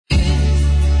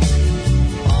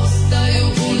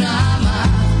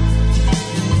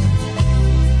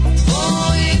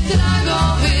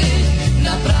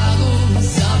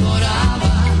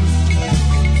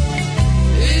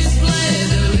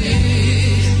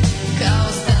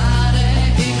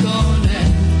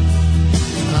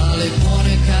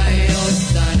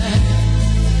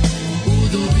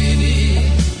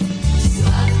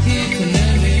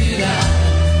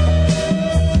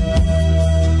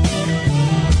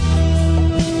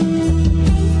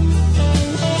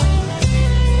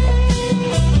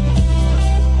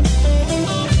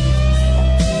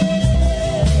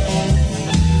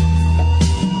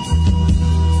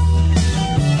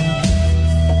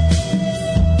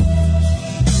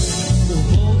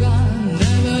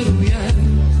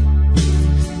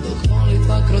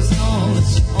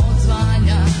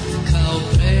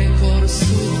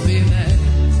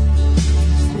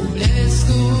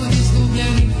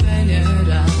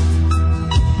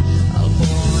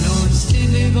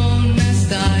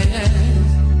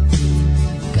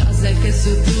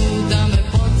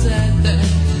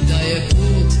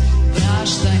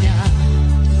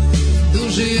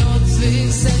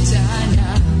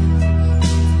sijanja,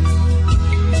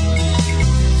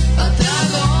 a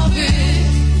tragovi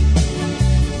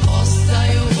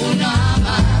ostaju u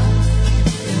nama.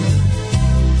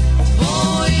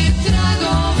 Tvoji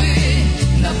tragovi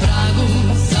na pragu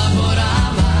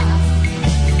zaborava,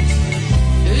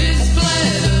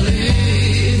 izgledali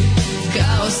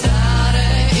kao stare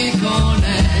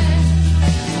ikone,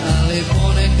 ali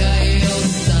ponekad i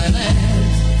ostane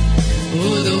u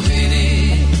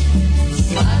dubini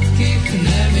slatkih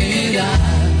nemira.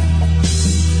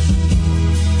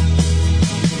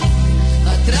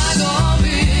 A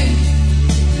tragovi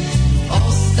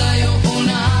ostaju u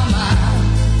nama,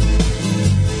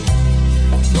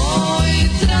 tvoji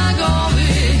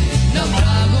tragovi na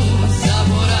pragu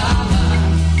zaborava,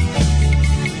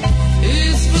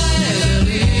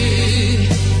 izgledali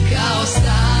kao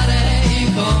stare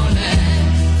ikone,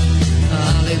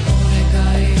 ali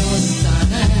ponekad i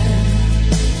ostane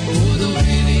u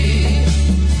dubini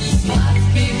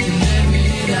slatkih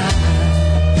nemira.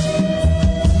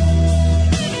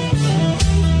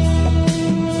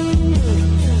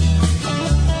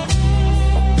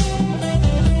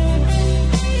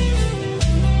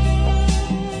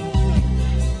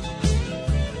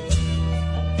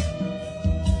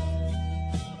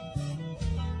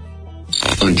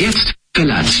 Und jetzt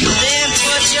Felatio. Then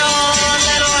put your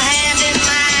little hand in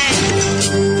mine.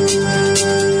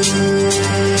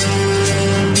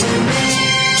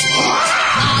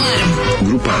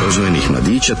 Grupa rozvojenih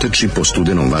mladića trči po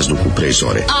studenom vazduhu pre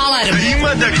zore. Alarm.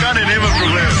 Ima da kane, nema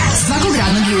problema. Svakog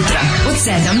radnog jutra od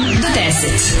 7 do 10.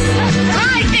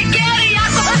 Hajde, Geri,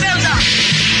 jako se velda.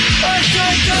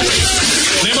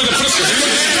 Nema da prska,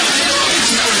 nema da prska.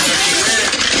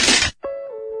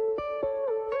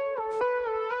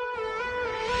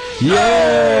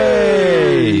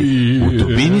 Jej! U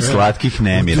dubini slatkih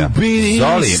nemira. U dubini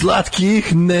Zoli,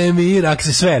 slatkih nemira. Ako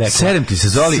se sve rekla. serem ti se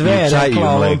Zoli Sve i čaj i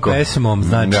rekla mleko. ovom pesmom.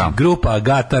 Znači, Da. grupa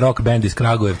Agata, rock band iz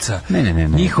Kragujevca. Ne.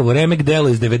 Njihovo remek delo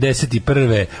iz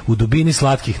 91. U dubini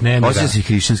slatkih nemira. Osjeća se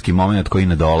hrišćanski moment koji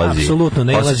ne dolazi. Apsolutno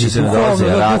ne ilazi. Osjeća se ne dolaze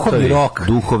Duhovni ratovi. rok.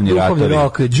 Duhovni ratovi.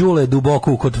 Rok. Đule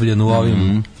duboko ukotvljen u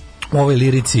ovim u ovoj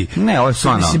lirici. Ne, ovo je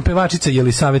stvarno. Mislim, pevačica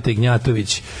Jelisaveta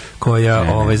Ignjatović, koja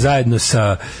zajedno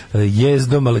sa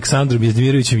Jezdom, Aleksandrom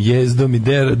Jezdimirovićem Jezdom i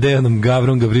Dejanom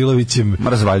Gavrom Gavrilovićem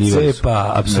Razvaljivali su.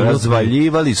 cepa, apsolutno.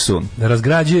 Razvaljivali su.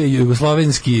 Razgrađuje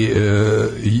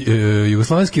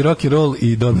jugoslovenski rock and roll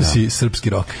i donosi srpski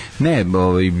rock. Ne,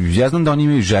 ja znam da oni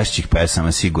imaju žešćih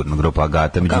pesama, sigurno, grupa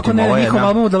Agata. Kako Međutim, ne, ovo je njihovom jedna...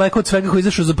 albumu daleko od svega koji je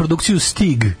izašao za produkciju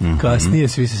Stig, kasnije,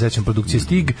 svi se sećam produkcije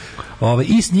Stig,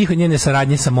 i s njene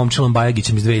saradnje sa Momčilom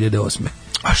Bajagićem iz 2008.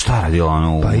 A šta radila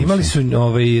ono? Pa imali su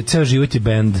ceo život je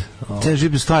bend. Ceo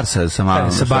život je stvar sa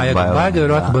malom. Sa Bajagom. Bajaga je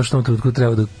vjerojatno baš u tom trenutku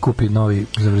treba da kupi novi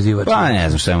zavrzivač. Pa ne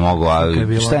znam šta je mogo,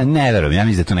 ali šta je, ne verujem. Ja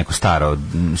mislim da je to neko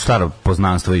staro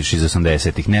poznanstvo iš iz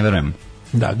 80-ih, ne verujem.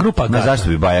 Da, grupa Agata. Zašto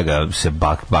bi Bajaga se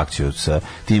bakćio sa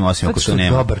tim, osim ako to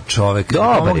nema? Dobar čovek.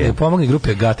 Dobar je. Pomogne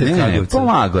grupi Agate iz Kragujevca.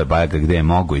 Pomagao je Bajaga gde je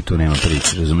mogo i tu nema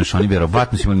priče, razumeš? Oni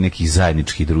vjerovatno su imali nekih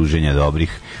zajedničkih druženja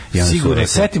dobrih. Sigurno,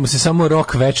 setimo se samo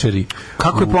rock večeri.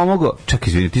 Kako je pomogao? Čekaj,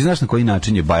 izvini, ti znaš na koji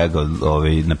način je Bajaga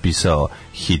napisao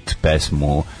hit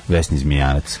pesmu Vesni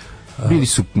Zmijanac? Bili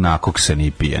su nakoksani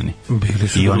i pijani. Bili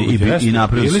su i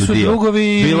napravili bili su dio.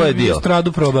 drugovi Bilo je dio.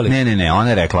 Stradu probali. Ne, ona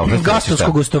je rekla.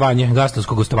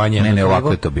 Gastovsko gostovanje. Ne,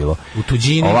 ovako je to bilo. U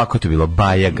tuđini. Ovako je to bilo.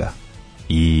 Bajaga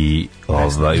i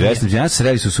Vesna Zmijanac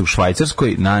sreli su se u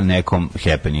Švajcarskoj na nekom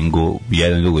happeningu.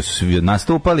 Jedan i drugo su svi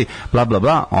nastupali, bla, bla,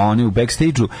 bla. Oni u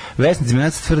backstage-u. Vesna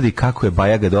Zmijanac tvrdi kako je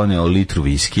Bajaga doneo litru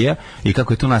viskija i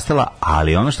kako je to nastala,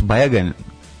 ali ono što Bajaga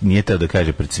nije teo da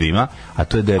kaže pred svima, a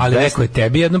to je da je ali rekao je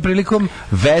tebi jednom prilikom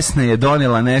Vesna je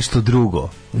donela nešto drugo.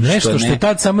 Nešto što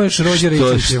tad samo još Rođer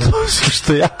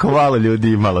što jako malo ljudi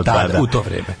imalo tada. U to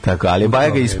vreme. Tako, ali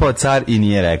Bajaga je ispao car i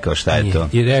nije rekao šta je to.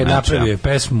 I napravio je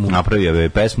pesmu. Napravio je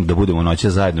pesmu Da budemo noće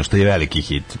zajedno, što je veliki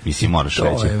hit. Mislim, moraš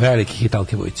reći. To je veliki hit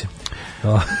Alke Vujice.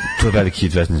 To je veliki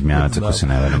hit Vesne Zmijanac, ako se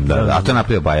ne veram. A to je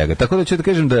napravio Bajaga. Tako da ću da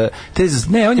kažem da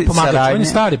ne, on je pomagač, on je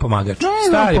stari pomagač.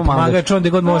 Stari pomagač, on gde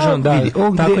god može on da.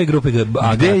 Tako i grupe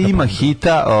gde ima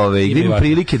hita, gde ima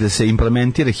prilike da se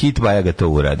implementira hit, Bajaga to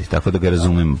uradi. Tako da ga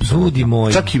razumem. Budi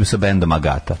moj. Čak i sa bendom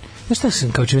Agata. Znaš šta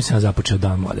sam, kao čime sam započeo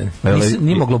dan, Mladen?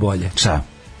 Nije moglo bolje. Šta?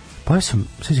 Pa sam,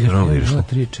 sve će kažem, 1, 2,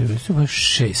 3,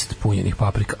 4, 6 punjenih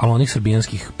paprika, ali onih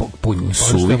srbijanskih punjenih.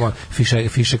 Suvih?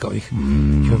 Fiše kao ih.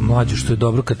 Mlađe, što je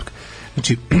dobro kad...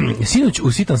 Znači, sinoć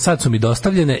u sitan sad su mi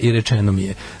dostavljene i rečeno mi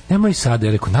je, nemoj sad,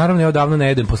 ja rekao, naravno ja odavno ne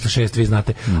jedem posle 6, vi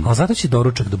znate, ali zato će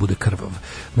doručak da bude krvav.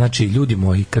 Znači, ljudi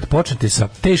moji, kad počnete sa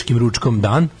teškim ručkom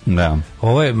dan,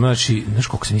 ovo je, znači, znaš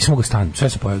koliko se nisam mogao staniti, sve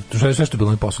što je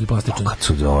bilo na posudi plastične.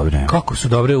 Kako su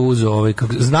dobre uz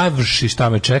znavši šta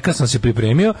me čeka, sam se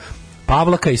pripremio,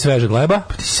 pavlaka i svežeg leba.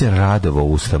 Pa ti se radovo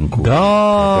u ustanku.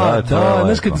 Da,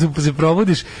 znaš kad se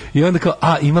probudiš i onda kao,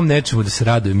 imam nečemu da se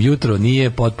radujem, jutro nije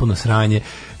potpuno sranje,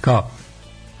 kao,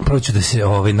 prvo ću da se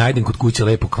najdem kod kuće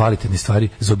lepo kvalitetne stvari,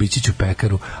 zaobići ću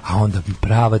pekaru, a onda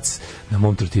pravac na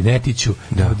mom trotinetiću,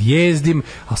 da odjezdim,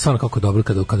 a stvarno kako dobro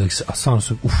kada ih, a stvarno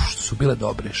su, što su bile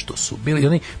dobre, što su bile, i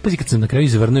onaj, pazi kad sam na kraju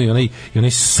izvrnuo i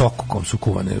onaj sok kom su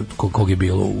kuvane, kog je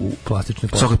bilo u plastičnoj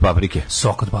posudi.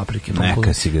 Sok od paprike.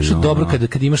 Neka si ga što dobro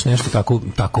kad imaš nešto tako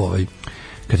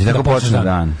kad ti tako počne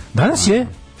dan. Danas je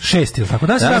 6, ili tako?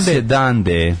 Danas je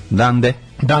Dande. Dande.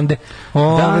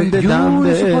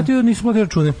 Nisam platio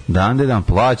račune. Dan,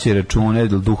 plaći račune,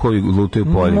 duhovi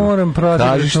lutaju poljima. Moram platiti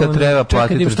račune. Kaži šta treba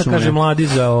platiti račune. Šta kaže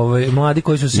mladi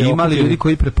koji su se okupili. Imali ljudi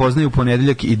koji prepoznaju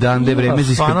ponedeljak i Dande vreme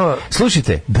za iskrcavanje.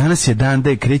 Slušajte, danas je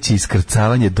Dande, kreće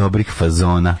iskrcavanje dobrih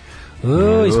fazona.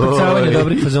 Ispricavanje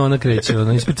dobrih fazona kreće.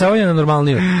 Ispricavanje na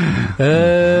normalniju.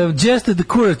 Just the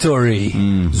curatory.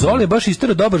 Zoli je baš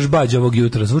istero dobar žbađ ovog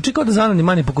jutra. Zvuči kao da Zanani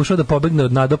Mani pokušao da pobegne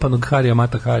od nadopanog Harija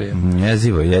Mata Harija.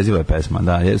 Jezivo je pesma,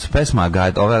 da.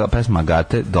 Ova pesma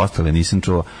Agate, dosta le nisam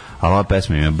čuo, ali ova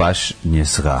pesma im je baš nje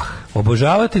srah.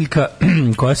 Obožavateljka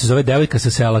koja se zove Devojka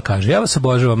sa sela kaže, ja vas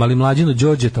obožavam, ali mlađinu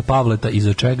Đorđeta, Pavleta,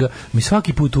 iza čega mi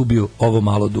svaki put ubiju ovo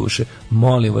malo duše.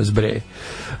 Molim vas, bre.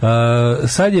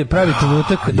 Sad je pravi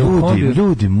trenutak da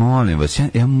ljudi, molim vas,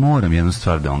 ja moram jednu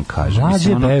stvar da vam kažem. Mlađe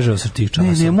je bežao sa tih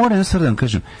časa. Ne, moram jednu stvar da vam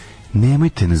kažem.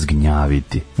 Nemojte nas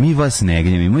gnjaviti. Mi vas ne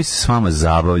gnjavimo, mi se s vama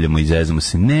zabavljamo i zezamo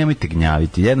se. Nemojte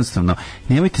gnjaviti. Jednostavno,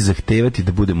 nemojte zahtevati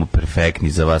da budemo perfektni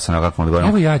za vas, ono kako vam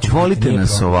odgovorim. Volite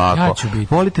nas ovako.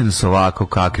 Volite nas ovako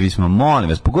kakvi smo, molim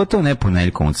vas. Pogotovo ne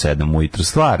ponedeljkom od 7 ujutru,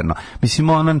 stvarno.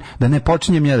 Mislim, da ne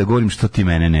počinjem ja da govorim što ti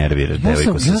mene nervira,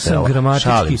 devojko sa sela.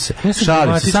 Šalim se.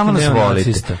 Samo nas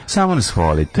volite. Samo nas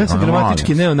volite. Ja sam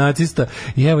gramatički neonacista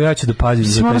i evo ja ću da pazim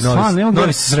za taj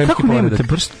novi sremski poredak.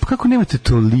 Kako nemate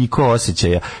toliko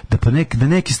osjećaja da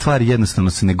neke stvari jednostavno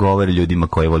se ne govore ljudima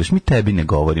koje voliš. Mi tebi ne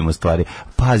govorimo stvari,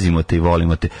 pazimo te i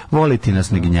volimo te. Voliti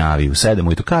nas ne gnjavi. U 7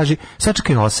 ujutru kaži,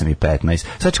 sačekaj 8:15,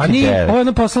 sačekaj 9. Ona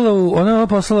je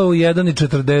poslala u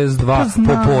 1:42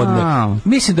 popodne.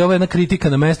 Mislim da je ovo jedna kritika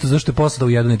na mesto zašto je poslala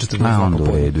u 1:42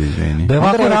 popodne. Da je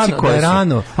ovako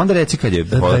rano. Onda reci kad je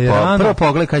prvo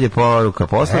pogled kad je poruka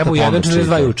poslata. Evo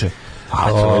 1:42 juče.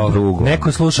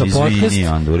 Neko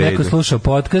sluša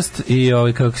podcast i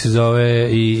kako se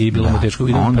zove i bilo mu teško.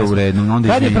 Onda u redu,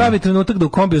 kad je pravi trenutak da u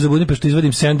kombiju za Budimpeštu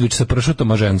izvadim sendvič sa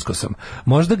pršutom, a žensko sam.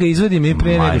 Možda ga izvadim i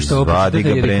pre nego što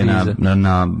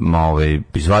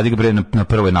izvadi ga bre na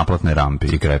prvoj naplatnoj rampi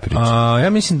i kraj priče. Ja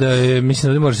mislim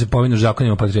da može se povinuti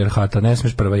zakonima patrijarhata, ne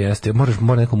smiješ prva jesti,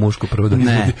 mora neko muško prvo da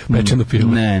izvadi pečenu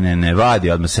pilu. Ne,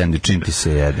 vadi odmah sendvič čim ti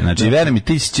se jede. Znači, veruj mi,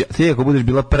 ti ako budeš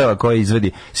bila prva koja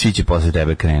izvadi, svi će posle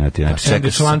tebe krenuti.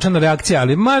 Znači, lančana reakcija,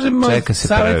 ali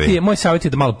moj savjet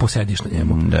je da malo posediš na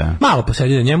njemu. Malo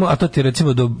posedi na njemu, a to ti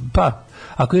recimo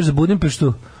ako ješ za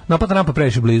Budimpeštu, naplatna rampa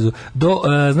previše blizu.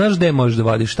 Znaš gde možeš da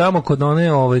vadiš? Tamo kod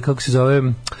one, kako se zove,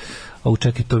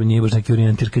 čekaj, to nije baš neki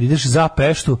orijentir. Kad ideš za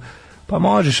Peštu, pa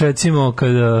možeš recimo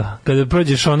kada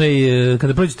prođeš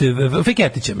kada prođete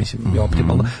Fiketića, mislim, je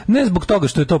optimalno. Ne zbog toga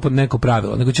što je to neko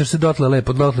pravilo, nego ćeš se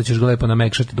dotle ćeš ga lepo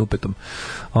namekšati dupetom.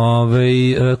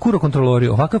 Kuro kontrolori,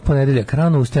 ovakav ponedeljak,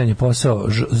 rano ustajanje, posao,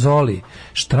 Zoli,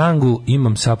 štrangu,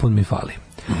 imam, sapun mi fali.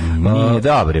 Nije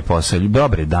dobar posao,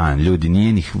 dobar dan, ljudi,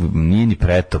 nije ni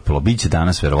pretoplo, biće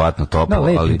danas verovatno toplo,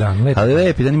 ali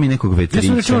lepi dan, ima nekog vetrića. Ja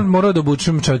sam recimo morao da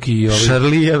obučem čak i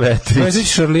Šarlija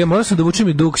vetrić. Morao sam da obučem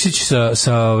i duksić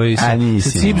sa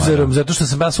cipzarom, zato što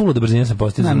sam baš uludo brzine sam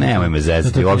postizao. Nemoj me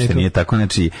zezati, uopšte nije tako,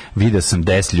 znači vidio sam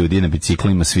 10 ljudi na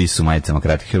biciklima, svi su majicama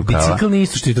kratkih rukava. Bicikl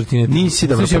nisu što i trotineti. Nisi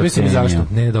dobro procenio.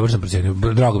 Ne, dobro sam procenio,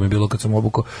 drago mi je bilo kad sam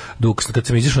obukao duks, kad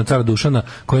sam izašao na Cara Dušana,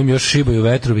 kojim još šibaju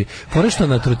vetrovi. Porešto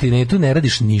na trotinetu ne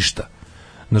radiš ništa.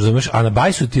 Razumeš? A na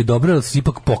bajsu ti je dobro, ali se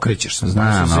ipak pokrećeš.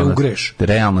 Znam, se ugreš.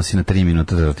 Realno si na 3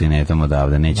 minuta trotinetom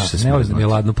odavde, nećeš se smijeti. Ne volim da mi je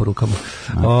ladno po rukama.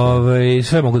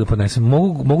 Sve mogu da podnesem.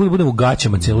 Mogu da budem u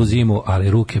gaćama cijelu zimu,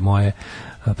 ali ruke moje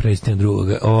preistinja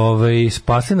drugoga.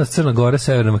 Spasli nas Crna Gora,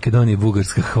 Severna Makedonija i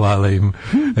Bugarska, hvala im.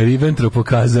 Ribbentrop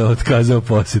otkazao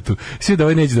posjetu. Svi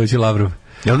da neće doći Lavrov.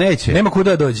 Jel neće? Nema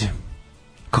kuda dođe.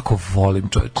 kako volim,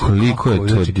 čovječe. Koliko je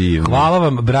to divno. Hvala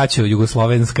vam, braćo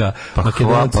jugoslovenska,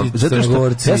 Makedonci,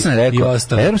 Crnogorci ja sam rekao, i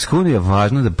ostali. Evropska unija je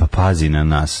važno da pazi na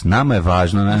nas. Nama je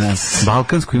važno na nas.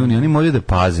 Balkanskoj uniji, oni moraju da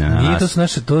paze na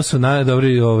nas. To su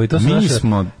najdobri, to su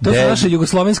naše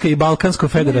jugoslovenska i balkansko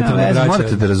federativne braće.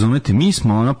 Morate da razumete, mi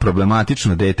smo ono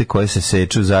problematično dete koje se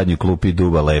seče u zadnjoj klupi i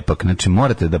duva lepak. Znači,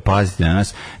 morate da pazite na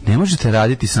nas. Ne možete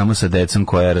raditi samo sa decom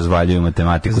koja razvaljuju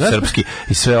matematiku, srpski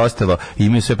i sve ostalo.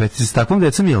 Imaju sve petice. S takvom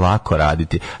decom je lako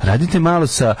raditi. Radite malo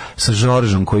sa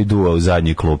Žoržom koji duva u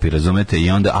zadnjoj klupi, razumete? I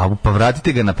onda, pa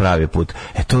vratite ga na pravi put.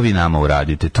 To vi nama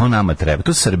uradite. To nama treba.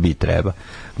 To Srbiji treba.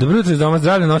 Dobro jutro iz doma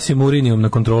zdravlja, nosim urinijum na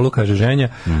kontrolu, kaže ženja.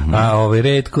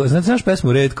 Retko, znaš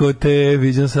pesmu Retko te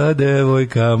viđam sa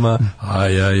devojkama, a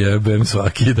ja jebem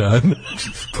svaki dan.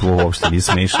 To uopšte nije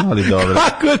smešno, ali dobro.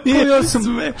 Kako nije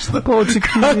smešno? Kako ti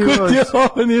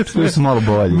ovo nije smešno? To su malo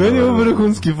bolji. Meni je ovo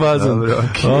vrhunski fazon.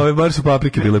 Bar su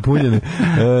paprike bile punjene.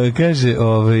 Kaže,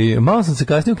 malo sam se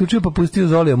kasnije uključio pa pustio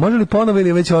Zolija. Može li ponovo ili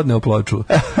je već odneo ploču?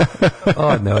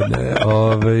 Odne.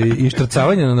 I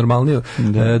štrcavanje na normalniju.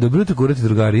 Dobro jutro, kurati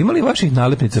drugari. Ima li vaših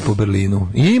nalepnica po Berlinu?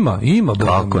 Ima.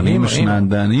 Kako?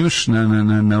 Imaš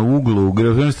na uglu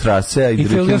Grafenstrasse i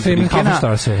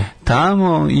Grafenfrikena,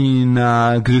 tamo i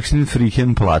na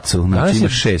Grafenfriken placu. Znači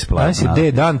imaš 6 placa. Danas je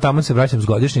D dan, tamo se vraćam s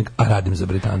godišnjeg, a radim za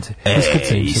Britance.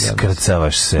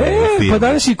 Iskrcavaš se. Pa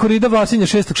danas je korida Vlasinja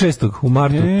 6.6. u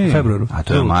martu, februaru. A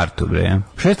to je u martu, bre.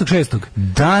 6.6.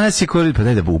 Danas je korida, pa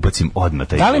daj da ubacim odmah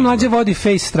taj. Da li Mlađa vodi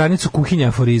face stranicu kuhinja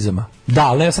aforizama? Da,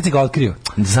 ali sad ti ga otkrio.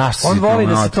 Zašto on voli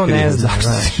da se to ne zna.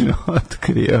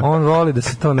 Otkrio. On voli da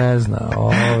se to ne zna.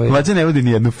 Mlađa ne vodi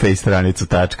ni jednu face stranicu,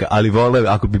 tačka. Ali vole,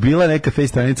 ako bi bila neka face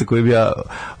stranica koju bi ja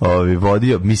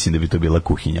vodio, mislim da bi to bila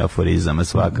kuhinja aforizama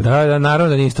svakako. Da, naravno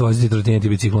da niste voziti trotinet i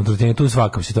biciklom. Trotinet u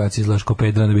svakoj situaciji izgledaš ko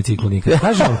pedra, na biciklu nikad.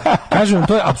 Kažem vam,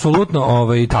 to je apsolutno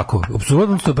tako.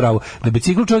 Apsolutno ste u pravu. Na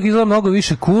biciklu čovjek izgleda mnogo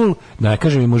više cool, da ne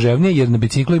kažem i muževnije, jer na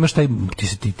biciklu imaš taj,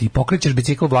 ti pokrećeš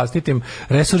bicikl vlastitim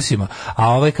resursima.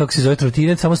 A kako se zove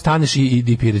trotinet, samo staneš i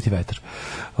dipirati vetar.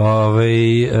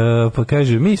 Pa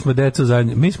kaže, mi smo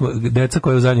deca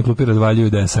koje u zadnjoj klupi razvaljuju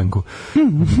desanku.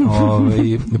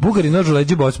 Bugari nožu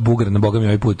leđe boć, Bugar, na boga mi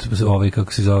ovaj put,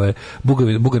 kako se zove,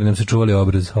 Bugari nam se čuvali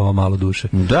obraz, ovo malo duše.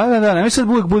 Da, nemoj sad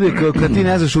uvijek bude, kad ti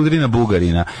ne znaš udri na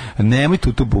Bugarina, nemoj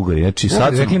tu Bugari, znači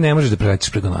sad... Rekli, ne možeš da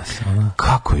preletiš preko nas.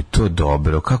 Kako je to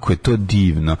dobro, kako je to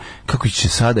divno, kako će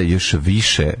sada još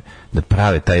više da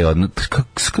prave taj odnos,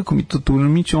 kako mi to tužno,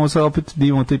 mi ćemo sad opet da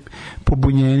imamo taj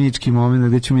pobunjenički moment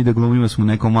gdje ćemo mi da glumimo smo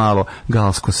neko malo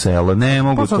galsko selo, ne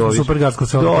mogu to više. Super galsko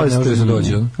selo, ne može da se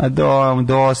dođe.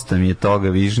 Dosta mi je toga,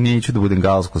 viš, neću da budem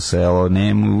galsko selo,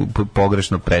 nemo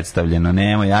pogrešno predstavljeno,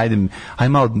 nemoj, ajde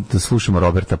malo da slušamo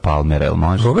Roberta Palmera, jel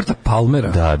može? Roberta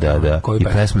Palmera? Da. I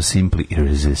pesma Simply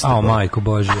Irresistible. Majko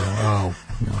Božja,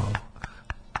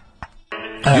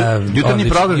 jutarnji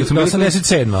program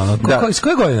 87. Iz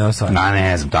koje godine je stvar?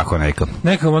 Ne znam, tako neka.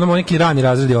 Neki rani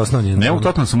razred je osnovni. Ne,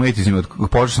 totalno sam u etizima.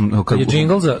 Kad je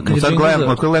džingl za... Od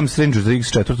kada gledam Stranger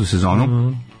Things 4.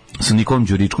 sezonu, sa Nikolom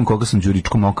Đuričkom, koga sam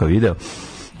Đuričkom oka video,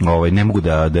 ne mogu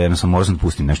da jednostavno moram da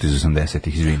pustim nešto iz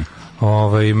 80-ih, izvini.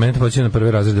 Mene to počinje na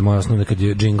prve razrede moje osnovne, kad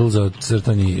je džingl za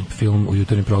crtani film u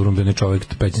jutarnji program, bio ne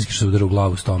čovjek pećinski što se udara u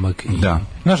glavu, stomak i... Da.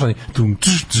 Znaš oni?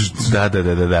 Da. To je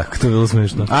bilo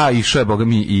smešno. A, išao je, boga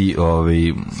mi, i...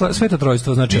 Sveto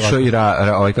trojstvo, znači... Išao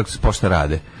i kako se pošta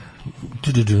rade.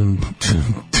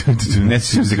 Ne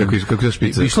sjećam se kako je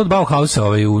špica. Išlo od Bauhausa,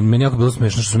 meni jako bilo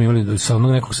smešno što smo imali sa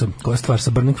onog nekog koja stvar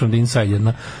sa Burning from the Inside,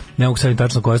 jedna ne mogu sad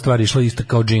tačno koja stvar išla isto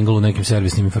kao džingl u nekim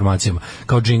servisnim informacijama,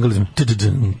 kao džingl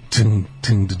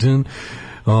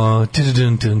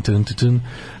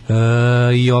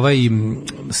i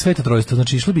Sveto trojstvo,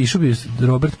 znači išao bi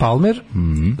Robert Palmer,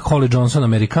 Holly Johnson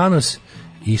Americanos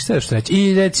i šta još treći,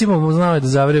 i recimo znao je da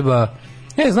zavreba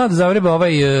zna da zavreba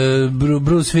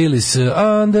Bruce Willis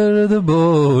Under the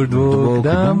Boardwalk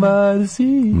Down by the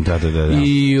Sea. Da.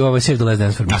 I Save the Last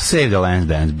Dance for Me. Save the Last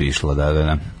Dance bi išlo,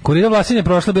 da. Korida Vlasinje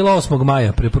prošla bila 8.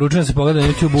 maja. Preporučujem se pogledati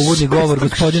na YouTube uvodni govor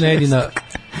gospodina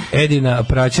Edina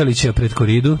Praćalića pred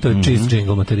koridu, to je čist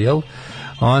jingle materijal.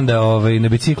 Onda na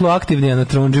biciklu aktivni, a na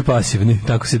trunđi pasivni,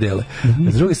 tako se dele.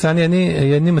 S druge strane,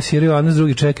 jedni masiraju, a s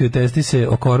drugi čekaju, testi se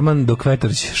Okorman do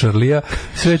Kvetrć Šarlija,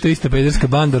 sve to ista pederska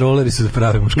banda, roleri su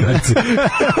prave muškarci.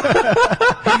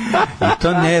 I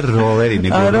to ne roleri,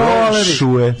 nego roll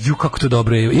šue. Kako to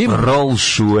dobro je. Roll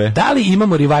šue. Da li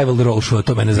imamo revival roll šue,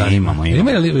 to mene zanima.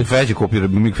 Imamo. Feđe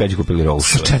kupili roll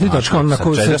šue. Sa 4 točka, na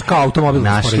koju se kao automobil.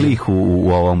 Našli ih u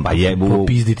ovom,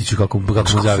 Popizditi ću kako mu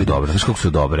zavidim. Znaš kako su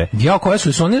dobre. Ja, koje su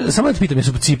su one, samo da te pitam,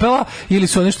 jesu cipela ili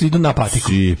su one što idu na patiku?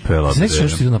 Cipela. Znači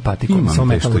što idu na patiku,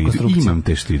 imam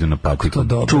te što idu na patiku.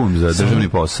 Čuvam za državni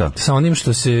posao. Sa onim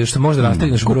što može da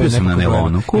rastegneš broj nekog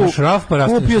nelonu.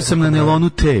 Kupio sam na nelonu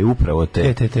te, upravo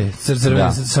te.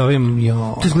 Crvene sa ovim,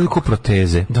 to izgleda kao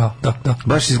proteze. Da.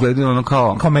 Baš izgleda ono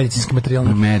kao medicinski materijal.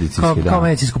 Kao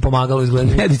medicinsko pomagalo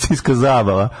izgleda. Medicinska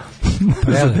zabava.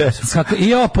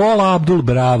 I Pola Abdul,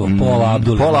 bravo.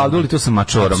 Pola Abdul i to sam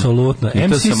mačorom. Apsolutno.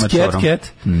 MC Scat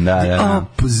Cat. The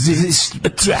opposition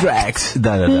attracts.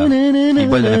 Da. I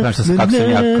bolje ne znam kako sam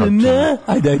ja kao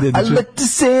Ajde. I like the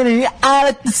city, I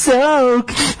like the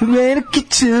soak. Ready to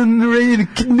kitchen, ready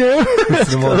to know.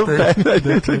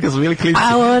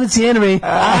 I want a Henry, I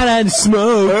like to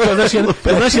smoke.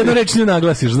 Znaš jednu reč nju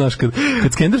naglasiš, znaš, kad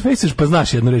Skenderfaceš pa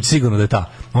znaš jednu reč, sigurno da je ta.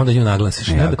 Onda nju naglasiš.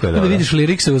 Kada vidiš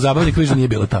lirikse u zabavniku, vidiš da nije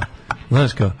bila ta.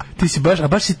 Znaš kao, ti si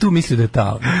baš si tu mislio da je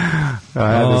ta.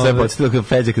 Ja da sve podsjetilo kad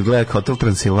Feđa kad gleda Hotel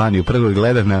Transilvaniju, prvo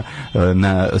gleda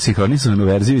na sinhronizovanu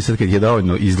verziju i sad kad je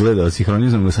dovoljno izgledao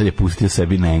sinhronizovanu, sad je pustio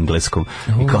sebi na engleskom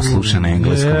i kao sluša na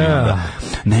engleskom.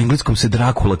 Na engleskom se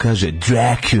Drakula kaže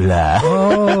Dracula.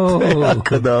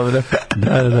 Tako dobro.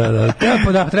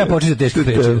 Da. Treba početi teške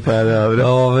priče. Pa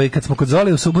dobro. Kad smo kod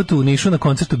Zoli u subotu u Nišu na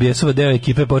koncertu Bijesova, deo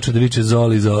ekipe počeo da viče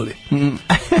Zoli.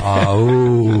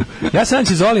 Ja sam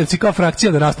će Zolijevci kao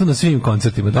frakcija da rastu na svim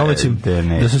koncertima domaćim.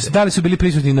 Da li su bili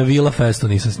prisutni na Vila Festu,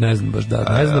 ne znam baš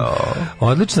ne znam.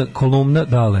 Odlična kolumna,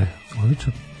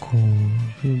 odlična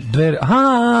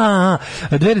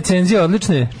dve recenzije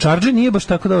odlične. Charger nije baš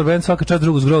tako dobar band, svaka čast,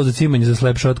 drugu zgrovu za cimanje za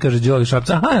Slapshot, kaže Đoli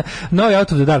Šapca. Novi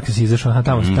Out of the Dark si izašao,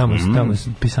 tamo je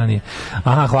pisanije.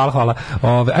 Hvala.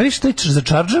 A viš, za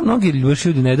Charger mnogi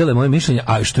ljudi ne dele moje mišljenje,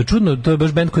 a što je čudno, to je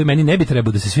baš band koji meni ne bi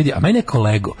trebao da se svidi, a meni je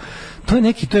Kolego.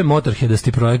 To je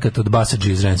Motorheadasti projekat od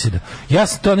Basađa iz Rancida. Ja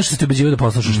sam to nešto ste ubeđivao da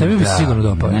poslušaš, ne bi mi se sigurno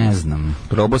dopao. Ne znam,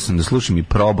 probao sam da slušam i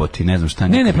Probot i ne znam šta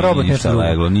ne Probot, nešto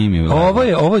leglo, nije mi leglo.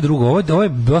 Ovo je drugo, ovo je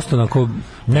dosta onako,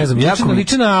 ne znam,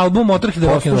 liči na album Motorhead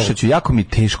Rock and Roll. Poslušat ću, jako mi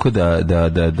teško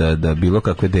da bilo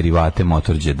kakve derivate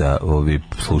Motorhead da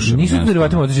slušam. Nisu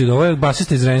derivate Motorhead, ovo je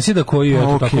basista iz Rancida koji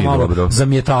je tako malo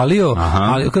zamjetalio,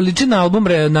 ali liči na album,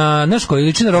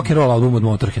 liči na rock and roll album od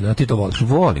Motorheada, ti to voliš?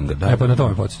 Volim ga, da. Pa na to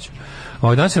me podsjećam.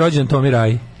 Danas je rođen Tomi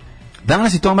Raj.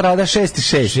 Danas je Tom Rada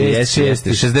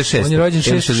 66. On je rođen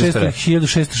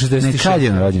 1666. Ne, kad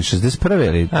je on rođen? 61.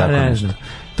 ili tako? Ne znam.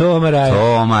 Toma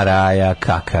Raja,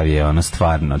 kakav je ono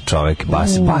stvarno čovek,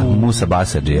 Musa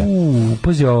Basadžija.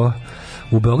 Pazi ovo.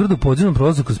 U Beogradu podzemnom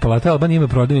prolazu kroz Palate Albanije ima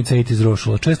prodavnica Eighties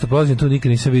Rošula. Često prolazim tu, nikad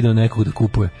nisam video nekog da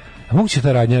kupuje. A moguće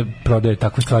ta radnja prodaje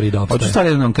takve stvari i da opstaje? Hoću stvari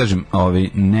da vam kažem,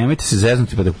 nemojte se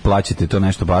zeznuti pa da plaćate to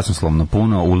nešto basnoslovno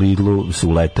puno, u Lidlu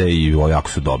su lete i jako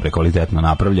su dobre, kvalitetno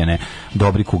napravljene,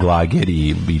 dobri kuglageri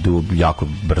i idu jako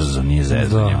brzo, nije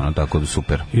zezanje, tako da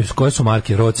super. I koje su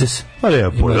marke? Roces?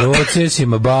 Ima Roces,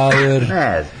 ima Bauer,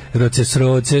 Roces,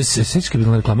 sveći kad je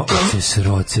bila reklama,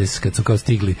 Roces, kad su kao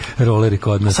stigli roleri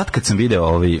kod nas. Sad kad sam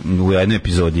video u jednoj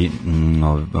epizodi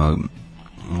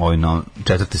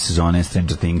četvrte sezone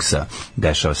Stranger Thingsa,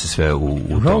 dešava se sve u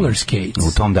roller skates.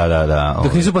 U tom, da.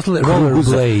 Dok nisu postali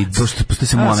rollerblades. To što postoji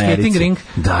samo u Americi. Skating ring.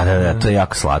 Da, to je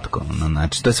jako slatko.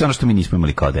 Znači, to je sve ono što mi nismo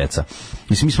imali kao deca.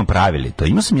 Mislim, mi smo pravili to.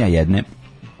 Imao sam ja jedne,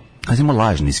 imao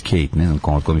lažni skate, ne znam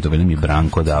ko mi to veli, mi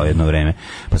Branko dao jedno vreme,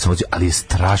 pa sam hoću, ali je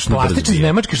strašno brzo. Plastični iz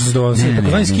Nemačke što se donosi,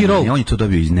 takozvani ski roll. On je to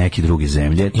dobio iz neke druge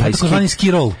zemlje. Ima takozvani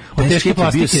ski roll, od teške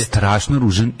plastike. Taj je bio strašno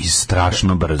ružan i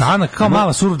strašno brzo. Danak, kao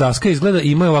mala surf daska izgleda,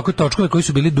 imaju ovako točkove koji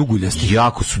su bili duguljasti.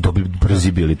 Jako su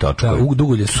brzi bili točkovi. Da,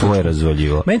 duguljasti. To je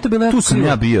razvaljivo. Tu sam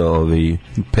ja bio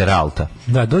Peralta.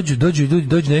 Da, dođu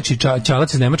nečiji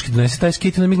čalac iz Nemačke, donese taj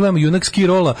skate, mi gledamo junak ski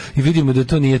rolla i vidimo da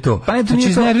to nije to. Znači,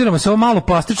 iznerviramo se, ovo malo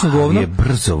plastično govno. Je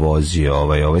brzo vozio,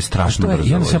 ovo je strašno brzo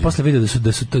vozio. Ja sam posle vidio da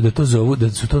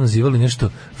su to nazivali nešto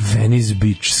Venice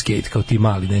Beach skate, kao ti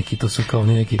mali neki, to su kao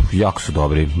neki. Jako su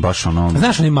dobri, baš ono.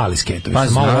 Znaš oni mali skejtovi,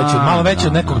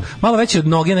 malo veći od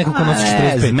noge nekog ko nosi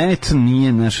 45. Meni to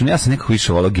nije, ja sam nekako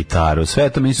više volao gitaru, sve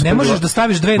to meni su. Ne možeš da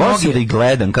staviš dve noge. Volim da ih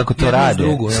gledam kako to rade.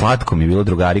 Slatko mi je bilo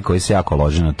drugari koji se jako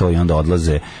lože na to i onda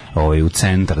odlaze u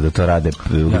centar da to rade,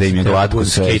 gde im je glatko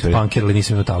sve. Skate punker, ali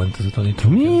nisam imao talenta za to ni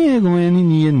truke.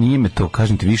 Nije me to,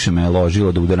 kažem ti, više me je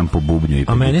ložilo da udaram po bubnju i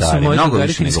po gitari. A meni su moji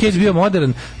drugari, kad skate bio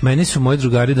modern, meni su moji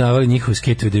drugari davali njihove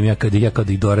skate da im ja kad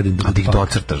ih doradim, da ih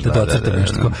docrtaš, da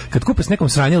nešto. Kad kupe s nekom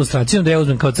sranje ilustracijom, da ja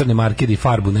uzmem kao crni marker i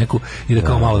farbu neku i da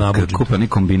kao malo nabuđim. Kad kupe neki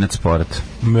kombinat sport.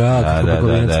 Ja, kad kupe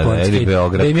kombinat sport.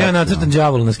 Da im ja nacrtam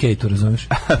đavola na skejtu, razumiješ?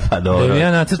 Pa dobro. Da im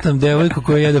ja nacrtam devojku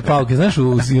koja jede pauke, znaš,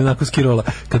 onako skirola,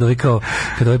 kad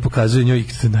ovaj pokazuje njoj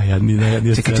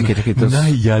najjadnije. Čekaj,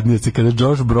 najjadnije se kada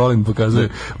Josh Brolin pokazuje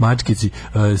mačkici,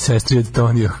 sestri od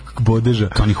Tonija Bodeža.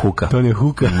 Toni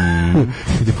Huka.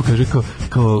 Gde pokaže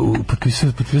kao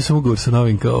potpisao sam ugovor sa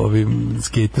novim kao ovim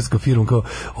skejterskom firmom, kao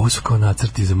ovo su kao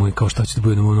nacrti za moj, kao šta će da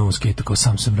bude na mom novom skejtu, kao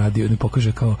sam radio, ne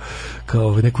pokaže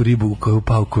kao neku ribu koja je u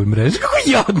paukovoj mreži. Kako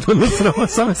jadno,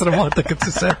 samo sramota kad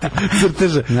se seti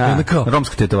crteže.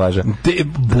 Romska tetovaža.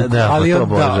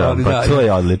 To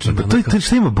je odlično. To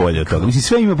šta ima bolje od toga? Mislim,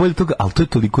 sve ima bolje od toga, ali to je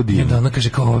toliko divno. I onda ona kaže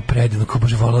kao ovo je predivno, kao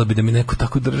bože, volala bi da mi neko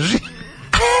tako drži.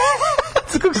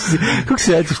 Kako se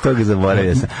sećaš toga,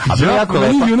 zaboravio sam. A bilo jako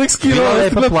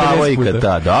lepa plavojka,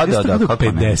 da, kako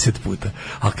ne. 50 puta.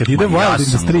 A kad ide Wild in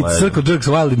the Streets, Circle Jerks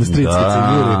Wild in the Streets,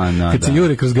 kad se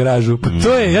jure kroz garažu, pa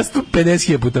to je, ja sam tu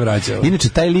 50.000 puta vraćao. Inače,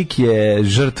 taj lik je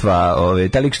žrtva,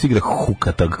 taj lik što igra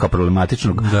Huka, kao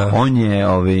problematičnog, on je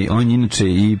inače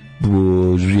i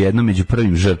jedno među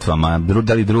prvim žrtvama,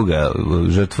 da li druga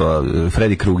žrtva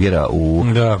Freddy Krugera u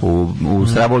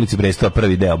Strabolici Brestova,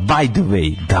 prvi deo. By the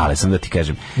way, dale sam da ti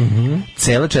kažem,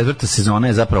 cela 4. sezona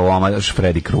je zapravo omaž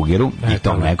Freddy Krugeru i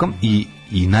tom nekom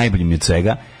i najboljim od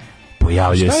svega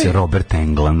pojavljuje se Robert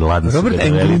Englund.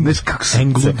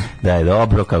 Da je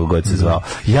dobro, kako god se zvao.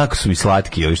 Jako su mi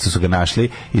slatki ovi što su ga našli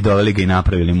i doveli ga i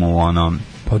napravili mu ono.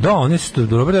 Pa da, oni su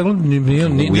dobro,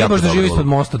 nije baš da živi ispod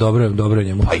mosta, dobro je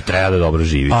njemu. Pa i treba da dobro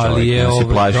živi čovjek, ali je se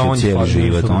plašio cijeli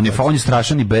život. On je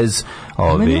strašan i bez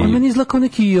meni izgleda kao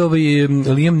neki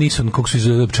Liam Neeson, kog su iz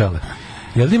Pčele.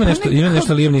 Jel ima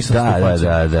nešto Liam Neeson?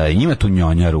 Da, ima tu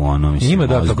njonjaru, mislim,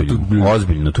 ima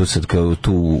ozbiljno,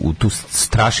 tu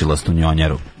strašilastu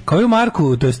njonjaru. Kao i u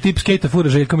Marku, to je tip skejta fura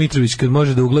Željko Mitrović, kad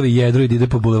može da uglavi jedro i da ide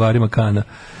po bulevarima Kana.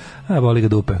 Boli ga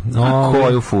dupe.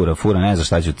 Koju fura? Fura ne zna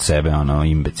šta će od sebe,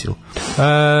 imbecil. Pa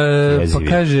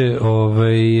kaže,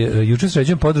 juče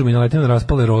sređujem podrum i naletim na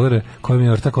raspale rolere koje mi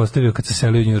je ortak ostavio kad se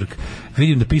selio u New York.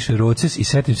 Vidim da piše roces i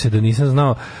setim se da nisam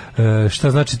znao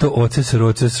šta znači to oces,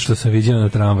 roces što sam viđena na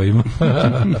tramvajima.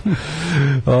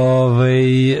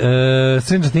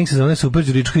 Stranger Things sezone Super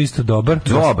Đuričko isto dobar.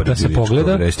 Da se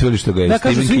pogleda. Jeste što ga je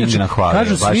Stephen King nahvalio.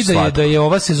 Kažu svi da je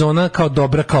ova sezona kao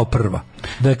dobra kao prva.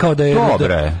 Da je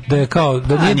kao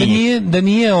da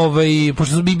nije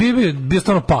pošto bi bio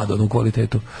stvarno pad u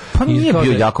kvalitetu. Pa nije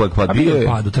bio jako pad, bio je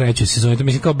pad u 3. sezoni. To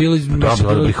mislim kao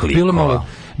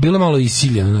bilo malo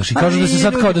isiljeno, znači kažu da se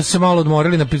sad kao da su se malo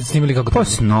odmorili, snimili kako to.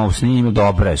 Snimili,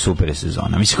 dobra je, super je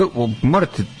sezona. Mislim,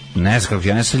 morate, ne znam kako,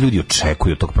 ja ne znam, ljudi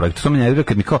očekuju tog projekta. To me nervira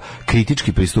kad mi kao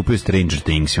kritički pristupaju Stranger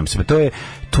Things.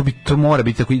 To mora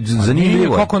biti tako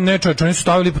zanimljivo. Kako ne, čovječ, oni su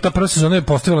stavili, ta prva sezona je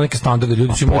postavila neke standarde,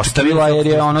 ljudi su postavila jer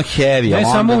je heavy. Ne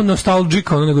samo nostalgic,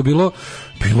 nego bilo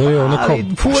je ono kao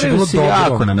furaju se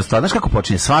jako na nostalgiju. Znaš kako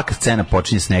počinje? Svaka scena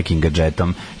počinje s nekim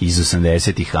gadžetom iz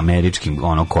 80-ih američkim,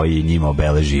 koji njima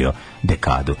obeležio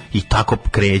dekadu. I tako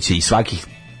kreće i svakih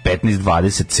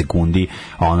 15-20 sekundi,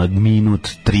 minut,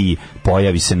 3,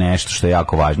 pojavi se nešto što je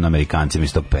jako važno Amerikancima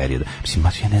iz tog perioda. Mislim,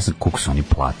 ja ne znam koliko su oni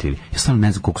platili. Ja stvarno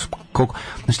ne znam koliko,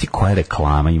 znaš ti koja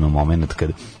reklama ima moment kad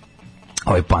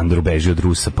ovaj pandur beži od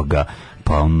Rusa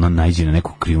pa on nađe na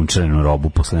neku krijumčarenu robu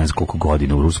posle ne znam koliko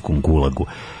godina u ruskom gulagu,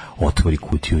 otvori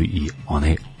kutiju i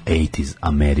onaj 80s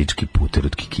američki puter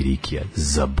od kikirikija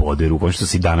zabode ruku, ono što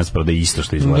se i danas prodaje isto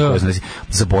što izgleda,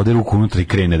 zabode ruku unutra i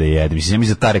krene da jede. Mislim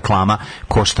da ta reklama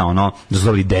košta da su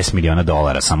dobili $10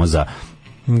 miliona samo za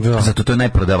zato to je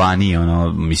najprodavaniji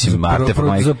mislim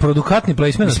za produkatni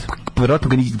placement.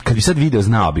 Kad bi sad video,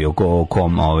 znao bi o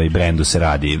kom brendu se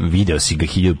radi, video si ga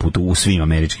 1000 puta u svim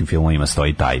američkim filmovima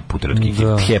stoji taj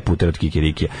puter od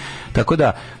kikirikija. Tako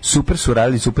da super su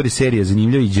radili, super je serija,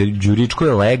 zanimljivo i Đuričko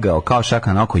je legao kao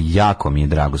šaka na oko, jako mi je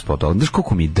drago spod toga. Znaš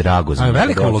koliko mi je drago za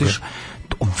velika uloga.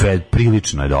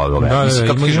 Prilično je dobro.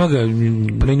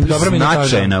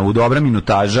 Značajna, u dobra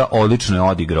minutaža, odlično je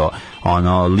odigrao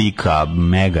lika,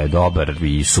 mega je dobar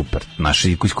i super.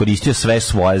 Iskoristio sve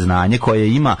svoje znanje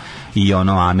koje ima i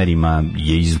Amerima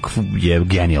je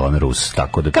genijalan Rus.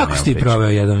 Tako da kako si ti proveo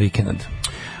jedan vikend?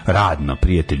 Radno,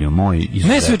 prijatelju moj.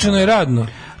 Nesvečano je radno.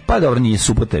 Pa dobro, nije,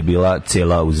 subota je bila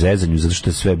cijela u zezanju, zato što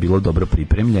je sve bilo dobro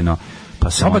pripremljeno.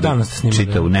 Pa se danas ste snimali?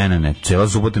 Čitao, ne, cijela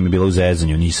subota mi je bila u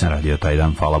zezanju, nisam radio taj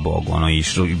dan, hvala Bogu,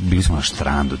 bili smo na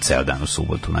štrandu ceo dan u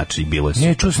subotu, znači bilo je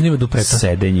super. Čuo sam nima dupeta.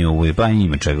 Sedenje, pa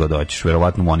ima čega doćiš,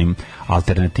 verovatno u onim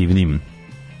alternativnim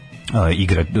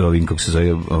kako se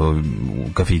zove,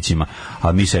 kafićima,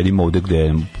 a mi sedimo ovde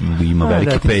gde ima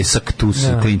veliki pesak, tu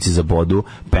se klinci za bodu,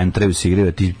 pentraju se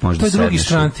igraju, ti možda sedneš. To je drugi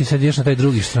strand, ti sad ješ na taj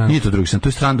drugi strand. Nije to drugi strand, to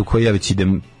je strand u koji ja već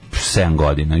idem 7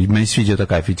 godina. I meni sviđa taj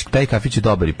kafić. Taj kafić je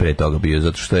dobar i pre toga bio,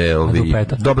 zato što je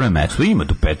dobro je mesto. Ima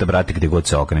dupeta, brate, gde god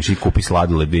se okreneš i kupi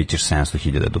sladoled, vidjet ćeš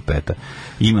 700.000 dupeta.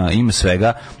 Ima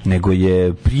svega, nego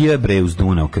je prije bre uz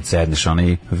Dunav kad sedneš,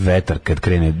 onaj vetar kad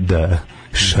krene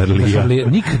Šarlija.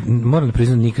 Nikad, moram da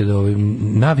priznam, nikad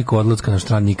naviku odlaska na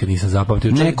strand nikad nisam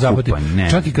zapamtio.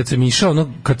 Čak i kad sam išao, ono,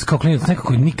 kao klinac,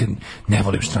 nekako nikad ne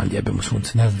volim strand, jebem u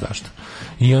sunce, ne znam zašto.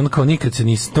 I on kao nikad se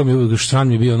nisam, to mi uvijek strand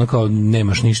mi je bio ono kao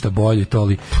nemaš ništa bolje, to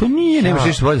li... Pa nije, nemaš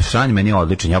ništa bolje, strand meni je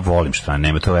odličan, ja volim strand,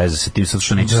 nema to veze sa tim, sad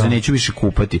što neću više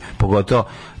kupati, pogotovo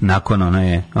nakon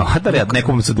one,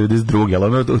 nekom se 92.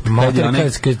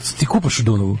 ali kad ti kupaš u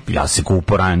Dunavu? Ja se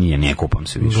kupao ranije, ne kupam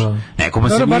se više. Ne kupam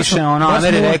se više,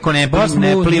 Amer je rekao, ne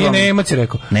plivam. Nemac je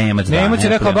rekao. Nemac je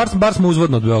rekao, bar smo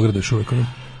uzvodno od Beograda još uvijek.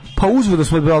 Pa uzvodno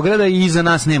smo od Beograda i iza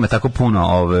nas nema tako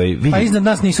puno. Pa iznad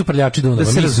nas nisu prljači Dunava.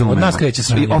 Od nas kreće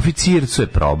sranje. Oficircu je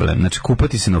problem. Znači,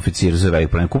 kupati se na oficircu je velik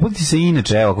problem. Kupati se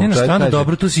inače, evo. Ne, na stranu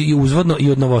dobro, tu si i uzvodno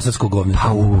i od Novosadskog govneta.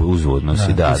 Pa uzvodno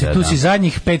si, da. Tu si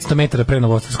zadnjih 500 metara pre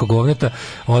Novosadskog govneta,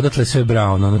 odatle sve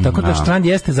bravo. Tako da strand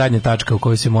jeste zadnja tačka u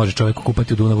kojoj se može čovjek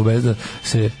kupati u Dunavu bez da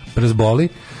se razboli.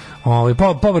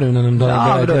 Povremeno nam dole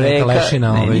neka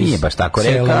lešina. Nije baš tako,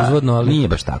 reka, nije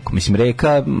baš tako. Mislim,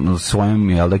 reka svojom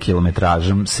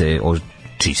kilometražom se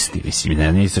čisti, mislim,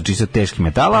 ne se čisti teški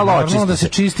metala, ali očisti. Normalno da se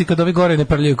čisti kad ovi gore ne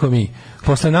prljaju kao mi.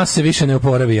 Posle nas se više ne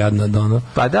oporavi jadno.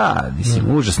 Pa da, mislim,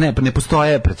 užas, ne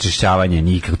postoje prečišćavanje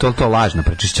nikak, to lažno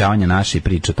prečišćavanje naše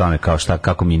priče o tome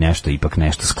kako mi ipak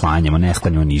nešto sklanjamo, ne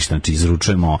sklanjamo ništa, znači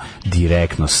izručujemo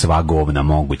direktno sva govna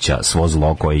moguća, svo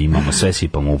zlo koje imamo, sve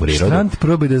sipamo u prirodu. Štrand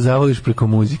probaj da zavoliš preko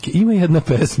muzike. Ima jedna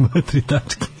pesma, 3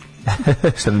 tačke.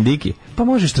 Štrandiki? Pa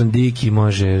može Štrandiki,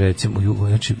 može recimo,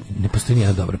 znači ne postoji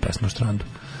nijedna dobra pesma o Štrandu.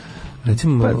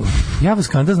 Recimo, ja vas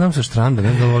kanda znam sa Štranda,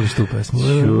 ne da voliš tu pesmu.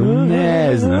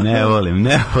 Ne znam, ne volim,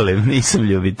 nisam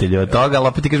ljubitelj od toga, ali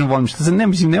opet ti kažem, volim što se, ne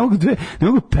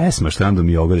mogu pesma Štrandu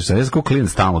mi ogoriš, ja sam kao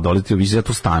klinac stalno dolazio, ja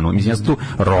tu stanu, mislim, ja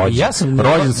sam tu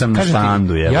rođen sam na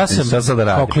Štrandu, ja sam,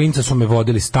 kao klinca su me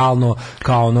vodili stalno,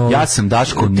 kao ono, ja sam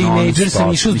Dasko teenager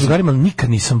sam išao s drugarima, ali nikad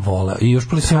nisam volao, i još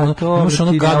proli sam imaš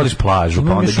ono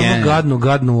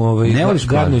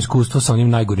gadno iskustvo sa onim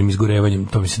najgorim izgorevanjem,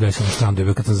 to mi se desilo na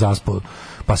Štrandu, kad sam zaspao,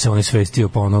 pa se on isvestio,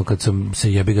 pa ono kad sam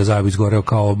se jebi ga zajebo izgoreo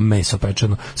kao meso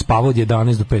pečeno, spavao od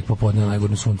 11 do 5 popodne na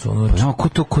najgornjem suncu. Ono, znači,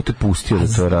 ko te pustio da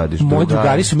to radiš? Moji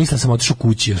drugari su mislili da sam otišao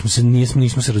kući, jer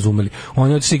nismo se razumeli.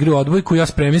 Oni otišli igraju odbojku, ja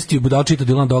spremestio budal čitao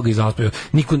Dylan Doga i zaspao.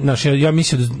 Niko, ja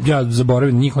mislio da ja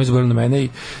zaboravim njih, oni zaboravili na mene i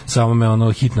samo me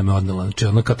ono hitna me odnela. Znači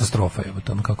ono katastrofa,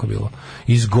 jebote, ono kako bilo.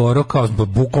 Izgoreo kao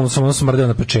bukvalno sam ono smrdeo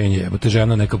na pečenje, jebote,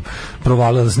 žena neka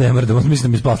provalila da se ne mrdem, mislim da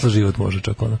mi spasla život možda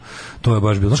čak ono. To je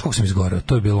baš bilo. Znaš kako sam izgoreo?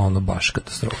 To je bilo ono baš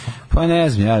katastrofa. Pa ne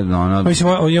znam, ja ono... Mislim,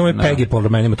 imamo je Peggy po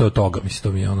ramenima, to je toga, mislim,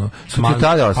 to mi je ono...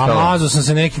 Pa mazao sam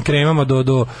se nekim kremama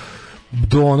do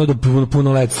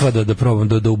punoletstva da probam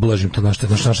da ublažim to na što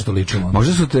to ličilo.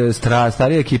 Možda su te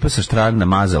starija ekipa sa Štranda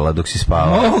mazala dok si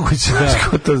spavao. Moguće, da.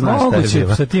 Ko to znaš šta je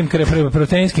bilo? Sa tim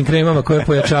proteinskim kremama koje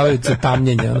pojačavaju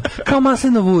tamnjenje. Kao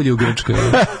maslinovo ulje u Grčkoj.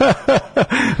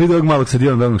 Vidi ovog malog sad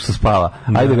imam što spava.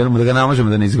 Ajde da ga namažemo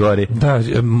da ne izgori. Da,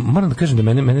 moram da kažem da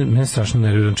mene strašno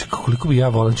nervira. Koliko bi ja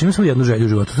volao. Imam samo jednu želju u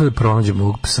životu, to da pronađem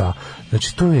ovog psa.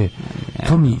 Znači to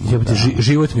mi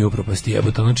život mi upropasti,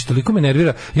 jebote. Znači toliko me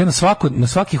nervira. Ja na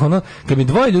svakih ono, kad mi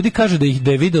dvoje ljudi kaže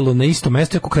da je videlo na isto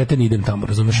mesto, ako kreten idem tamo,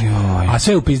 razumeš? A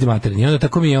sve u pizdi materini. I onda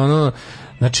tako mi je ono,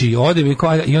 znači ode mi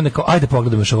i onda kao ajde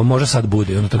pogledamo što ovo može sad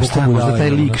bude. Onda tako šta, možda taj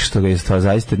lik što ga je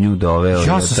zaista nju doveo.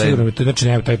 Ja sam siguran, znači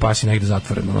ne, taj pas je negde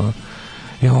zatvoren, ono.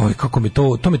 Joj, kako mi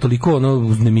to me toliko ono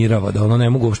uznemirava da ono ne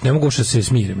mogu uopšte se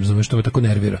smirim, razumeš, što me tako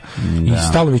nervira. I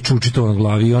stalno mi čuči to na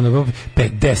glavi i ono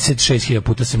 56.000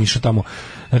 puta sam išao tamo.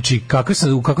 Znači,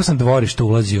 kako sam dvorište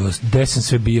ulazio, gde sam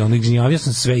sve bio, ono, javio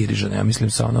sam sve irižane, ja mislim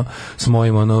s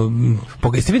mojim,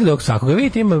 jeste vidjeli ovog svakoga,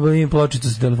 vidite, ima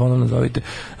pločicu sa telefonom, nazovite.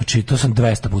 Znači, to sam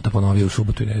 200 puta ponovio u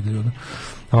subotu i nedelju.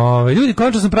 Ljudi,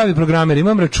 konačno sam pravi programer,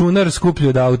 imam računar skuplji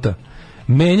od auta.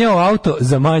 Menjao auto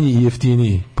za manji i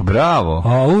jeftiniji. Pa bravo.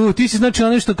 Ti si znači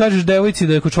ono što kažeš devojci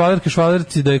da je kod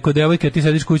švalerci, da je kod devojke, a ti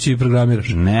sediš kući i programiraš.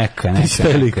 Neka,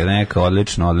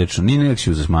 odlično. Nek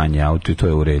si uzeš manji auto i to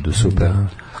je u redu, super. Da.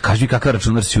 Kaži mi kakav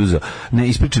računar si uzeo. Ne,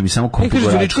 ispričaj mi samo konfiguraciju.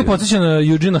 Kažeš, Đuričko podsjeća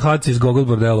na Eugena Hatza iz Gogol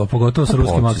Bordela, pogotovo sa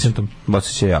ruskim akcentom.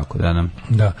 Podsjeća jako, da nam.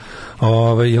 Da.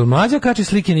 Jel Mladja kači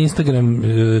slike na Instagram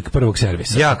prvog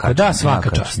servisa? Ja kačim. Da, svaka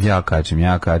čast. Ja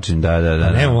kačim, da.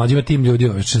 Nema, Mladja ima tim ljudi,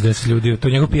 60 ljudi, to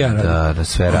je njegov PR. Da,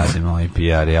 sve radim ovaj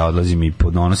PR. Ja odlazim i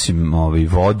donosim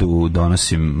vodu,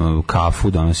 donosim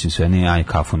kafu, donosim sve. Ne, ja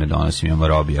kafu ne donosim, imamo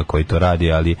Robija koji to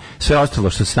radi, ali sve ostalo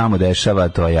što se tamo dešava,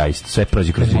 to ja isto. Sve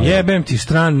prođe kroz moje. Jebem ti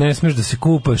Štran, ne smeš da se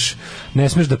kupaš, ne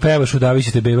smeš da pevaš,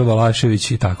 udaviće te Beba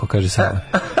Balašević i tako, kaže Sava.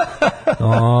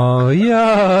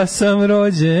 Ja sam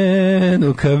rođen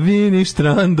u kabini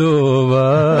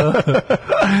štrandova.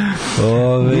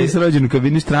 Nisam rođen u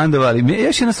kabini štrandova, ali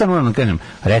još jedna stvar moram da kažem.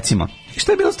 Recimo,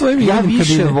 šta je bilo s tvojim imenom kabine? Ja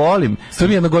više volim. S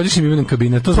tvojim jednogodišnjim imenom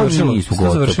kabine, to završilo?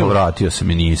 Povratio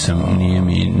sam i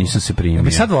nisam se primio.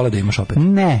 Bi sad vole da imaš opet?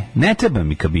 Ne treba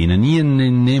mi kabina,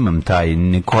 nemam taj,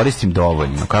 ne koristim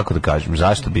dovoljno, kako da kažem,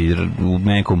 zašto bi u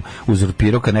nekom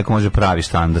uzurpirao kad neko može pravi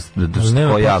štan da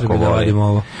nema jako potrebe da vadim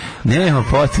ovo. Nema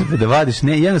potrebe da vadiš,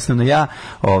 jednostavno ja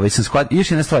sam shvatio,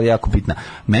 još jedna stvar jako bitna,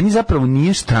 meni zapravo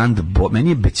nije štrand, meni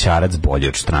je bećarac bolji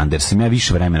od štranda, jer sam ja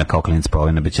više vremena kao klinac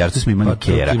proveo na bećarcu, smo imali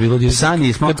kera.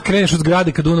 Kad kreneš od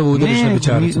zgrade, kad unovo udariš na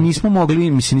bećaracu. Nismo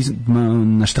mogli, mislim,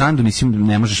 na štrandu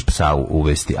ne možeš psa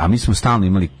uvesti, a mi smo stalno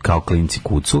imali kao klinci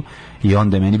kucu i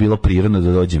onda je meni bilo prirodno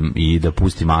da dođem i da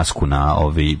pustim masku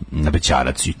na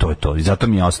bećarac i to je to. I zato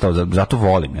mi je ostao, zato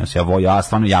volim. Ja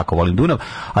stvarno jako volim Dunav,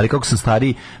 ali kako sam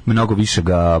stariji, mnogo više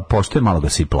ga poštujem, malo ga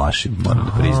se i plašim, moram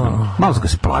da priznam. Malo ga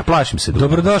se plašim se.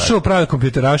 Dobrodošao u prave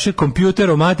kompjuteraše,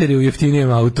 kompjuter o materiju u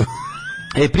jeftinijem auto.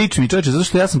 Pričaj mi čovječe, zato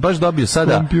što ja sam baš dobio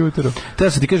sada kompjuterom.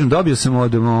 Te sam ti kažem, dobio sam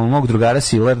od mog drugara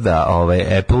Silarda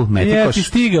Apple Metikoš. Je ti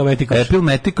stigao Metikoš. Apple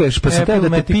Metikoš, pa sam teo da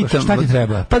te pitam. Šta ti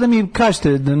treba? Pa da mi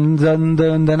kažete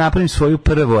da napravim svoju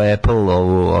prvu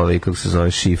Apple kako se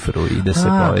zove, šifru i da se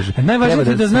poveže. Najvažnije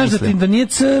je da znaš da nije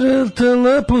CTRL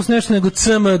plus nešto, nego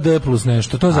CMD plus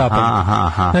nešto, to zapravo.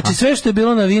 Znači sve što je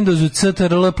bilo na Windowsu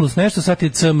CTRL plus nešto, sad je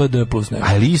CMD plus nešto.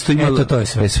 Ali isto ima, to je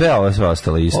sve. Sve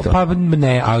ostalo isto. Pa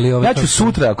ne, ali ja ću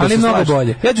sutra, ako se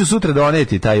slažem, ja ću sutra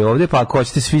doneti taj ovdje, pa ako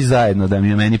hoćete svi zajedno da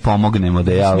meni pomognemo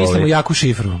da ja mislimo jaku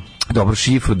šifru. Dobru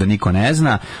šifru da niko ne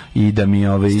zna i da mi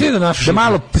da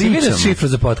malo pričamo. Šifru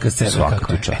za podcast sebe.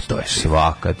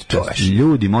 Svaka čast.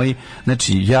 Ljudi moji,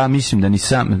 znači ja mislim da ni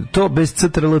sam to bez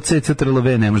CTRL-C,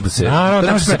 CTRL-V ne može da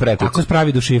se prekući. Tako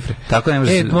spravi do šifre. Tako ne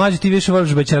može. Mlađi, ti više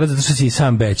voliš bećarac zato što si i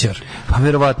sam bećar. Pa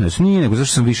verovatno, nije nego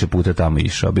zašto sam više puta tamo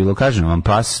išao. Bilo kažem vam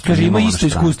pas. Kaže ima isto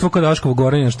iskustvo kod Daškovog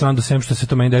gorenja na štrandu, sem što se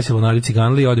to meni desilo na Alici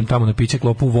Ganli, odim tamo na piće,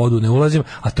 klopu u vodu, ne ulazim,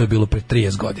 a to je bilo pre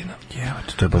 30 godina.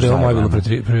 To je baš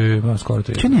skoro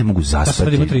 30. Ja ne mogu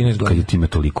zaspati kad ti ima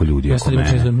toliko ljudi oko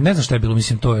mene. Ne znam šta je bilo,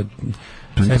 mislim, to je...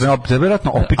 Te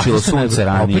vjerojatno opičilo sunce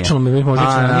ranije. Opičilo me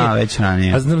možda već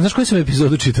ranije. A znaš koju sam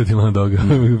epizodu čitao ti Mladoga?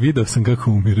 Video sam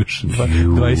kako umireš.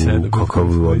 27. Kako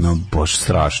bož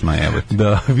strašno je.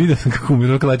 Da, video sam kako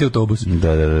umireš kad leti autobus.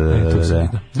 Da.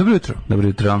 Dobro jutro. Dobro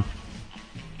jutro.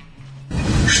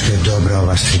 Što je dobra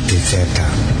ova stripticeta,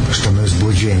 što me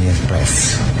uzbuđuje njen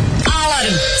ples.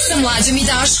 Alarm sa Mlađom i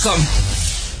Daškom.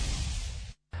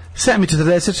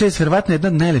 7:46, verovatno jedna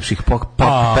od najlepših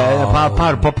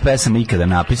pop pesama ikada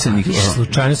napisanih.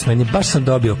 Slučajno s meni, baš sam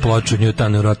dobio ploču Newton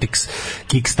Neurotics,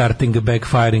 Kickstarting,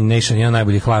 Backfiring Nation, jedan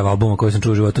najboljih live albuma koji sam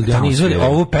čuo u životu, gdje oni izveli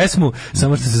ovu pesmu,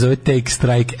 samo što se zove Take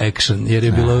Strike Action, jer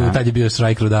je bilo, tad je bio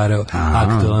Strike Rudareo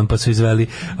aktualan, pa su izveli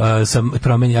sam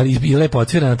promenjen, ali i lepo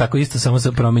otvirana, tako isto, samo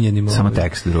sa promenjenim samo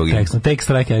tekst drugi. Take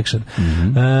Strike Action.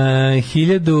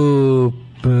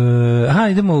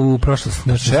 Idemo u prošlost.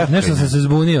 Nešto sam se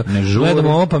zbunio. Gledamo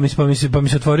ovo, pa mi se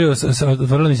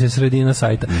otvorila mi se sredina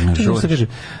sajta. Što kaže?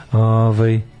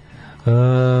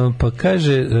 Pa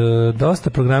kaže, dosta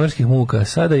programerskih muka,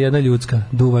 sada jedna ljudska,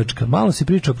 duvačka. Malo si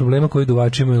priča o problema koji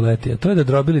duvači imaju leti, a to je da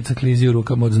drobilica klizi u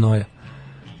rukama od znoja.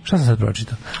 Šta sam sad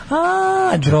pročitao?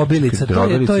 Drobilica,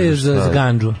 to je za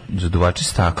gandžu. Za duvači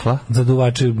stakla? Za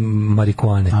duvači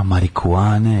marihuane.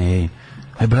 Marihuane, ej.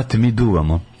 Aj, brate, mi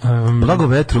duvamo. Blago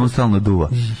vetru, on stalno duva.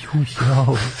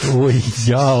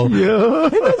 Jao.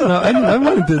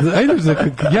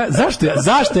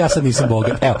 Zašto ja sad nisam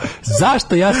bogat? Evo,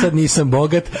 zašto ja sad nisam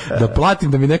bogat da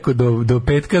platim da mi neko do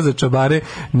petka za čabare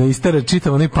ne istara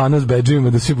čitam onaj pano s bedževima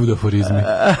da svi budu aforizmi.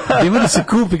 Ima da se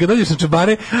kupi, kad dođeš na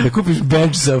čabare, da kupiš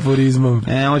bedž sa aforizmom.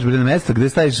 Može biti na mesto gde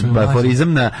staviš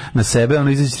aforizam na sebe, ono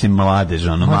izaći ti mladež,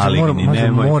 ono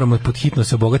maligni. Moramo podhitno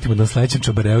se obogatimo da na sledećem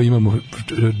čabareu imamo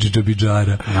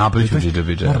džidžabidžara.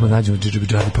 Moramo nađemo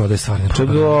džidžabidžara da prodaje stvari.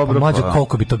 Mlađo,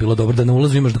 koliko bi to bilo dobro da na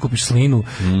ulazu imaš da kupiš slinu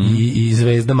i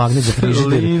zvezda, magnet za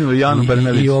frižider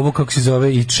i ovo kako se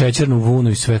zove i šećernu vunu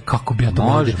i sve, kako bi ja to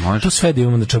može. To sve da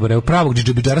imamo na čabareu, pravog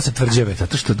džidžabidžara sa tvrđave.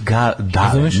 Zato što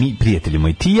mi, prijatelji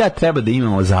moji, ti ja treba da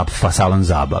imamo salon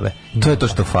zabave. To je to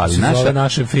što fali.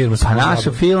 Naša firma. Pa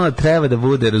naša firma treba da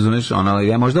bude, razumeš,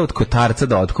 možda od kotarca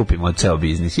da otkupimo ceo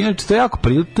biznis. Inače, to je jako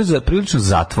prilično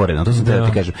zatvoreno, to sam treba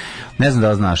ti kažem. Ne znam da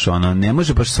li znaš, ne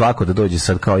može baš svako da dođe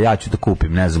sad kao ja ću da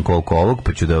kupim ne znam koliko ovog,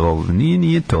 pa ću da ovo,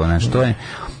 nije to, znaš, to je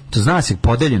To zna se,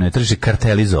 podeljeno je tržište,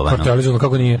 kartelizovano. Kartelizovano,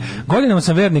 kako nije. Godinama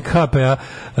sam vernik HP-a,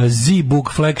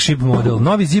 Z-Book flagship model.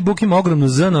 Novi Z-Book ima ogromnu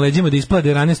Z na leđima da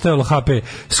isplade, ranije stojalo HP.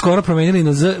 Skoro promenili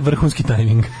na Z, vrhunski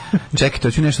tajming. Čekaj,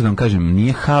 to ću nešto da vam kažem.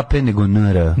 Nije HP, nego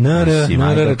NR. NR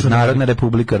računarska. Narodna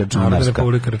republika računarska. Narodna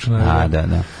republika računarska.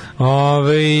 Da.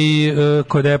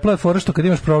 Kod Apple je fora što kad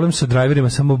imaš problem sa driverima,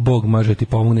 samo Bog može ti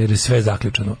pomogne jer je sve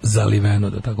zaključano, zaliveno,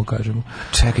 da tako kažemo.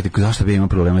 Čekajte, zašto bi imao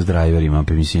problema s driverima?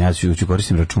 Pa mislim, ja ću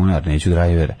koristim računar, neću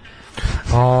drivere.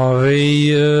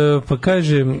 Pa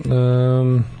kažem,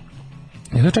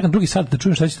 ja čekam drugi sat da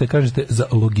čujem šta ćete kažete za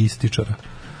logističara.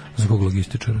 Za kog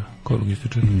logističara? Ko je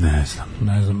logističar? Ne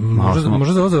znam.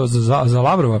 Možda za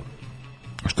Lavrova.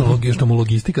 Što mu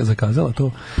logistika zakazala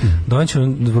to. Doneće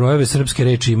brojeve srpske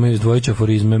reči imaju, izdvojit ću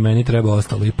aforizme, meni treba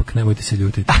ostalo, ipak nemojte se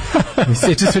ljutiti. Mi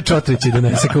seče sve čotrići i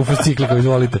donese kao fascikliku,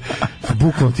 izvolite.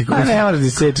 Bukvom ti. Ne moraš da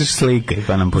sečeš slike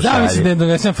pa nam pošalje. Da, mislim da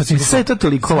donesem fascikliku. Sve je to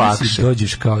toliko lakše.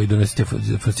 Dođeš kao i donesete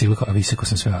fascikliku, a viseko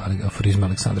sam sve aforizme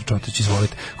Aleksandar Čotrić,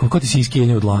 izvolite. Koliko ti se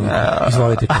iskenje od dlana,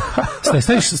 izvolite.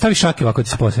 Stavi šake ovako ti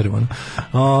se poserimo.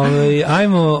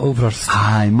 Ajmo u prošlost.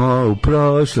 Ajmo u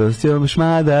prošlost, još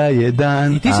mada je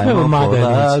dan. I ti si pevao Mada je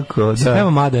noć. Si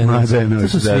pevao Mada je noć. To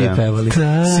su svi pevali.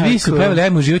 Svi su pevali,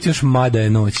 ajmo uživati još Mada je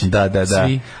noć. Da.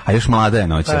 A još Mlada je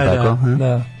noć, tako?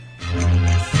 Da.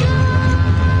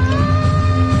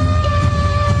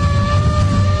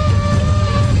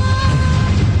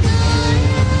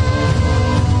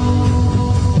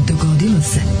 Dogodilo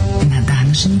se na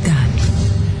današnji dan.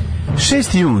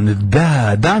 6. jun,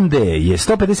 dan D je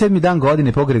 157. dan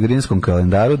godine po Gregorijanskom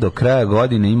kalendaru, do kraja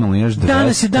godine imamo još 200.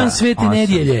 Danas je dan Svete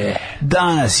nedjelje.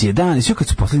 Danas je dan, sve kad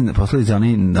su poslali za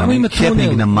onaj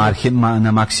happening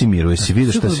na Maksimiru, jesi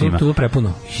vidio šta se ima? To je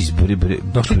prepuno.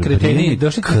 Došli kreteni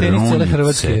cijele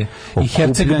Hrvatske i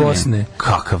Herceg Bosne.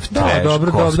 Kakav treš,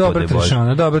 dobra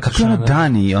trešana, dobra trešana. Kako je ono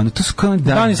dani, to su kao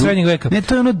dani srednjeg veka. Ne,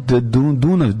 to je ono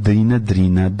Dunav, Drina,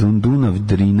 Drina, Dunav,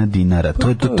 Drina, Dinara, to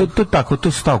je tako,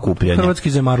 to su tako kupljanje.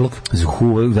 Hrvatski zemarluk.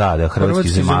 Da, hrvatski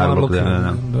zemarluk.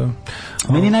 Da.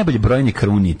 Meni je najbolje brojanje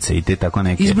krunice i te tako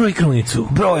neke. Izbroj krunicu.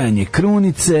 Brojanje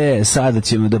krunice, sada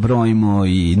ćemo da brojimo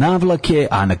i navlake,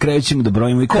 a na kraju ćemo da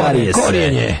brojimo i karijese.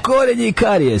 Korijenje i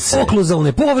karijese.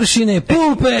 Okluzalne površine,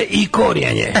 pulpe i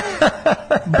korijenje.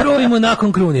 Brojimo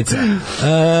nakon krunice.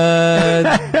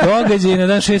 Događaj na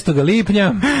dan 6.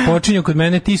 lipnja, počinju kod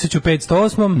mene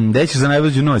 1508. Gde ćeš za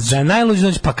najluđu noć? Za najluđu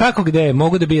noć, pa kako gde?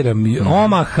 Mogu da biram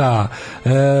Omaha,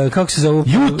 kako se zove?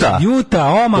 Juta,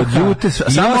 Omaha.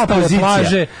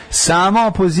 Samo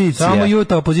opozicija. Samo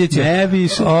Juta opozicija. Ne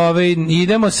više.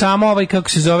 Idemo samo kako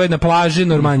se zove na plaži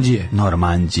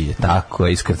Normandije, tako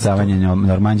je, iskrcavanje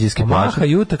normandijske plaže. Omaha,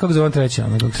 Juta, kako zove treća?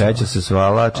 Treća se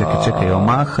zvala, čekaj,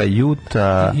 Omaha,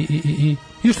 Juta. I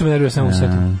još što me nervira samo u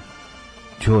setu.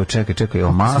 Čekaj,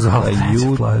 Omaha,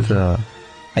 Juta.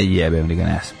 Aj jebem li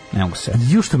ga, ne mogu se.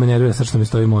 Još što me nervira, sad što mi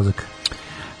stoji mozak.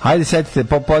 Hajde, setite,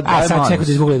 sad čekaj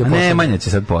da izgooglaj da pošalji. Nemanja će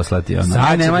sad poslati.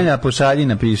 Nemanja, pošalji,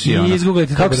 napiši.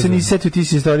 Kako se nisi setio, ti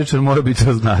si istoričar, mora bi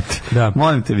to znati. Da.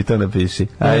 Molim te, vi to napiši.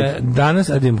 Danas,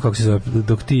 kako se zove,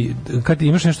 kad ti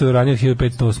imaš nešto ranije od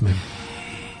 1508.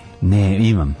 Ne,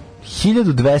 imam.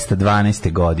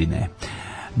 1212. godine.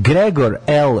 Gregor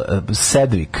L.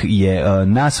 Sedgwick je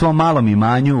na svom malom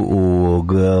imanju u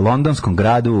londonskom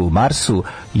gradu Marsu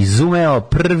izumeo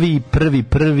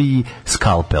prvi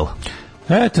skalpel.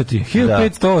 Eto ti,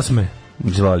 1508.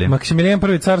 Izvoli. Maksimilijan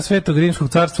I, car Svetog Rimskog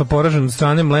carstva, poražen od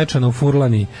strane Mlečana u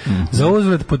Furlaniji. Za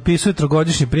uzvrat potpisuje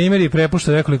trogodišnji primjer i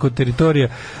prepušta nekoliko teritorija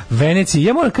Venecije.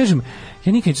 Ja moram kažem,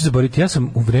 ja nikad neću zaboraviti, ja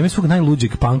sam u vreme svog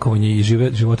najluđeg pankovanja i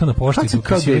života na pošti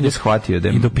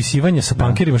i dopisivanja sa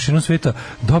pankerima širom sveta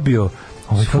dobio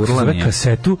kako se zove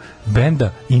kasetu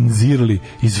benda Inzirli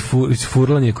iz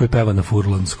Furlanije koji peva na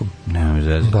furlanskom.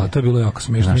 Da, to je bilo jako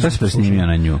smiješno. Šta si presnimio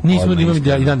na nju? Nismo, imam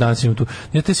i dan danas imam tu.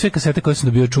 Ja te sve kasete koje sam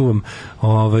dobio čuvam.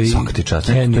 Svaka ti čast,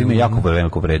 to ima jako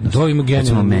veliku vrednost. Da, ima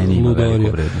genijalnu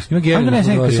ludoriju. Ima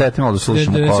genijalnu kasete, malo da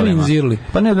slušamo kolima.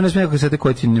 Pa ne, da ne smije kasete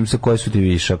koje su ti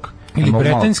višak. Ili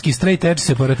bretanski straight edge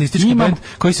separatistički band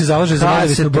koji se zalaže za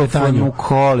nezavisnu Britaniju.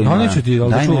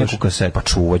 Daj neku kasetu, pa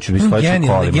čuvaću, bi svojeću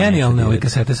kolima. Genijalne ove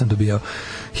kasete sam dobijao.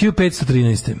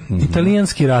 1513.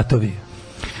 Italijanski ratovi.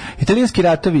 Italijanski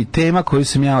ratovi, tema koju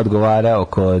sam ja odgovarao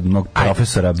kod mog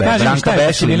profesora Branka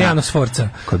Bešlina.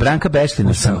 Kod Branka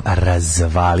Bešlina sam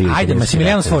razvalio. Ajde,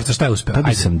 Massimiliano Sforza, šta je uspeo? Pa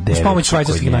bi sam uz pomoć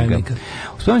švajcarskih najemnika.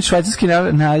 Uz pomoć švajcarskih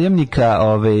najemnika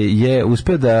je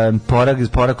uspeo da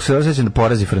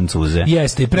porazi Francuze.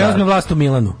 Jeste, i preuzme vlast u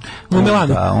Milanu. U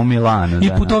Milanu. Da, u Milanu. I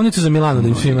putovnicu za Milano da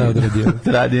im svima odradio.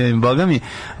 Radio im, boga mi,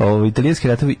 italijanski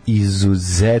ratovi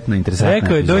izuzetno interesantno.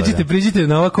 Rekao je, dođite, priđite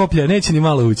na ova koplja, neće ni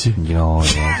malo ući.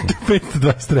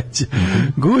 523.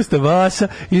 Gustav Vasa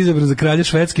izabran za kralja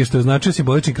Švedske, što je značio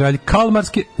simbolični kralj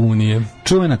Kalmarske unije.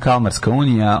 Čuvena Kalmarska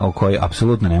unija, o kojoj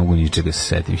apsolutno ne mogu ničega se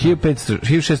setiti.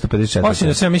 1654. Osim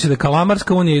da se ja misli da je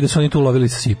Kalamarska unija i da su oni tu lovili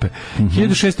sa sipe.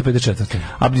 1654.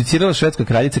 Abdicirala švedska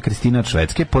kraljica Kristina od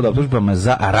Švedske pod optužbama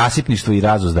za rasipništvo i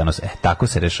razuzdanost. Tako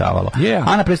se rešavalo.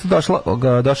 A na presto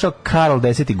došao Karl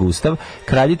X. Gustav.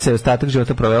 Kraljica je ostatak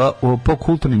života provela po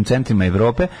kulturnim centrima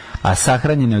Evrope, a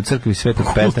sahranjena je u crkvi Svetog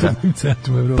Petra.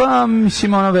 Pa,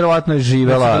 mislim, ona verovatno je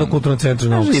živela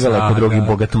kod drugih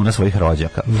bogatuna svojih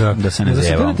rođaka. Da se ne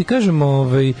zjevao. Da ti kažem,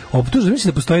 optužba,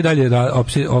 mislim da postoji dalje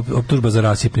optužba za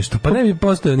rasipništvo. Pa ne bi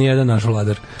postojao ni jedan naš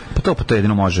vladar. Pa to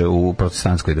jedino može u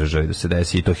protestantskoj državi da se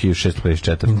desi, i to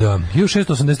 1654. Da,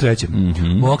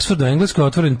 1683. U Oxfordu, Engleskoj,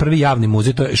 otvoren prvi javni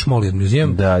muzej, to je Šmolijan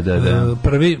muzeum. Da.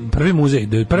 Prvi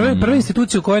muzej, prva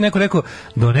institucija u kojoj je neko rekao,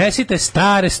 donesite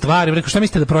stare stvari. Rekao, šta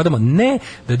mislite da prodamo? Ne,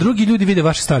 da drugi ljudi vide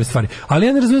vaše stare stvari. Ali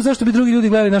ja ne razumijem zašto bi drugi ljudi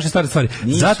gledali naše stare stvari.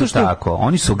 Zato što tako,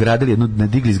 oni su gradili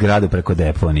digli zgradu preko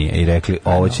deponije i rekli,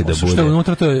 ovo će da bude. Što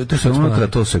unutra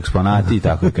to su eksponati i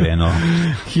tako je krenuo.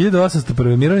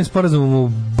 1801. mirovnim sporazumom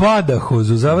u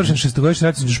Badajozu završen šestogodišnji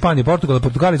rat između Španije i Portugala.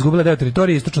 Portugal izgubila deo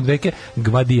teritorije istočno od reke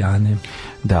Gvadijane.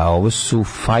 Da, ovo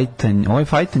je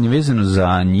fajtanje vezano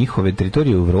za njihove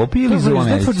teritorije u Evropi ili za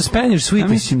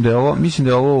Americi? Mislim da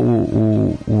je ovo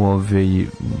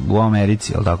u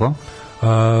Americi, je li tako?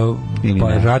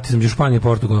 Pa rat između Španije i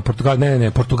Portugala.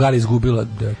 Portugal izgubila.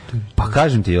 Pa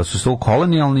kažem ti, jel su to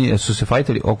kolonijalni, jel su se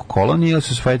fajtali oko kolonije ili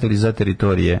su se fajtali za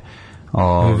teritorije?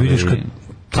 Vidiš kad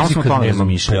Samo smo tome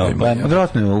razmišljao.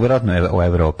 Vjerojatno je u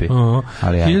Evropi.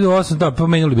 1800, da,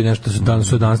 pomenuli bi nešto,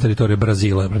 su danas teritorije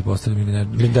Brazila, pretpostavljam,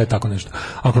 ili da je tako nešto.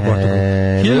 Ako je Portugal.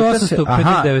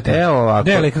 1859. Evo ovako,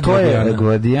 to je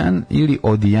Guadijan ili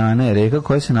Odijana, reka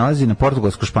koja se nalazi na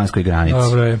portugalsko-španskoj granici.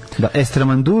 Dobre. Da,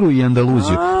 Estramanduru i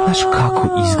Andaluziju. Znaš kako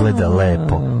izgleda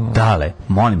lepo. Dale,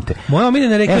 molim te. Moja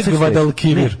omiljena reka je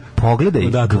Guadalquivir. Pogledaj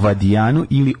Gvadijanu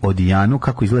ili Odijanu,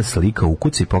 kako izgleda slika u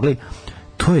kuci, pogledaj.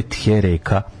 To je tje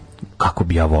reka kako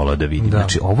bi ja volao da vidim.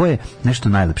 Znači, ovo je nešto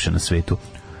najlepše na svetu.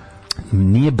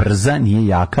 Nije brza, nije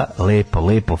jaka,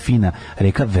 lepo, fina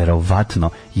reka, verovatno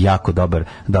jako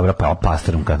dobra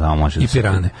pastrumka tamo može da se... I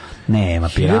pirane. Nema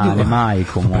pirane,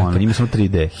 majko moja, ima smo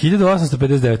 3D.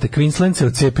 1859. Queensland se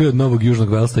odcepio od Novog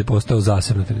Južnog Velsa i postao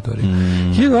zasebna teritorija.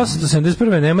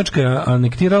 1871. Nemačka je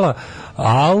anektirala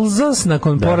Alzas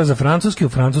nakon poraza Francuske u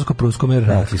francusko-pruskom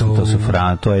ratu.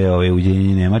 To je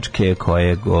ujedinjenje Nemačke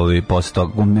koje posle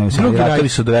toga, ratovi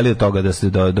su doveli do toga da se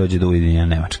dođe do ujedinjenja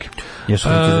Nemačke. Jer su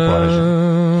Francuzi poraženi.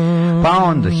 Pa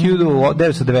onda,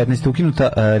 1919. ukinuta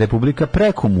Republika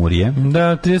Prekomurje.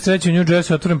 Da, 33. u New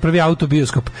Jersey otvoren prvi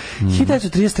autobioskop.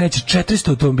 1933. 400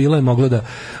 automobila je moglo da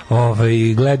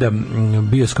gleda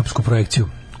bioskopsku projekciju.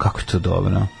 Kako je to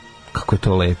dobro? Kako je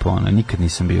to lepo, nikad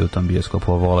nisam bio u tom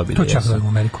bioskopu, vola bi da jesam. To čak u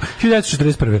Ameriku.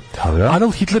 1941.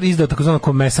 Adolf Hitler izdao takozvano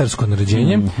komesarsko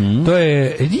naređenje. To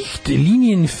je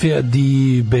Richtlinien für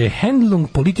die Behandlung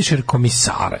politischer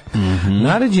Kommissare.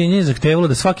 Naređenje je zahtevalo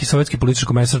da svaki sovjetski politički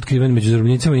komesar otkriven među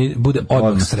zarobljenicima bude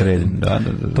odmah sreden.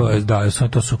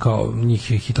 To su kao njih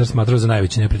Hitler smatrao za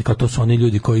najveći neprijatelj, kao to su oni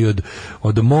ljudi koji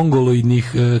od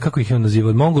mongoloidnih, kako ih on naziva,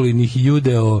 od mongoloidnih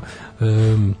judeo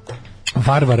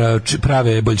varvara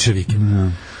prave boljševike.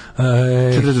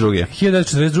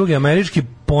 1942. američki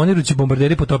ponirući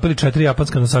bombarderi potopili 4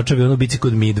 japanska nosača aviona u bici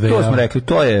kod Midwaya. To smo rekli,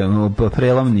 to je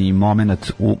prelavni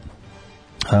moment u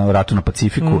ratu na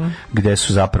Pacifiku, gde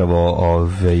su zapravo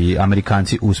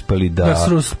Amerikanci uspeli da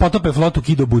potope flotu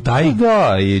Kido Butai,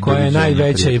 koja je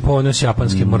najveća i ponos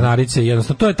japanske mornarice.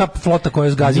 Jednostavno, to je ta flota koja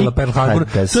je zgazila Pearl Harbor.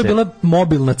 To je bila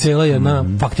mobilna cela jedna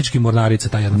faktički mornarica,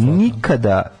 ta jedna flota.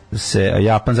 Nikada se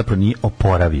Japan zapravo nije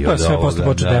oporavio. To je sve posle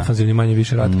počeo defanzivni manje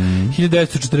više rat.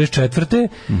 1944.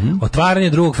 Otvaranje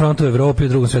drugog fronta u Evropi u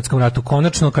Drugom svetskom ratu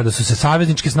konačno, kada su se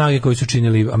savezničke snage koje su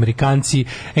činili Amerikanci,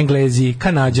 Englezi,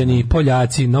 Kanađani,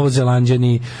 Poljaci,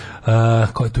 Novozelanđani,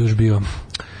 ko je tu još bio?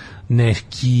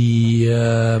 Neki...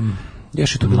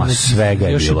 još je tu bilo nekih,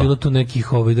 još je bilo tu nekih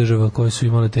država koje su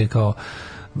imale te kao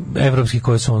evropski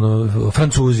koji su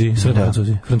Francuzi, sve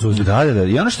Francuzi. Da.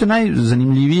 I ono što je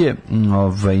najzanimljivije,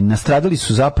 nastradali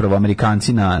su zapravo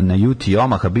Amerikanci na UT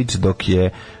Omaha Beach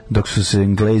dok su se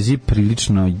Englezi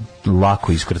prilično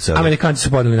lako iskrcali. Amerikanci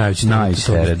su podneli najveći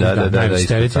teret. Najveći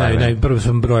teret, prvo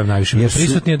su brojem najviše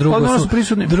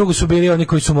prisutni, drugo su bili oni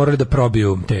koji su morali da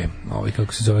probiju te,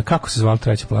 kako se zvala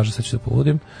treća plaža, sad ću da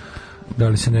povodim. Da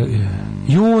li se ne...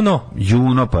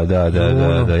 Juno, pa da.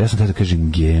 Ja sam tada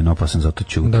kažem Geno, pa sam zato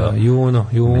čutao. Da, Juno.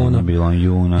 Meni je bilo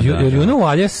Juno. Juno u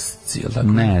Aljasci, ili tako?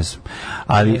 Ne znam.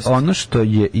 Ali ono što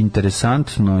je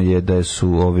interesantno je da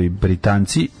su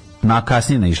Britanci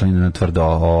kasnije naišli na tvrdo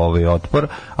otpor,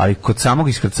 ali kod samog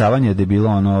iskrcavanja da je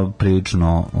bilo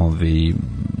prilično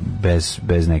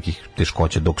bez nekih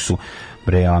teškoća, dok su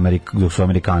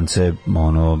Amerikance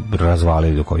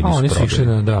razvalili dok koji nisu probili. Oni su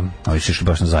išli da. Oni su išli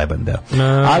baš na zajeban deo.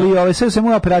 Ali sve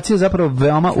svemu operacija zapravo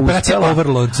veoma uspela. Operacija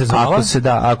Overlord se zvala.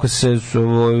 Ako se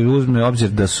uzme obzir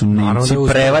da su Nemci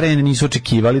prevareni, nisu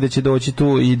očekivali da će doći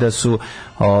tu i da su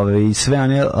sve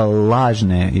one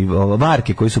lažne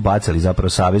varke koji su bacali zapravo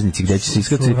saveznici gde će se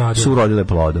iskrcati su urodile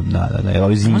plodom.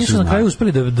 Oni su na kraju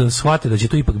uspeli da shvate da će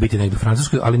to ipak biti negdje u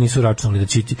Francuskoj, ali nisu računali da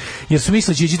će ići, jer su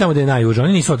mislili da će ići tamo da je najuže.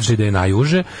 Oni nisu otišli da je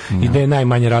najuže i da je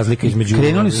najmanja razlika između.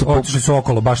 Otišli su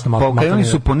okolo baš na malo. Krenuli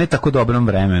su po ne tako dobrom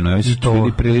vremenu. Oni su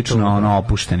bili prilično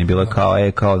opušteni. Bilo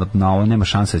kao na ovo nema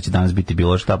šanse da će danas biti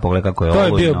bilo šta. Pogledaj kako je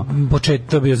ovo.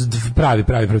 To je bio pravi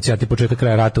pravcijati početak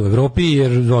kraja rata u Evropi,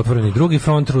 jer otvoreni drugi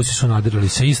front, Rusi su nadirali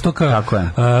sa istoka. Tako je.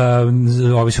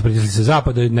 Ovi su pritisli sa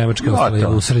zapada, Nemačka ostala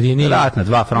u sredini. Ratna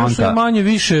dva fronta. Još manje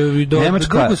više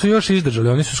drugo su još izdržali.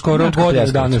 Oni su skoro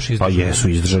godinu dana još izdržali. Pa jesu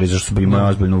izdržali zašto su imali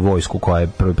ozbiljnu vojsku koja je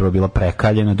prvo bila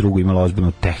prekaljena, drugo imala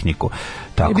ozbiljnu tehniku.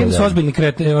 I bili su ozbiljno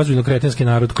kretenski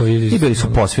narod koji... I bili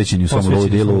su posvećeni u svom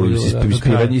ludilu,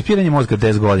 ispiranje mozga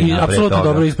 10 godina. I apsolutno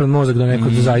dobro ispred mozak do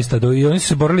nekog zaista. I oni su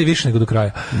se borili više nego do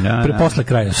kraja. Posle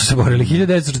kraja su se borili.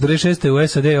 1946. u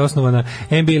SAD je osnovana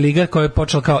NBA liga koja je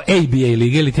počela kao ABA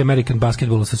liga ili American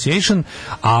Basketball Association,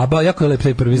 a jako je lep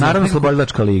taj prvi znak. Naravno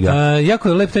slobodilačka liga. Jako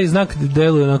je lep taj znak,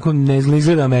 deluje onako, ne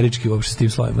izgleda američki uopšte s tim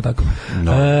slovima.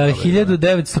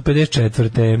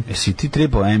 1954. Jesi ti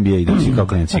trebao NBA i da si kao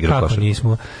klinac igra košarku? Kako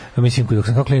nismo? Mislim, dok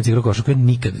sam kao klinac igrao košarku,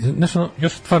 nikad. Ja sam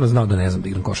stvarno znao da ne znam da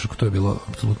igram košarku, to je bilo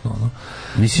apsolutno ono.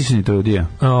 Nisi se ni trudio?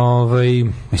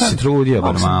 Nisi se trudio,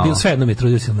 bar malo. Sve jedno mi je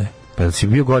trudio si ili ne. Pa da si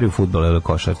bio gori u fudbalu ili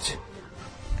košarci?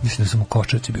 Mislim da sam u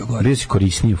košarci bio gori. Bio si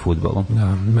korisniji u fudbalu.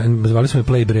 Da, zvali smo je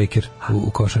playbreaker u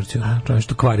košarci. Čovjek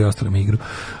što kvari ostalim igru.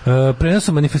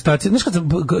 Prenosom manifestacije. Znaš kad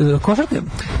košarka,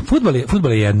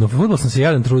 fudbal je jedno. Fudbal sam se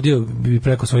jedan trudio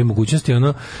preko svoje mogućnosti.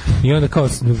 I onda kao,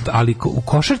 ali u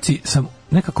košarci sam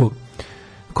nekako...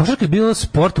 Košarka je bila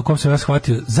sport u kom sam ja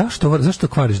shvatio zašto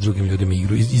kvariš drugim ljudima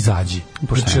igru, izađi.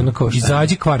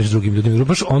 Izađi, kvariš drugim ljudima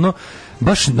igru.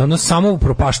 Baš samo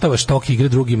upropaštavaš tok igre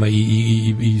drugima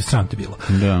i sram te bilo.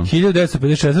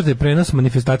 1954. prenos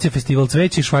manifestacije Festival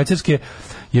cveća iz Švajcarske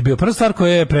je bio prva stvar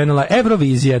koja je prenela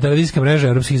Eurovizija, televizijska mreža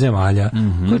evropskih zemalja.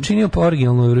 To je činio po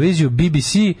originalnu Euroviziju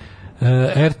BBC,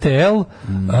 RTL,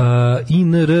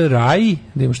 INR RAI,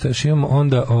 da imamo što još imamo,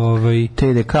 onda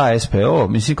TDK, SPO,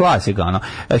 mislim klasika, ono.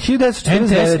 NTS,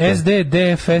 SD,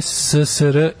 DFS,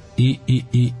 SSR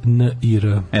i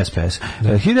NIR. SPS.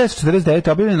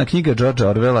 1949. objavljena knjiga Georgea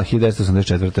Orwella,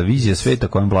 1984. Vizija sveta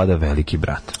kojem vlada veliki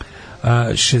brat.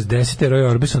 60. Roy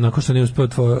Orbison, nakon što nije uspio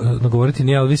nagovoriti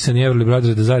ni Elvisa, ni Everly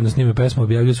Brothers da zajedno s njime pesmu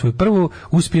objavljaju svoju prvu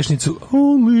uspješnicu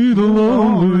Only the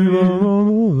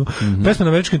Lonely. Pesma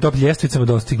na američkim top ljestvicama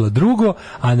dostigla drugo,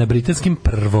 a na britanskim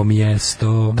prvo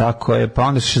mjesto. Tako je, pa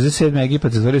onda 67.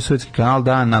 Egipat zatvorio Suetski kanal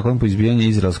dan nakon izbijanja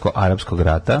izraelsko-arapskog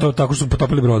rata. To tako su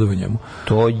potopili brodove njemu.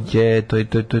 To je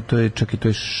čak i to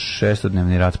je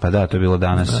šestodnevni rat, pa da, to je bilo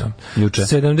danas, juče.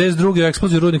 72.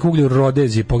 eksplozija rudnik uglja u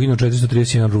Rodeziji, poginuo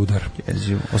 431 rudar.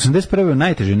 81. u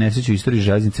najtežoj nesreći u istoriji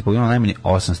železnice poginulo najmanje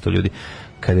 800 ljudi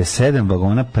kada je 7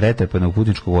 vagona pretrpanog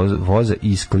putničkog voza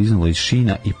iskliznulo iz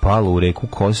šina i palo u reku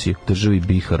Kosi u državi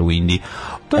Bihar u Indiji.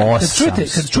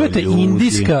 Kad čujete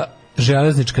indijska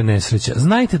železnička nesreća,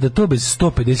 znajte da to bez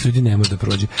 150 ljudi ne može da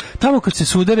prođe. Tamo kad se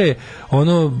sudare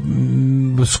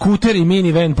skuter i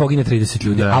minivan pogine 30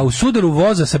 ljudi, a u sudaru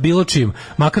voza sa bilo čim,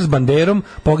 makar s banderom,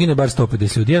 pogine bar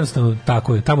 150 ljudi. Jednostavno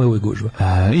tako je, tamo je uvijek gužva.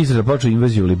 Izrael počeo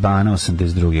invaziju Libana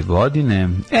 82. godine.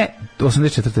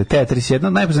 84. Tetris, jedna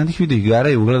od najpoznatijih video igara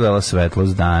je ugledala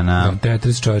svetlost dana.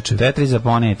 Tetris, čoveče. Tetris za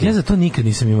poneti. Ja za to nikad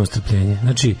nisam imao strpljenje.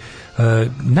 Znači,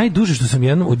 najduže što sam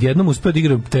odjednom uspeo da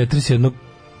igram Tetris jedno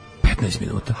 15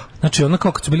 minuta. Znači ono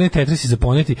kao kad su bili Tetrisi za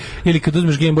poneti ili kad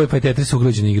uzmeš Game Boy pa je Tetris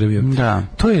uglađen igra bio. Da.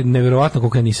 To je neverovatno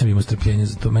koliko ja nisam imao strpljenja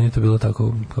za to. Meni je to bilo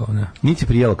tako kao ne. Nije ti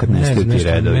prijelo kad nestaju ti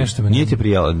redovi. Nije ti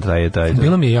prijelo taj.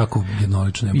 Bilo mi je jako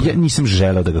jednolično. Ja nisam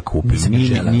želeo da ga kupim.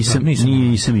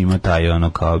 Nisam imao taj ono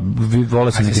kao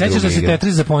voleo sam neke druge igre. Sećaš da se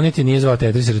Tetris za poneti nije zvao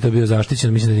Tetris jer je to bio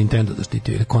zaštićen, mislim da je Nintendo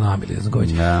zaštitio ili Konami ili ne znam koji.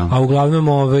 A uglavnom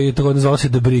to zvao se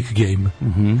The Brick Game.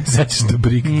 Sećaš The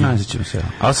Brick Game? Sećam se.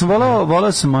 Ali sam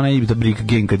voleo sam onaj The Brick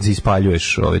Game kad se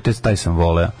ispaljuješ, taj sam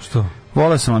voleo. Što?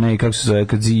 Voleo sam onaj, kako se zove,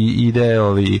 kad ide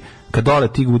kad dole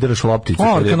ti udaraš lopticu.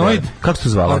 Arkanoid. Kako se to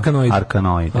zvalo?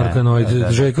 Arkanoid.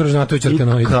 Željko Ražnatović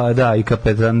Arkanoid. Da, i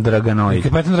Kapetan Draganoid.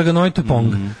 Kapetan Draganoid to je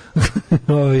Pong.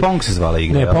 Pong se zvala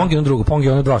igra. Ne, Pong je ono drugo. Pong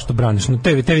je ono dva što braniš.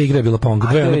 TV igre je bila Pong.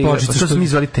 Što smo mi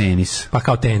zvali tenis. Pa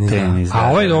kao tenis. A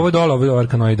ovo je dole, ovo je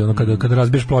Arkanoid. Kada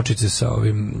razbiješ pločice sa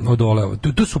ovim odole.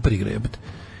 To je super igra jebate.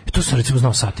 Tu sam recimo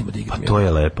znao satima da igram. Pa to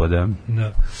je lepo, da.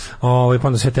 Pa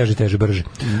onda sve teže, brže.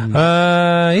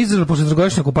 Izrael posle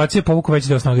trogodišnje okupacije povukao veći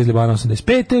deo snaga iz Libana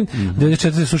 85.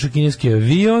 94. slušao kineski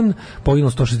avion,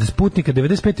 poginulo 160 putnika,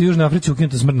 95. u Južnoj Africi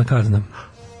ukinuta smrtna kazna.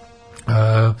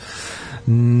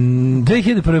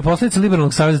 2001. poslanica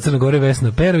Liberalnog saveza Crne Gore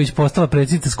Vesna Perović postala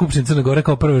predsjednica Skupštine Crne Gore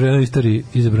kao prva žena u istoriji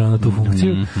izabrana na tu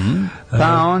funkciju.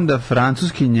 Pa onda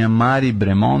francuskinja Marie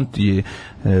Bremont je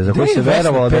za koju se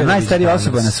verovalo da je najstarija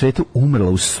osoba na svetu umrla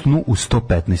u snu u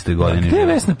 115. godini. Gde je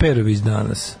Vesna Perović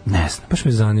danas? Ne znam. Baš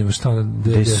me zanima šta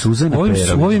gde je Suzana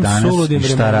Perović danas i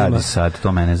šta radi sad,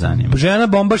 to mene zanima. Žena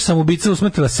bombaš samoubica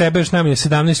usmrtila sebe, još najmanje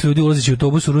 17 ljudi ulazeći u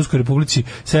autobus u Ruskoj Republici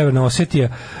Severna Osetija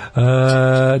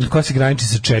koja se graniči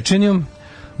sa Čečenijom.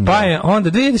 Pa je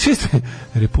onda 2006.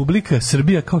 Republika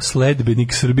Srbija kao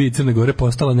sledbenik Srbije i Crne Gore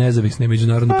postala nezavisna i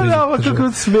međunarodno priznata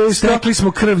država. Stekli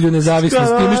smo krvlju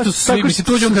nezavisnost, time što svi mislim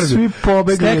tuđom krvlju.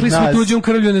 Stekli smo tuđom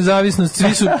krvlju nezavisnost,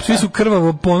 svi su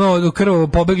krvavo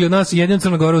pobegli od nas i jedino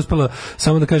Crna Gora uspela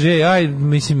samo da kaže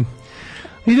mislim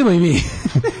idemo i mi.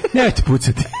 Nemojte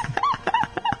pucati.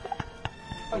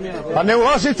 Pa ne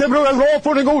ulazite bre u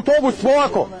Evropu nego u autobus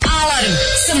polako. Alarm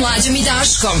sa Mlađom i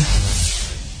Daškom.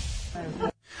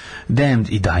 Damned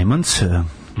i Diamonds,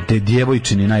 te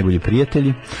djevojčini najbolji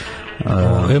prijatelji.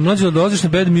 Mlađe, dolaziš na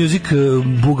Bad Music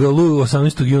Bugalu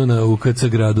 18. juna u KC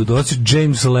gradu. Dolaziš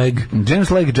James Legg,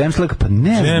 pa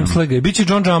ne znam. James Legg, biće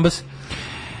John Jambas.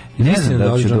 Ne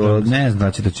znam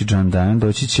da će doći John Diamond,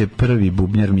 doći će prvi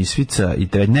bubnjar Misvica i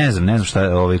ne znam šta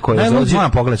ko je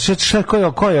moram pogledati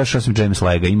ko je još osim James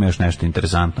Legga, ima još nešto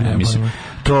interesantno, ja mislim.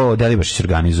 To Delibašić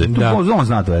organizuje. On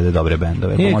zna da je dobre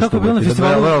bendove. Kako je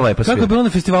bilo na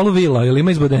festivalu Vila, jel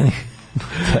ima izbodenih?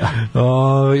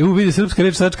 Vidi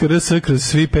srpska.rs kroz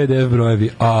svi PDF brojevi.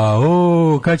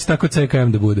 Kada će tako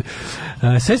CKM da bude?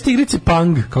 Sesti igrice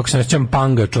Pang, kako se nećem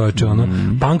Panga, čoveče,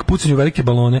 Pang pucanju velike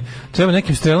balone. Treba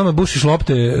nekim strelama bušiš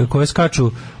lopte koje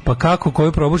skaču, pa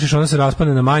koju probušiš, ona se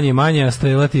raspane na manje i manje, a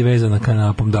strela ti je vezana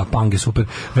kanapom. Da, Pang je super.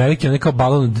 Veliki, on je kao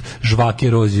balon od žvake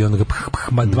rozi, onda ga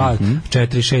 2, 4,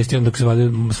 6 i onda dok se vade,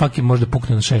 svaki možda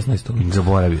pukne na 16.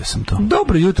 Zaboravio sam to.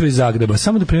 Dobro jutro iz Zagreba,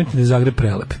 samo da primetite da je Zagreb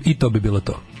prelep. I to bi bilo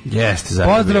to.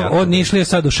 Pozdrav od Nišlije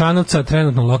sa Dušanovca,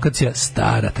 trenutno lokacija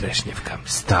Stara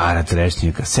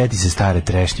Trešnjevka. Seti se Stare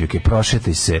Trešnjevke,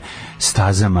 prošetaj se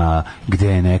stazama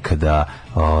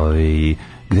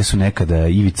gde su nekada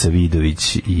Ivica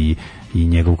Vidović i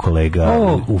njegov kolega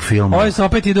u filmu. Ovo se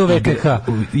opet ide u VKH.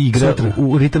 Igra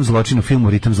u Ritam zločina, u filmu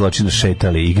Ritam zločina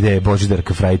šetali i gde je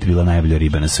Božidarka Frajt bila najbolja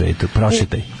riba na svetu.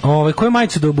 Prošetaj. Koju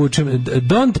majicu da obučem?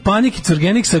 Don't Panic i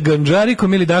Curgenik sa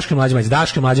Ganđarikom ili Daške Mlađe majice?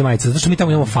 Daške Mlađe majice, zato što mi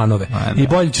tamo imamo fanove. I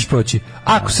bolje ćeš proći.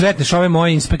 Ako sretneš ove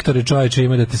moje inspektore čoveče,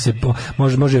 ima da te se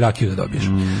može i rakiju da dobiješ.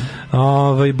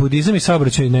 Budizam i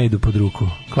saobraćaj ne idu pod ruku.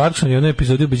 Clarkson je u jednoj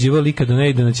epizodi ubeđivao lika da ne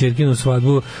ide na ćerkinu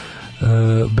svadbu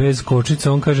bez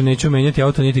kočnica, on kaže neću menjati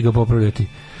auto niti ga popravljati.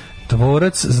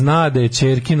 Tvorac zna da je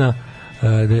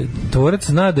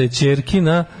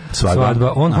ćerkina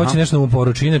svadba. On hoće nešto da mu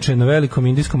poruči. Inače na velikom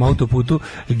indijskom autoputu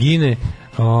gine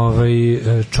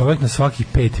čovjek na svakih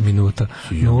 5 minuta.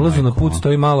 Na ulazu na put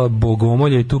stoji mala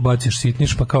bogomolja i tu baciš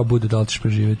sitniš pa kao bude da li ćeš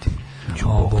preživjeti.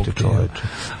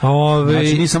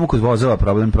 Znači nije samo kod vozova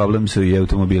problem su i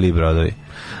automobili i brodovi.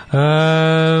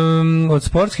 Od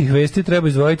sportskih vesti treba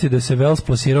izdvojiti da se Wales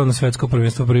plasirao na svetsko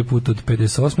prvenstvo prvi put od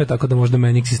 58. tako da možda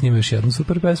Meniksi snima još jednu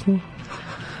super pesmu.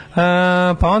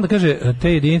 Pa onda kaže,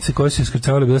 te jedinice koje su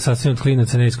iskrcavali bile sastavljene od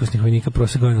klinaca neiskusnih vojnika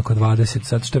prosjek godina oko 20,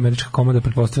 zato što je američka komanda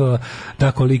pretpostavila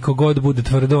da koliko god bude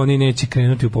tvrdo oni neće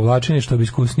krenuti u povlačenje, što bi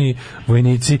iskusniji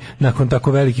vojnici nakon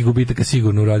tako velikih gubitaka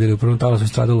sigurno uradili. U prvom talasu je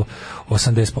stradalo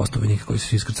 80% vojnika koji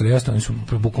su iskrcali. Jasno, oni su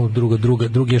bukvalno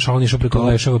drugi ešalon išao preko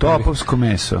leševa. Topovsko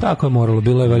meso. Tako je moralo,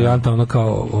 bila je varijanta ono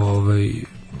kao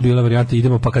bila varijanta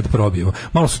idemo pa kad probijemo.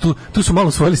 Malo su tu su malo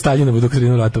usvojili Staljinovo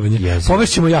doktrinu ratovanja.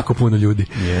 Povešćemo jako puno ljudi.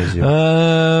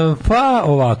 Pa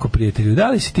ovako, prijatelju, da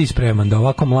li si ti spreman da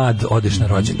ovako mlad odeš na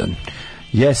rođendan?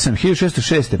 Jesam,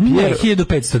 1606. Ne,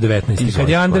 1519. Kad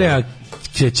je Andrea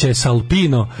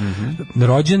Cesalpino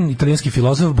rođen, italijanski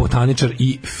filozof, botaničar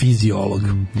i fiziolog.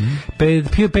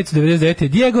 1599.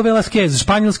 Diego Velázquez,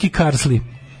 španjolski karsli.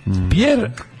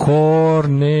 Pierre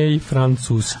Corneille,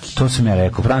 francuski. To sam ja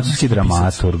rekao, francuski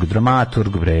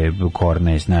dramaturg, bre,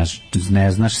 Corneille, znaš,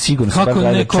 ne znaš, sigurno kako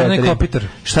ne Kopitar.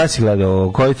 Šta si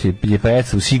gledao, koji ti je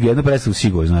predstavu Sigo, jednu predstavu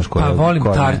Sigo, znaš koja je? Pa volim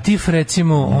Corneille. Tartif,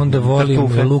 recimo, onda volim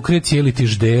Lucrezia ili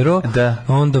Tiždero,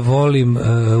 onda volim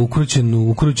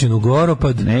Ukrućenu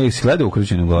goropad. Ne, si gledao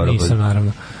Ukrućenu goropad? Nisam,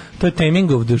 naravno. To je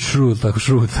Taming of the Shrew, tako.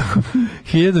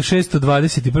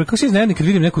 1621. Kao si znam, kad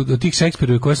vidim neku od tih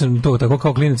Shakespeare koje sam to tako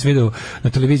kao klinac video na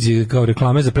televiziji kao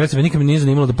reklame za predstave, nikad mi nije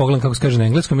zanimalo da pogledam kako se kaže na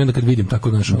engleskom i onda kad vidim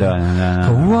tako našo. Da.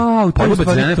 Kao, wow,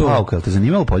 Poljubac žene Pauka, te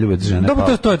zanimalo Poljubac žene Pauka?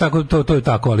 Dobro, to je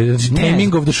tako, ali znači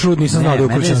Taming of the Shrew nisam znao da je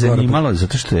uključeno. Mene je zanimalo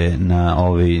zato što je na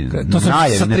to sam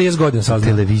sa 30 godina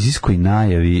saznao. Televizijskoj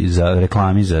najavi za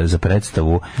reklami za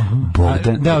predstavu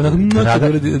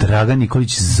Dragan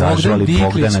Nikolić zažvali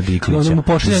Bogdana Diklića. Ono mu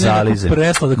pošalja nekako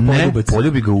presladak Poljubac. Ne,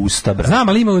 poljubi ga usta, brate. Znam,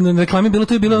 ali ima na reklami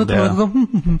to je bilo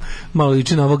malo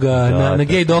liči na ovoga, na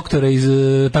gej doktora iz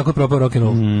tako je propao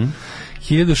rock'n'roll.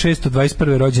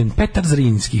 1621. rođen Petar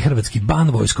Zrinski, hrvatski ban,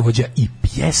 vojskovođa i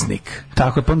pjesnik.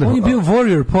 Tako je, on je bio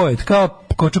warrior poet, kao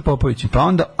Kočo Popović. Pa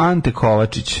onda Ante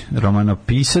Kovačić,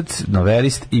 romanopisac,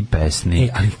 novelist i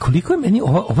pesnik. Ali koliko je meni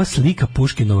ova slika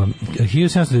Puškinova,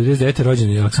 1799. rođen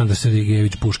je Aleksandar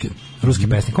Sergejević Puškin, ruski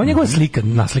pesnik. On njegova slika,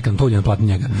 naslikan, to na platnu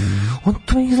njega. On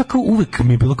to je izgleda kao uvek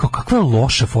mi je bilo kao kakva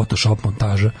loša Photoshop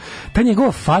montaža. Ta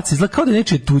njegova faca izgleda kao da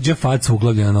nečija tuđa faca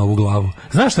uglavljena na ovu glavu.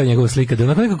 Znaš šta je njegova slika? Da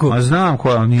onako nekako... Ma znam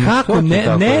koja nije. Kako,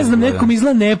 ne znam, nekom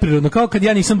izgleda neprirodno, kao kad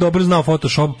ja nisam dobro znao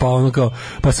Photoshop, pa ono kao,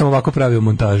 pa sam ovako pravio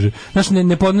montaže. Znaš,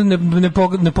 ne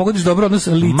pogodiš dobro odnos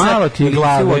lica i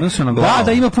glave.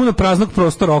 Da, ima puno praznog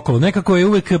prostora okolo. Nekako je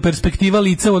uvek perspektiva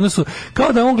lica u odnosu,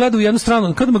 kao da on gleda u jednu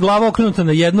stranu, kao da mu glava okrenuta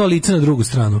na jednu, a lice na drugu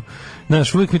stranu.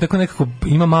 Znaš, uvijek mi tako nekako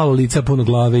ima malo lica, puno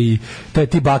glave i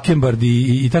ti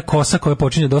bakembardi i ta kosa koja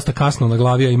počinje dosta kasno na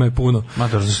glavi, a ima je puno. Ma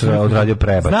to se sve odradio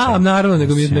prebačaj. Znam, naravno,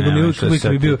 nego mi uvijek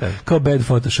mi bio kao bad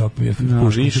Photoshop.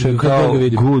 Više kao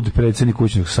good predsjednik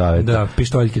kućnog savjeta. Da,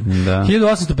 pištoljkin.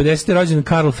 1850. rođen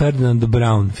Karl Ferdinand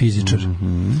Braun, fizičar.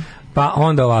 Pa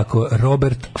onda ovako,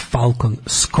 Robert Falcon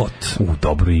Scott.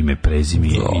 Dobro ime, prezime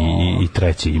i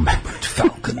treće ime.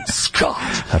 Falcon Scott.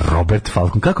 Robert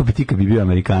Falcon. Kako bi ti kad bi bio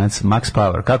Amerikanac? Max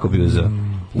Power, kako bi bio za?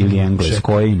 Ili Engles,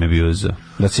 koje ime bio za?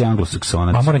 Da si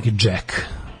anglosaksonac. Pa mora neki Jack.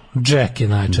 Jack je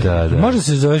najčešće. Da. Može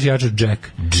se zoveš jače Jack.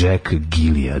 Jack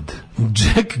Gilead.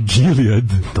 Jack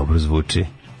Gilead. Dobro zvuči.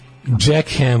 Jack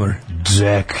Hammer.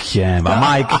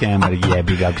 Mike Hammer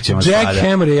jebi ga, ako ćemo Jack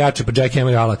Hammer je jače, pa Jack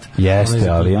Hammer je alat. Jeste,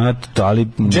 ali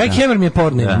Jack Hammer mi je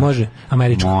porno, može,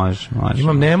 američko. Može.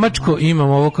 Imam nemačko, imam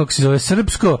ovo kako se zove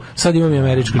srpsko, sad imam i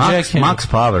američko. Max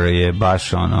Power je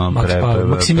baš ono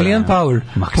Maximilian Power.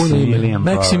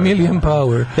 Maximilian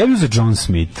Power. Ja bih za John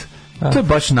Smith. To je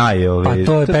baš Pa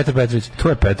to je Petar Petrović. To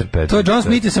je Petar Petrović. To je John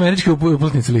Smith iz američke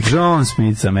uputnice lik. John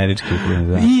Smith iz američke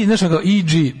uputnice, da. I, znaš kako,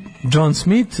 E.G. John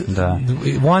Smith,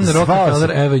 One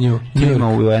Rockefeller Avenue. Ima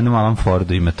u jednom Alan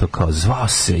Fordu ima to kao, zvao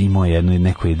se, imao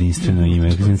neko jedinstveno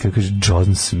ime, kako kaže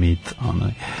John Smith.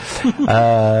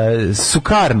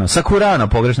 Sakurano,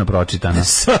 pogrešno pročitano.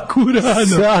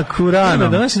 Sakurano.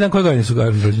 Danas je dan koje godine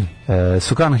Sakurano rođen?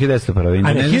 Sakurano 1901.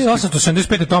 A ne,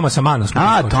 1875. Tomasa Manna.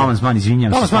 Thomas Mann,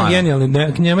 izvinjam se. Thomas Mann,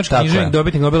 genijalni njemački književnik,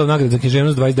 dobitnik Nobelove nagrade za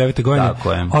književnost 29. godine.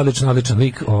 Tako je. Odličan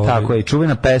lik. Tako je, i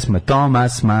čuvena pesma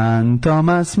Thomas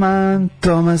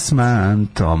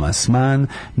Mann,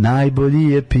 najbolji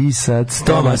je pisac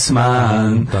Thomas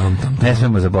Mann. Ne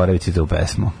smemo zaboraviti tu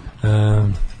pesmu.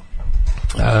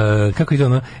 Kako ide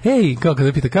ono? Ej, kako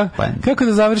da pita, kako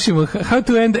da završimo? How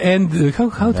to end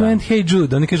Hey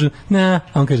Jude? Oni kažu na,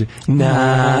 a on kaže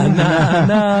na.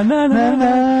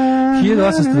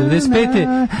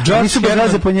 1895. Nisu ga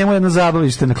raze po njemu jedno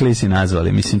zabavište na Klisi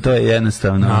nazvali. Mislim, to je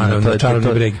jednostavno. Naravno,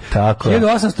 Charlie Bragg.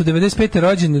 1895.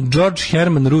 rođen George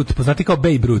Herman Root, poznati kao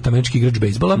Babe Ruth, američki igrač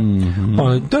bejsbola.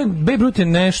 Babe Ruth je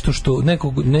nešto što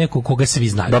neko koga svi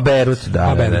znaju.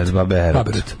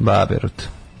 Baberut.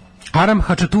 Aram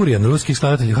Hačaturian, ruski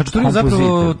skladatelj. Hačaturian je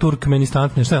zapravo Turkmenistan,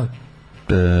 šta?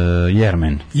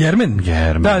 Jermen. Jermen?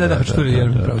 Da, što je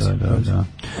Jermen, pravo se.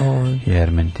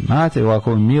 Jermen. Imate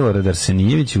ovako Milorad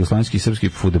Arsenijević, jugoslovenski i srpski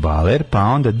fudbaler, pa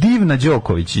onda Divna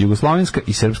Đoković, jugoslovenska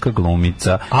i srpska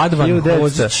glumica. Advan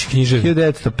Hozić, književnik.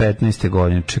 1915.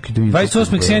 godine.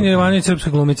 28. Ksenija Jovanović, srpska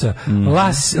glumica.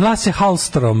 Lasse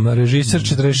Hallstrom, režiser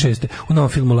 46. U novom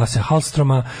filmu Lasse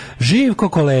Hallstroma. Živko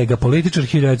Kolega, političar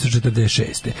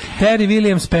 1946. Terry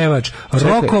Williams, pevač.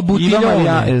 Roko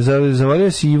Butiljone.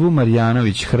 Zavolio si Ivu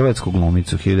Marjanović, hrvatsku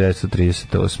glumicu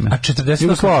 1938. A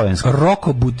 48.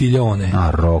 Roko Butiljone.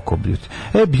 Roko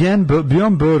Butiljone.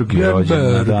 Bjorn Borg je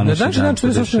rođen. Na današnji dan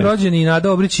 48. rođeni i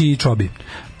Nada Obrić i Čobi.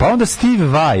 Pa onda Steve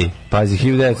Vai, pazi,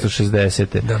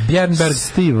 1960. Da, Bjernberg.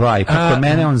 Steve Vai, kako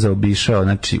mene on zaobišao,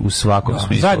 znači u svakom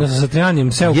smislu. Zajedno sa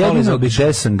Satrijanjem, Seo Kole zaobišao.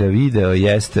 Gde sam ga video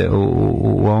jeste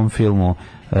u ovom filmu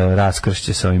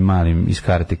Raskršće sa ovim malim iz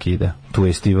Karate Kida. Tu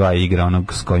je Steve Vai igra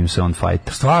onog s kojim se on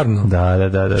fajta. Stvarno? Da.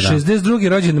 62.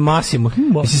 rođen Massimo.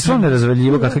 Mislim, stvarno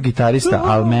nerazvaljivo kakav gitarista,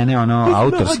 ali mene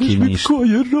autorski ništa. Ko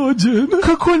je rođen?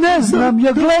 Kako ne znam,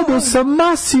 ja gledao sam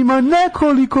Massima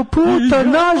nekoliko puta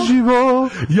naživo.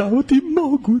 Ja ti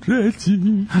mogu reći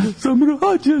da sam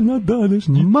rođena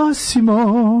današnji Massimo.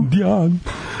 Dijan.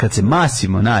 Kad se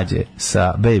Massimo nađe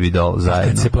sa Baby Doll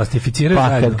zajedno. Kad se plastificiraju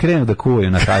zajedno. Pa kad krenu da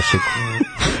kuvaju na kašiku.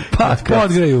 Kad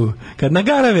podgraju, kad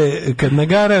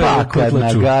nagarave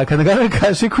kotlaču. Kad nagarave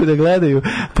kašiku da gledaju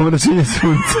pomračenje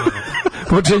sunca.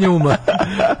 Pomračenje uma.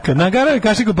 Kad nagarave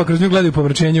kašiku pa kroz nju gledaju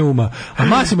pomračenje uma. A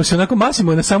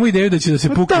Massimo na samu ideju da će da se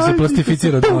pukne se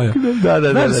plastificira od znoja.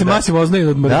 Da se Massimo oznaje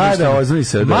od mrtvišta. Da, oznaje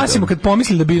se. Massimo kad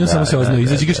pomisli da binu samo se oznaje.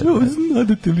 Izađe kaže,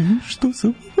 znate li što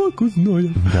sam ovako znoja?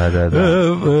 Da.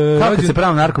 Kako se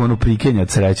pravo narkomanu prikenja od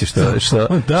sreće što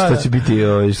će biti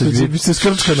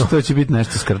skrčkano. Što će biti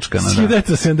nešto skrčkano.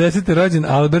 1970. rođen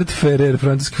Albert Ferrer,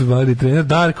 francuski fudbaler i trener,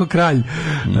 Darko Kralj,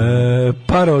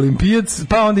 paraolimpijac,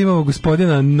 pa onda imamo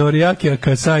gospodina Norijakija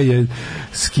Kasaje,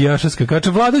 skijaša skakača,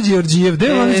 Vlado Đorđijev.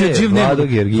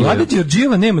 Vlado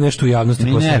Đorđijeva nema nešto u javnosti.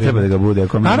 Ne treba da ga bude.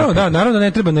 Naravno da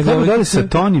ne treba. Treba da sa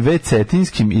Toni V.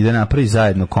 Cetinskim i da napravi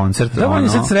zajedno koncert. Da, on je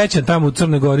sad srećan, tamo u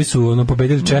Crnoj Gori su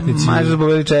pobedili četnici.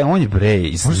 On je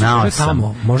znao sam.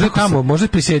 Možda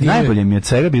prisjedinio. Najbolje mi od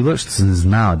svega bilo što sam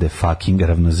znao da je fucking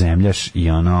ravnozemljaš i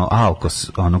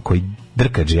alkos, koji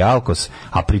drkađi alkos,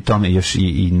 a pri tome još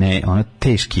i ne,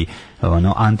 teški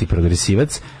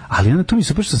antiprogresivac, ali onda tu mi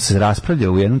super što se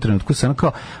raspravlja u jednom trenutku sa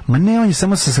kao, ma ne, on je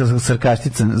samo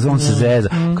sarkastican, on se zeza.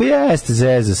 Ko jeste,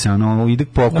 zeza se, ide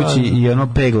po kući i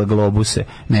pegla globuse.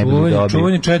 Ne bi dobio.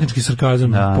 Čuvanje četnički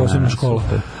sarkazam, posebna škola.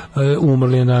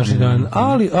 Umrli je naši dan.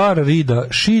 Ali Rida,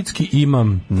 šiitski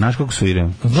imam. Znaš kako su ide?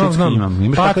 Znam. Imam.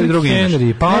 Imaš kakav drugi imaš?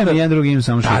 Ne, jedan drugi imam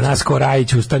samo šiitski. Dasko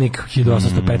Rajić, ustanik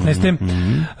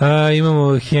 1815.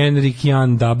 Imamo Henrik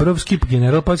Jan Dabrovski,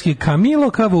 general poljski, Kamilo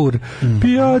Kavur,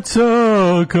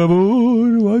 Piazza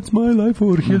Cavour, what's my life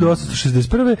for?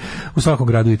 1861. U svakom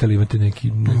gradu u Italiji imate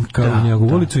neki kao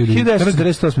njegovu ulicu.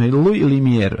 1948. Louis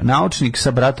Lumière, naučnik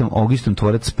sa bratom Augustom,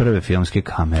 tvorac prve filmske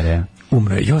kamere.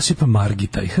 Umre Josipa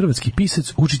Margita, hrvatski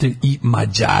pisac, učitelj i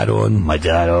Mađaron.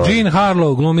 Jean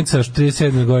Harlow, glumica,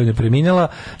 37. godine preminjala.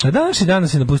 Na današnji dan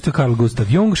se napustio Carl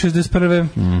Gustav Jung, 61.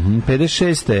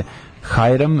 56.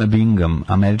 Hiram Bingham,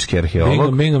 američki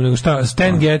arheolog. Bingham, nego šta?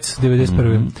 Stan Getz,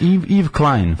 91. Yves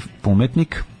Klein,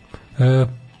 umetnik.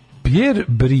 Pierre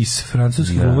Brice,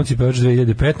 francuski glumac i pevač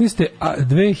 2015. A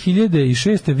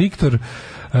 2006. Viktor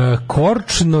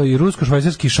Korčno i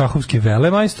rusko-švajcarski šahovski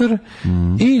velemajstor.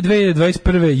 I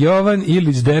 2021. Jovan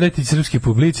Ilić Deretić, srpski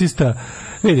publicista.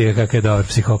 Vidi ga kakav je dobar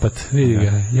psihopat. Vidi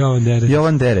ga,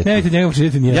 Jovan Dereti. Nemojte njegov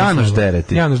činiti nijedno. Janoš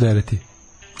Dereti.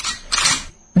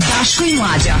 Daško i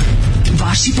Mlađa,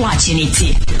 vaši plaćenici.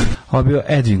 Ovo bio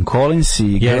Edwin Collins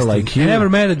i Girl Like You. I never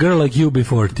met a girl like you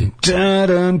before ti.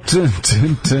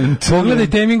 Pogledaj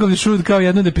Taming of the Shrew kao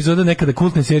jednu od epizoda nekada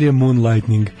kultne serije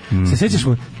Moonlightning. Se sjećaš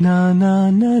mu?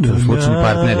 Slučni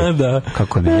partneri.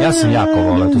 Kako ne? Ja sam jako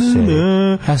volao tu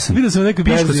seriju. Vidio sam nekoj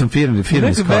berzi. Sam firmi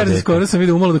skoro sam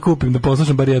vidio umalo da kupim, da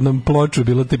poslušam bar jednom ploču,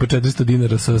 bilo tipa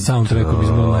 $400 sa soundtrackom iz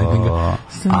Moonlightninga.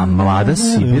 A mlada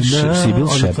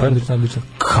Sibyl Shepard.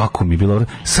 Kako mi bilo?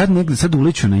 Sad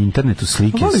uleću na internetu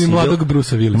slike. Mladog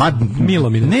Brusa Willisa. Milo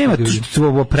mi. Nema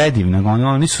ovo predivno.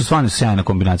 Oni su stvarno sjajna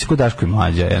kombinacija. Ko Daško i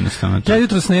Mlađa, jednostavno. Ja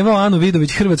jutro snevao Anu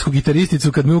Vidović, hrvatsku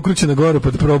gitaristicu, kad me ukruće na goru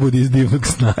pod probudi iz divnog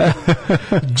sna.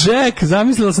 Jack,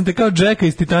 zamislila sam te kao Jacka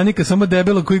iz Titanika, samo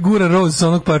debelo koji gura Rose sa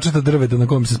onog parčeta drveta na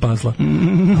kojem se spasla.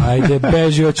 Ajde,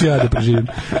 beži, hoću ja da preživim.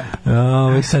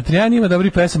 Satrijan ima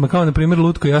dobri pesama, kao na primjer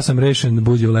Lutko, ja sam rešen,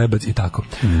 Buđe u lebac i tako.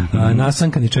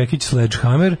 Nasankan i Čekić,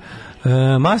 Sledgehammer.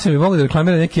 Masa bi mogao da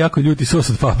reklamira neki jako ljuti sos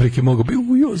od paprike, mogo bi,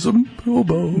 ja sam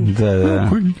probao.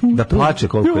 Da plače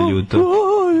koliko je ljuto.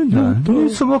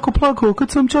 Nisam ovako plakao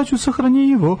kad sam čaču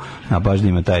sahranjivo. A baš da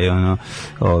ima taj,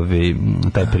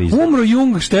 taj prizor. Umro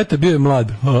Jung, šteta, bio je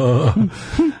mlad.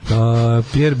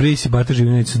 Pierre Brice i Bata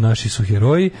Živinović naši su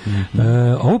heroji.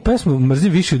 Ovu pesmu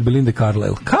mrzim više od Belinda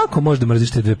Carlisle. Kako možda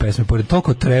mrziš te dve pesme, pored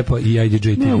toliko trepa i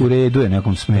IDJ? Ne, u redu je,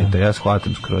 nekom smeta, ja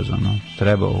shvatam skroz,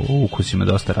 treba u ukusima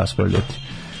dosta raspravljati.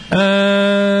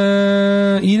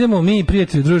 Idemo mi,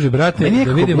 prijatelji, druže, brate,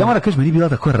 da vidimo. Ja moram kažem, meni je bila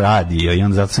tako radio i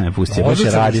on zato sam me pustio. Baš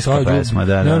je radijska pesma,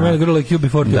 da. Never met a girl like you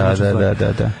before.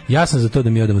 Da. Ja sam za to da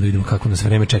mi odemo da vidimo kako nas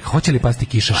vreme čeka. Hoće li pasti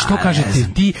kiša? Što kažete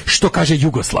ti, što kaže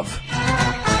Jugoslav?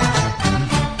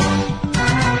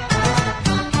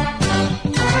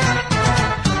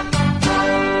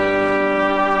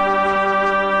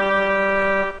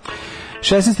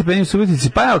 16 stepeni u Subotici,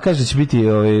 pa evo kaže da će biti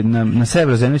na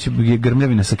severu zemlje će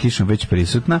grmljavina sa kišom već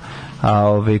prisutna,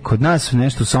 a kod nas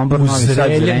nešto Sombor, Novi Sad,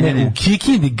 Zrenjanin. U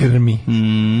Kikindi grmi,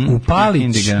 u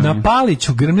Palić, na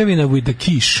Paliću grmljavina with the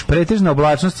kiš. Pretežna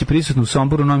oblačnost je prisutna u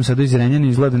Somboru, Novom Sadu i Zrenjaninu,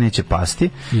 izgleda neće pasti.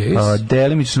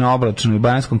 Delimično oblačno u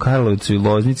Bajanskom Karlovcu i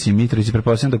Loznici i Mitrovici,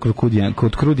 pretpostavljam da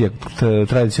kod Krudija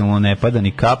tradicionalno ne pada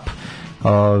ni kap.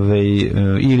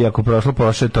 Ili ako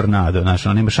prošlo je tornado, znači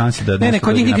on nema šanse da ne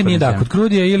kod njih nikad nije da kod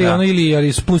Krudija ili ono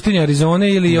ili pustinja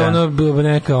Arizone ili ono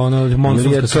neka ono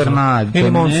monsunska tornado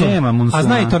nema monsun, a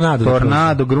zna i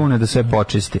tornado grune da sve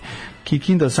počisti.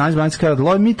 Kikinda 18, Banjska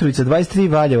Karlovac, Mitrovica 23,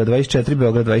 Valjevo 24,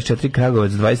 Beograd 24,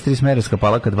 Kragujevac 23, Smederevska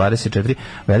Palanka 24,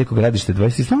 Veliko Gradište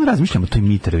 23. Samo razmišljamo o toj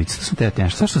Mitrovici. To sam te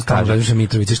nešto. Zašto stalno razmišljam o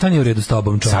Mitrovici? Šta nije u redu s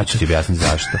tobom, čovječe? Sad ću ti objasniti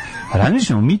zašto.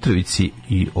 Razmišljamo o Mitrovici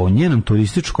i o njenom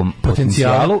turističkom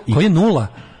potencijalu koji je nula.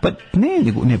 Pa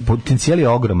ne, potencijal je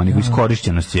ogroman, nego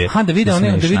iskorišćenost je. Da vide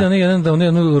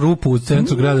onu rupu u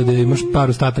centru grada gde imaš par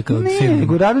ostataka od firme.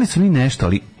 Nego radili su ni nešto,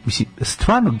 ali mislim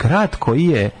stvarno grad koji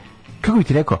je, kako bih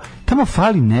ti rekao, tamo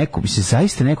fali neko, mislim,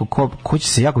 zaista neko ko će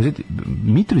se jako uzeti.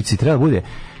 Mitrovici treba bude,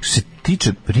 što se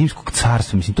tiče Rimskog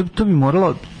carstva, mislim, to bi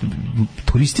moralo,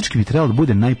 turistički bi trebalo da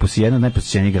bude jedan od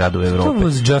najposjećenijih grada u Evropi. To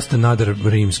was just another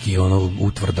rimski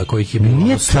utvrda kojih je bilo.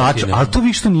 Nije tačno, ali to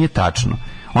vi što nije tačno.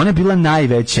 Ona je bila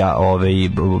najveća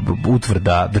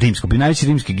utvrda rimskog, bi najveći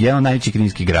rimski, jedan od najvećih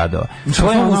rimskih gradova. U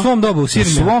svom dobu, u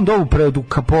Sirmiju. U svom dobu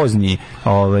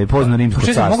pozno rimsko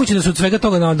carstvo. Moguće da su od svega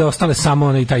toga da ostale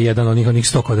samo i taj jedan, onih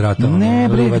 100 kvadrata. Ne,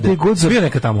 bre, gde god za... Bio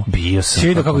neka tamo? Bio sam. Si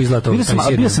vidio kako izgleda to?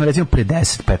 Bio sam recimo pre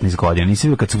 10-15 godina, nisam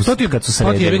vidio kad su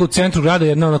sredili. To je u centru grada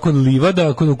jedna onako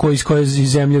livada iz koje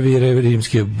iz zemlje vire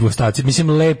rimske ostaci. Mislim,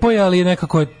 lepo je, ali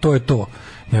nekako to je to.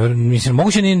 Mislim,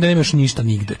 moguće da nemaš ništa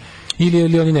nigde.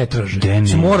 Ili oni ne traže.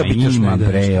 Mora biti ima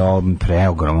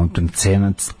preogromno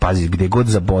cena, pazi, gde god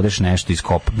zabodeš nešto iz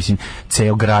kopa, mislim,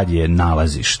 ceo grad je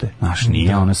nalazište, znaš,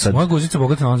 nije ono sad... Moja guzica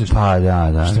bogata nalazište. Pa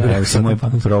da, evo sam moj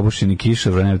probušeni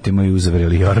kišovran, evo ti moj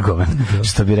uzavreli jorgovan,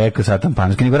 što bi rekao Satan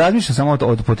Panski, nego razmišljam samo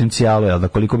od potencijalu, jel da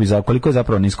koliko je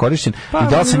zapravo neiskorišćen i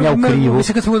da li sam ja u krivu.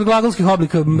 Mislim, kad smo od glagolskih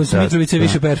oblika, Mitrovica je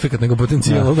više perfekat nego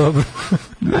potencijal, dobro.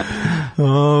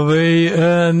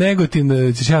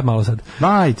 Negotin, ćeš ja malo sad.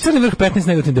 Crni vrh 15,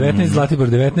 Negotin 19, Zlatibor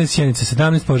 19, Sjenica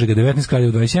 17, Požega 19,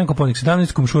 Kraljevo 21, Koponik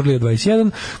 17, Kumšurlija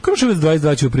 21, Kruševac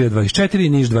 22, Ćuprija 24,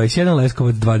 Niš 21,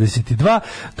 Leskovac 22,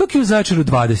 dok je u Zaječaru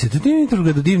 20,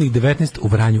 Dimitrovgradu divnih 19, u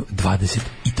Vranju 22.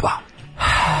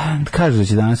 Kažu da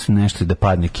će danas nešto da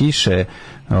padne kiše,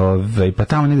 pa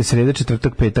tamo negde sreda,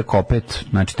 četvrtak, petak opet,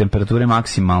 znači temperature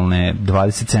maksimalne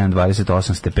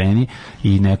 27-28 stepeni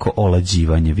i neko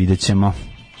olađivanje, vidjet ćemo.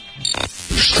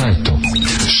 Šta je to?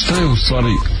 Šta je u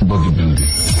stvari bodybuilding?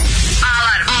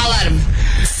 Alarm!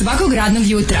 Svakog radnog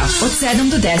jutra od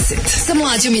 7 do 10 sa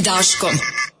Mlađom i Daškom.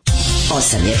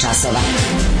 8 je časova.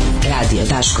 Radio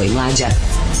Daško i Mlađa.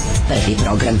 Prvi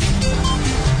program.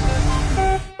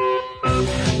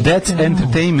 That's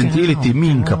Entertainment ili ti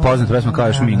Minka, poznata pesma kao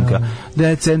još Minka.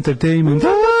 That's Entertainment.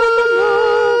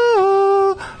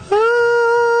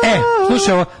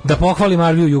 Slušaj ovo, da pohvalim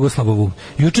armiju Jugoslavovu.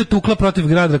 Juče tukla protiv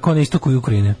grada na istoku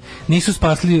Ukrajine. Nisu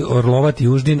spasli Orlovat i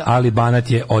Uždin, ali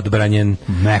Banat je odbranjen.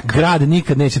 Grad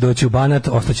nikad neće doći u Banat,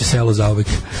 ostaće selo zauvek.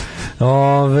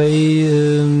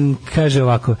 Kaže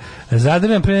ovako,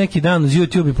 zadrljam pre neki dan uz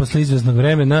YouTube i posle izvesnog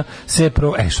vremena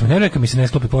što ne reka mi se ne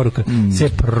sklopi poruka, se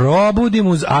probudim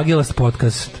uz Agilast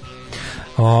podcast.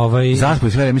 Zaspo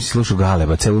i sve vreme si slušao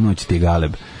Galeba, celu noć ti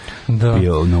Galeb.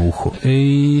 bio na uhu.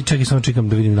 I čekaj, samo čekam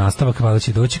da vidim nastavak, hvala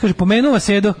će doći. Kaže, pomenuo vas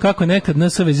Edo, kako nekad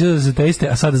NS vezio za teiste,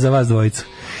 a sada za vas dvojicu.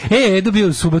 Edo bio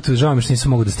u subotu, žao mi što nisam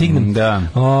mogu da stignem. Da.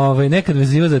 Nekad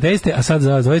vezio za teiste, a sada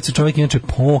za vas dvojicu, čovjek inače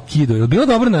pokido. Je li bilo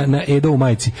dobro na Edo u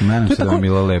majici? Meni se da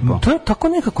bilo lepo. To je tako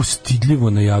nekako stidljivo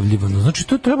najavljivano. Znači,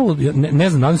 to je trebalo, ne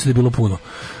znam, nadam se da je bilo puno.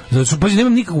 Znači, pa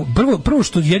nemam nikako, prvo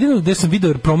što jedino gde sam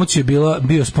video promocije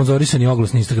bio sponzorisani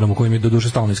oglas na Instagramu koji mi je do duše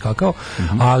stalno iskakao,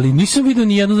 ali nisam video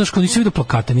ni jedno, znači nisam video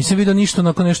plakate, nisam video ništa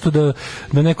onako nešto da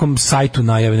nekom sajtu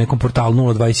najave, nekom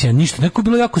portalu 021, ništa, neko je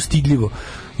bilo jako stidljivo.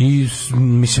 I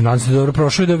mislim, nadam se da je dobro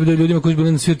prošlo i da ljudima koji su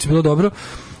bili na svirci bilo dobro.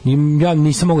 I ja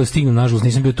nisam mogao da stignem, nažalost,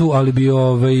 nisam bio tu, ali bi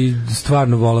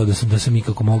stvarno volao da sam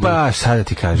ikako mogao. Pa, šta da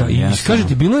ti kažem? Da, i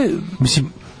kažete, bilo je, mislim,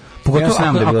 pogotovo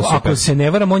ako se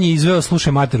ne varam, on je izveo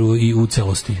Slušaj materu i u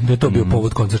celosti. Da je to bio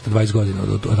povod koncerta 20 godina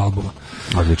od albuma.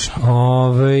 Odlično.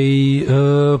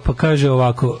 Pa kaže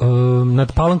ovako,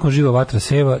 nad Palankom živa vatra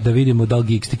seva, da vidimo da li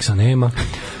Geekstiksa nema.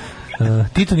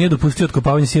 Tito nije dopustio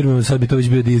otkopavanje sirmima, sad bi to već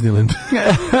bio Disneyland.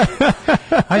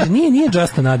 Ajde, nije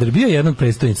Just Another, bio je jedan od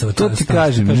predstavnica. To ti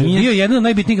kažem, bio je jedan od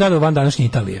najbitnijih gradova van današnje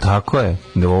Italije. Tako je,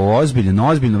 da ovo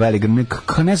ozbiljno velik,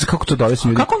 ne znam kako to dovesti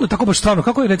ljudi. Kako onda tako baš stvarno,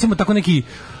 kako je recimo tako neki,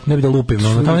 ne bi da lupim,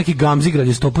 tamo neki Gamzigrad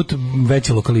je 100 put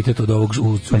veći lokalitet od ovog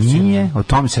Pa nije, o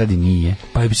tome se radi nije.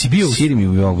 Pa bi si bio u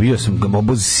Sirmiju, bio sam,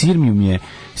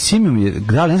 Sirmijum je,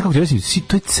 da, ne znam kako ti reći,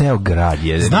 to je ceo grad.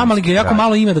 Znam, ali ga jako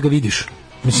malo ima da ga vidiš.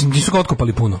 Mislim, nisu ga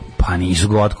otkopali puno. Pa nisu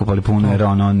ga otkopali puno, jer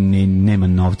nema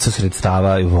novca,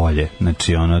 sredstava i volje.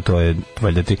 Znači, to je,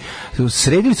 valjda ti...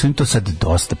 Sredili su im to sad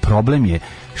dosta. Problem je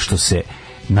što se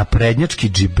naprednjački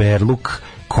džiberluk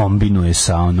kombinuje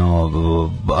sa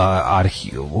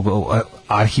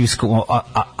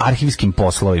arhivskim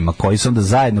poslovima koji su onda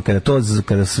zajedno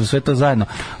kada su sve to zajedno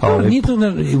nije to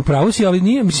upravo si, ali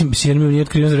nije, mislim, Sirmijum nije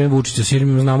otkriven za vreme Vučića,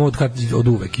 Sirmijum znamo od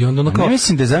uvek i onda kao, ne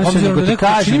mislim da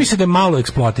čini mi se da je malo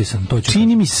eksploatisan, to ću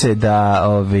čini mi se da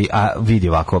vidi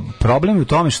ovako, problem je u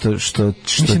tome što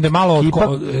mislim da je malo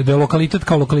da je lokalitet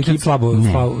kao lokalitet slabo,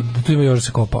 da tu ima još da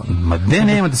se kopa. Ma gde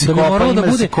nema da se kopa, ima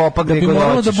da se kopa gde god hoćeš. Da bi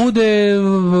moralo da bude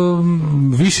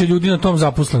više ljudi na tom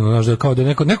zaposleno, znaš, da kao da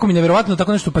neko mi neverovatno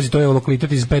tako nešto, pazi, to je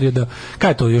lokalitet iz perioda,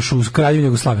 kaj je to, još u Kraljevini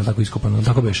Jugoslavije tako iskopano,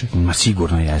 tako beše? Ma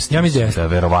sigurno jeste. Ja mislim da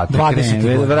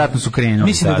verovatno su krenuli.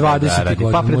 Mislim da 20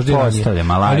 godina, pa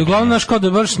pretpostavljam, ali uglavnom, znaš, kao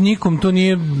da baš nikom to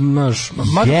nije, znaš,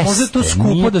 možda je to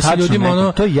skupo da se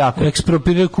ljudima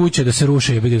ekspropriraju kuće, da se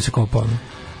ruše i da se kopa.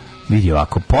 Vidi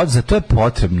ovako, za to je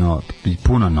potrebno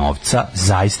puno novca,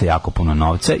 zaista jako puno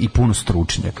novca i puno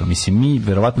stručnjaka. Mislim, mi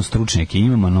verovatno stručnjake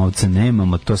imamo, novca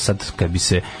nemamo, to sad kad bi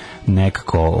se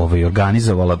nekako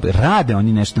organizovala, rade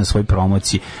oni nešto na svojoj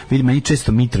promociji. Vidi, meni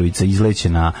često Mitrovica izleće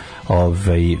na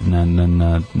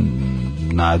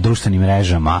društvenim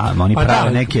mrežama, oni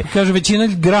prave neke... Kaže, većina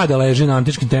grada leži na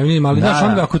antičkim temeljima, ali znaš,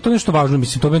 onda ako je to nešto važno,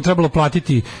 mislim, to bi trebalo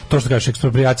platiti, to što kažeš,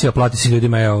 ekspropriacija, plati se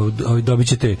ljudima, evo, dobit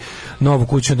ćete novu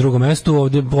kuću na drugom mestu,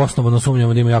 ovdje osnovano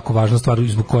sumnjamo da ima jako važna stvar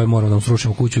zbog koje moramo da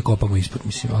srušimo kuću i kopamo ispod,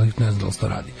 mislim, ali ne znam da li se to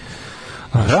radi.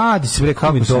 Radi se, bre,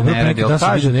 kako se ne radi, ali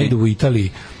kažete... negde u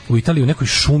Italiji u nekoj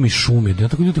šumi, da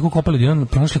tako ljudi tako kopali, da je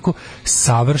pronašli tako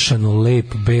savršeno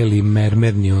lep, beli,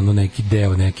 mermerni, neki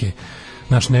deo, neke,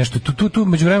 znaš, nešto, tu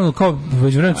međuvremenu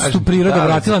se tu priroda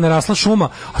vratila, nerasla šuma,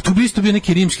 a tu bi isto bio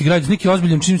neki rimski grad, neki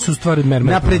ozbiljan čini se u stvari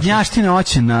mermer. Naprednjaštine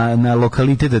hoće na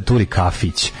lokalitet da turi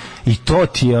kafić. I to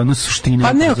ti je suština.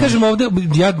 Pa ne, kažem ovde,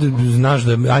 ja znaš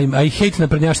da I hate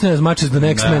naprednjaštine as much as the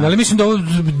next man, ali mislim da ovo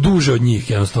duže od njih,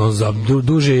 jednostavno,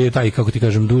 duže je taj, kako ti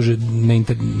kažem, duže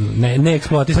ne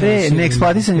eksploatisan. Ne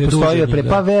eksploatisan je postoji od pre,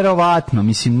 pa verovatno,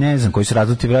 mislim, ne znam koji su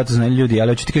razluti, verovatno znaju ljudi,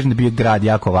 ali hoću ti kažem da je bio grad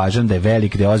jako važan, da je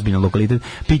velik, da je ozbiljan lokalitet,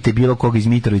 pite bilo koga iz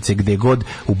Mitrovice, gde god,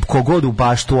 kogod u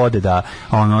baštu ode da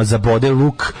zabode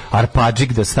luk,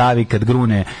 arpadžik da stavi kad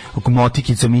grune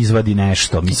motikicom izvadi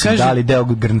nešto, mislim, da li deo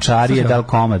grnča da li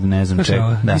komad, ne znam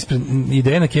čega. Ispred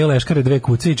ideje na keo leškare 2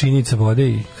 kuce i činjenica vode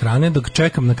i hrane, dok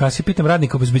čekam na kasi, pitam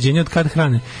radnika obezbeđenja od kad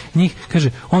hrane. Njih,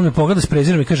 kaže, on me pogleda s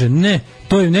prezirom i kaže, ne,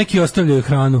 to im neki ostavljaju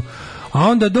hranu. A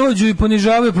onda dođu i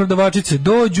ponižavaju prodavačice,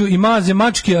 dođu i maze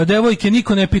mačke, a devojke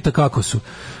niko ne pita kako su.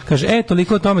 Kaže,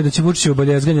 toliko o tome da će Vučićevo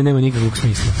boljezganje nema nikakvog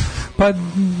smisla. Pa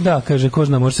da, kaže, ko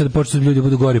zna, može se da počnu ljudi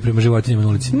budu gori prema životinjama na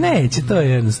ulici. Neće, to je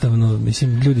jednostavno,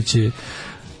 mislim, ljudi će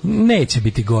neće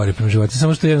biti gore prema životinjama,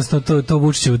 samo što jednostavno to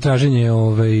Vučićevo traženje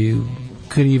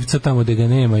krivca tamo gde ga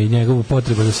nema i njegovu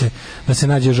potrebu da se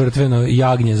nađe žrtveno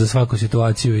jagnje za svaku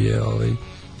situaciju je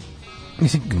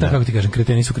mislim, kako ti kažem,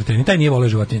 kreteni su kreteni. Taj nije voleo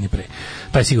životinje ni pre.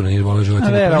 Taj sigurno nije voleo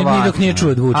životinje. Ni dok nije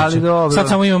čuo od Vučića. Sad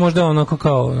samo ima možda onako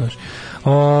kao, znaš.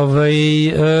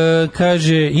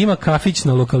 Kaže, ima kafić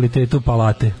na lokalitetu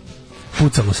Palate.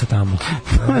 pucalo se tamo.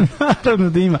 Naravno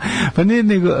da ima. Pa ne,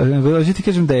 nego ti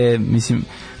kažem da je, mislim,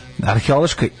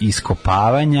 arheološka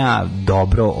iskopavanja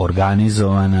dobro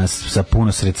organizovana sa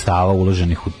puno sredstava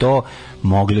uloženih u to,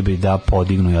 mogli bi da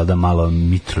podignu, jel da, malo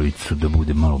Mitrovicu, da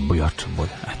bude malo bojača bolje.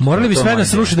 Morali bi sve da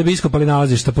sruši da bi iskopali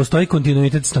nalazišta. Postoji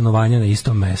kontinuitet stanovanja na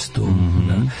istom mestu.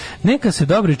 Da. Neka se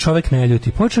dobri čovek ne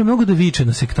ljuti. Počeo mnogo da viče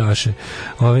na sektaše.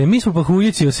 Mi smo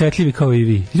pahuljici osetljivi kao i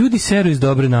vi. Ljudi seru iz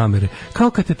dobre namere. Kao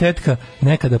kad te tetka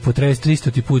nekada po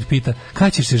 300 put pita kada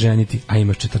ćeš se ženiti, a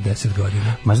imaš 40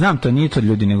 godina. Ma znam, to nije to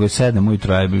ljudi, nego je 7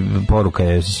 ujutro, poruka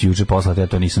je juče poslata, ja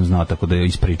to nisam znao, tako da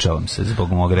ispričavam se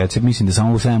zbog mog recepta. Mislim da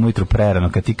samo u 7 ujutro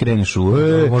prerano, kad ti kreneš u...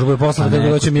 Možemo je poslati da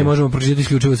doće, mi možemo pročitati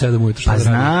isključivo 7 ujutro. Pa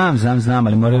znam,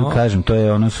 ali moram kažem, to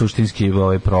je ono suštinski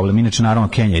problem. Inače, naravno,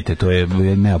 kenjajte, to je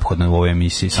neophodno u ovoj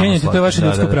emisiji. Kenjajte, to je vaše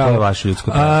ljudsko pravo. To je vaše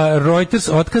ljudsko pravo. Reuters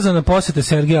otkazana posete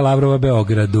Sergeja Lavrova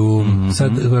Beogradu.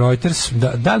 Sad Reuters,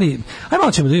 da li... Ajmo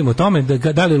malo ćemo da vidimo o tome,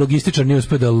 da li logističar nije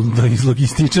uspio da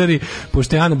izlogističari,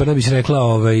 pošto je Ana Brnabić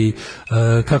rekla,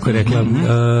 kako je rekla,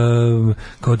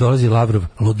 kao dolazi Lavrov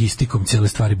logistikom cijele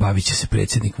stvari, bavit će se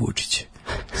predsjednik Vučić.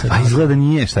 A izgleda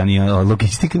nije, šta nije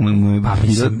logistika?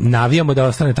 Navijamo da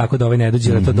ostane tako da ovaj ne dođe,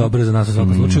 jer je to dobro za nas u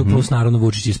svakom slučaju, plus naravno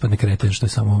Vučić ispadne kreten, što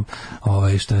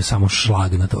je samo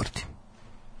šlag na torti.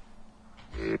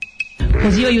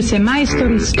 Pozivaju se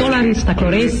majstori, stolari,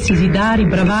 stakloresci, zidari,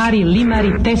 bravari,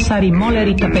 limari, tesari,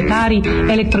 moleri, tapetari,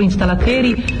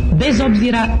 elektroinstalateri, bez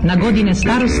obzira na godine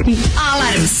starosti.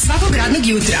 Alarm svakog radnog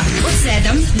jutra od 7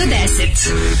 do 10.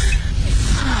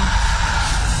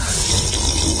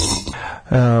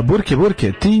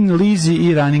 Burke, Tin Lizzy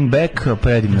i Running Back,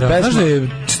 predivna pesma. Znaš da je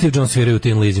Steve Jones svirao u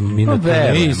Tin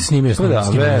Lizzy? Snimio sam.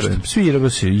 Svirao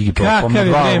se Iggy Pop. Kakav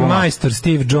je majstor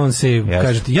Steve Jones,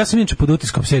 kažete. Ja sam inače pod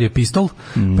utiskom serije Pistol,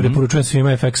 preporučujem svima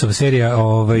FX-ova serija,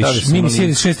 mini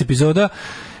serija 6 epizoda.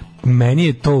 Meni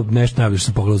je to nešto najbolje što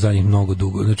sam pogledao za njih mnogo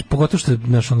dugo. Znači, pogotovo što je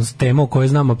tema o kojoj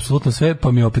znam apsolutno sve,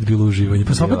 pa mi je opet bilo uživanje.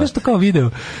 Pa sam opet nešto kao video.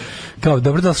 Kao,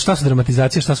 dobro, da šta su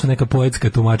dramatizacije, šta su neka poetska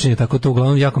tumačenja, tako to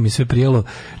uglavnom jako mi sve prijelo.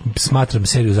 Smatram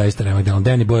seriju zaista remedelom.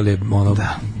 Danny Boyle je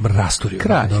rasturio.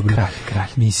 Kralj.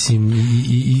 Mislim,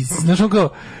 i znaš, kao,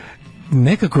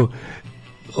 nekako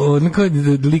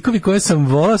likovi koje sam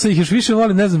volao, sad ih još više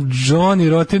volim, ne znam, Johnny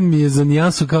Rotten mi je za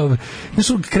nijansu kao, znaš,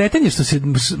 kreten je što se,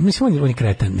 mislim, on je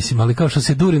kreten, mislim, ali kao što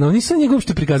se duri, no nisu njega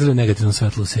uopšte prikazali u negativnom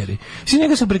svetlu u seriji. Svi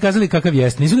njega su prikazali kakav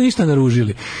jeste, nisu ga ništa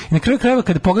naružili. I na kraju krajeva,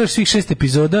 kada pogledaš svih 6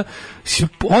 epizoda,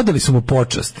 odali su mu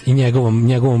počast i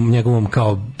njegovom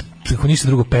kao, ako ništa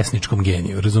drugo, pesničkom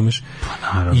geniju, razumeš?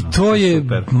 Pa, naravno, i to je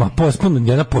potpuno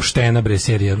jedna poštena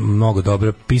serija, mnogo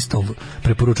dobra. Pistol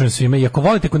preporučujem svima, i ako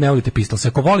volite, ako ne volite Pistol,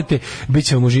 ako volite, bit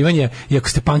će vam uživanje, i ako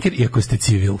ste punker, i ako ste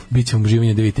civil, bit će vam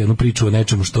uživanje da vidite jednu priču o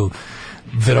nečemu što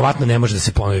verovatno ne može da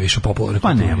se ponovi više popularno.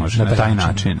 Pa ne može, na taj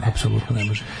način. Apsolutno ne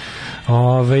može.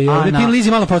 Tin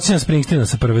Lizzy malo podsjeća Springsteena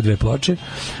sa prve 2 ploče.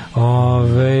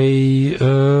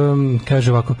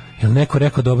 Kaže ovako, jel neko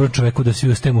rekao dobro čoveku da svi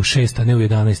ustajem u 6, a ne u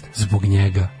 11 zbog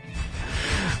njega?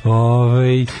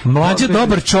 Mlađa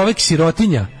dobar čovek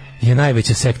sirotinja je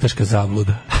najveća sektaška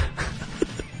zabluda.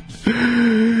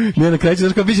 Ne, na kraju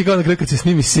ćeš kao biće kao na kraju kad se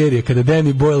snimi serija, kada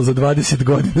Danny Boyle za 20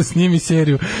 godina snimi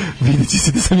seriju, vidjet će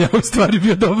se da sam ja u stvari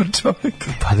bio dobar čovjek.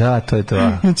 Pa da, to je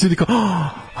to. Znači ljudi kao,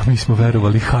 a mi smo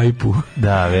verovali hajpu.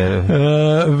 Da, verujem.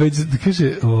 Već,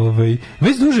 kaže,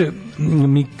 već duže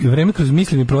vreme kroz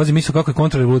misli mi prolazi misao kako je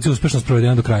kontrarevolucija uspešno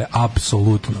sprovedena do kraja.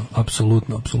 Apsolutno.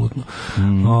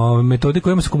 Metode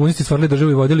kojima su komunisti stvarali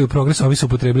državu i vodili u progres, ovi su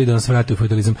upotrebili da nas vrate u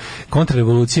feudalizam.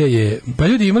 Kontrarevolucija je, pa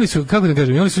ljudi imali su, kako da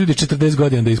kažem, imali su ljudi 40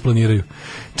 godina da isplaniraju.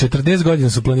 40 godina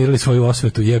su planirali svoju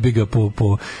osvetu, jebi ga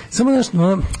po samo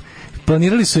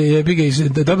planirali su jebi ga i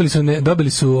dobili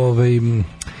su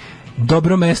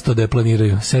dobro mesto da je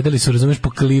planiraju. Sedeli su, razumeš, po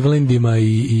Clevelandima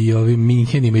i ovim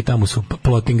Minhenima i tamo su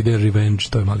plotting their revenge,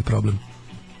 to je mali problem.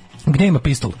 Gdje ima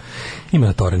Pistol? Ima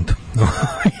na torrentu.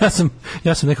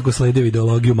 ja sam nekako sledio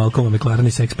ideologiju Malcolma McLarena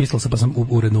i Sex Pistolsa, pa sam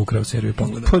uredno ukrao seriju i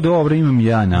pogledao. Pa dobro, imam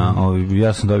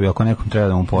ja sam dobio, ako nekom treba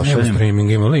da mu pošaljem. Nema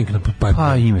streaming, ima link na Pirate Bay.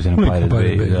 Pa imate na Pirate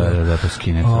Bay, da to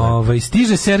skinete.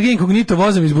 Stiže Sergej Inkognito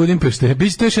vozom iz Budimpešte.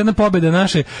 Biće to još jedna pobjeda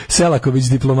naše Selaković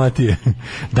diplomatije.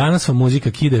 Danas vam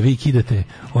muzika kida, vi kidate,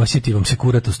 osjeti vam se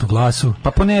kuratost u glasu.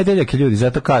 Pa ponedeljak je, ljudi,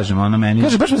 zato kažem, ono meni.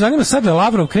 Kaže, baš me zanima sad da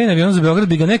Lavrov krene avionom za Beograd,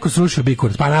 bi ga neko srušio, bi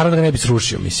kurac. Pa naravno da ga ne bi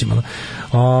srušio, mislim.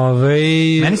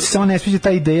 Meni se samo ne sviđa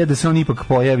ta ideja da se on ipak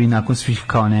pojavi nakon svih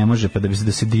kao ne može, pa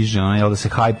da se diže, da se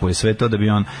hajpuje sve to, da bi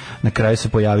on na kraju se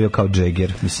pojavio kao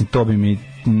Jagger. Mislim, to bi mi...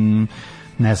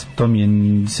 Ne znam, to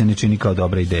mi se ne čini kao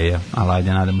dobra ideja, ali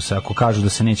ajde, nadamo se, ako kažu da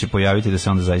se neće pojaviti, da se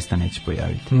onda zaista neće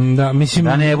pojaviti. Da, mislim,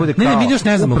 da ne bude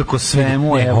kao, uprko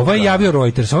svemu. Ovo je javio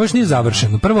Reuters, ovo još nije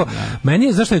završeno. Prvo, meni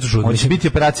je, zašto je to čudno? Ovo će biti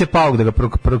operacija Pauk, da ga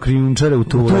prokrijunčare u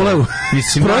Tuleu.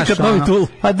 Mislim, projekat Novi Tul.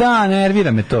 Pa da,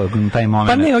 nervira me to, taj moment.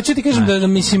 Pa ne, hoću ti kažem da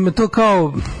mislim, to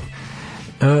kao...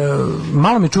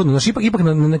 malo mi je čudno, znaš, ipak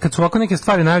kad su ovako neke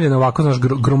stvari najavljene ovako, znaš,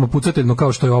 gromopucateljno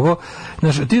kao što je ovo,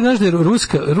 znaš, ti znaš da je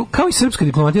kao i srpska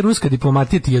diplomatija, ruska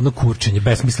diplomatija ti jedno kurčenje,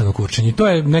 besmisleno kurčenje. To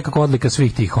je nekako odlika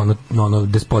svih tih ono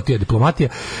despotija diplomatija,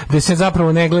 gde se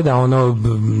zapravo ne gleda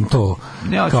to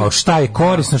kao šta je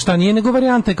korisno, šta nije, nego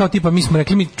varijanta je kao tipa mi smo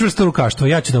rekli mi čvrsto rukaštvo,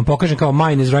 ja ću da vam pokažem kao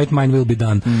mine is right, mine will be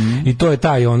done. I to je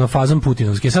taj fazon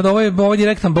putinovski. Sad ovo je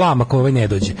direktan blam ako ovaj ne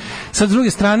dođe. Sad s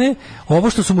druge strane, ovo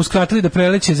što su mu skratili da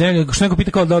preleće zemlju, što neko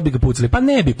pita kao da bi ga pucali. Pa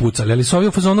ne bi pucali, ali su ovi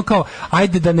u fazonu kao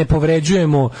ajde da ne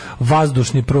povređujemo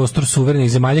vazdušni prostor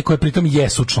suverenih zemalja koje pritom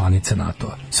jesu članice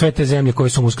NATO-a. Sve te zemlje koje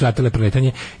su mu skratile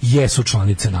preletanje jesu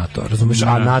članice NATO-a, razumeš?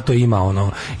 A NATO ima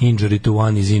injury to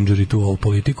one is injury to all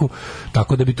politiku,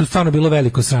 tako da bi tu stvarno bilo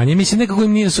veliko sranje. Mislim, nekako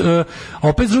im nije...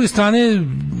 opet s druge strane,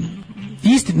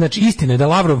 istina je da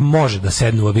Lavrov može da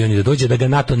sedne u avion i da dođe, da ga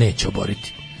NATO neće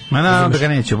oboriti. Ma naravno da ga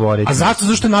neće oboriti. A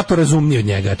zašto je NATO razumniji od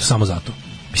njega? Eto, samo zato.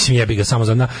 Mislim, jebi ga samo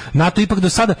za NATO ipak do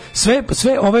sada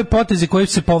sve ove poteze koje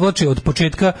se povlače od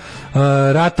početka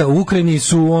rata u Ukrajini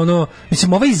su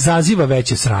mislim, ovaj izaziva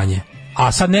veće sranje.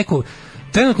 A sad neko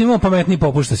trenutno imamo pametniji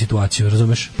popušta situaciju,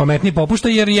 razumeš? Pametniji popušta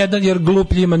jer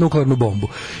gluplji ima nuklearnu bombu.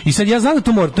 I sad ja znam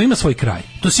da to ima svoj kraj.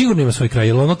 To sigurno ima svoj kraj,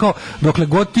 jer kao dokle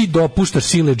god ti dopuštaš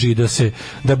siledži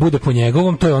da bude po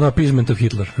njegovom, to je appeasement of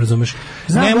Hitler, razumeš?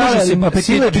 Ne može se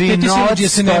apetiti siledži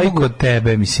se ne mogu kod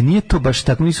tebe, mislim, nije to baš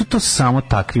tako, nisu to samo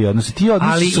takvi odnosi. Ti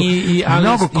odnosi su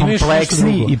mnogo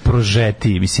kompleksniji i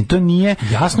prožetiji, mislim, to nije...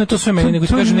 Jasno je to sve meni, nego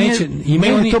ti kaže neće...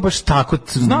 Nije to baš tako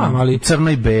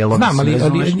crno i belo. Znam, ali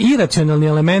iracionalni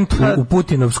element u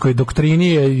putinovskoj doktrini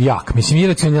je jak. Mislim,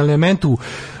 iracionalni element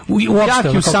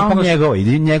jak je u samom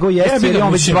njegov jeste jer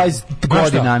on već 20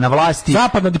 godina na vlasti.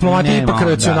 Zapadna diplomatija je ipak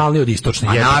racionalnija od istočne.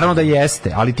 A naravno da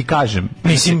jeste, ali ti kažem,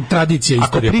 mislim, tradicija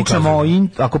istorija pokazuje.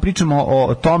 Ako pričamo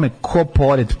o tome ko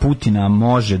pored Putina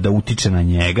može da utiče na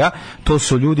njega, to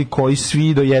su ljudi koji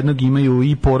svi do jednog imaju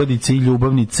i porodice i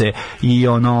ljubavnice i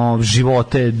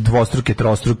živote dvostruke,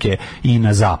 trostruke i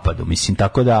na zapadu. Mislim,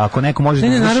 tako da ako neko može da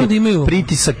vrši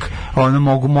pritisak,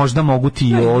 možda mogu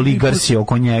ti oligarsi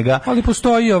oko njega. Ali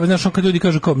postoji znaš, kad ljudi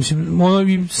kažu kao,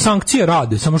 mislim, sankcije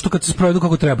rade, samo što kad se sprovedu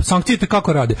kako treba. Sankcije te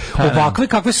kako rade. Ovakve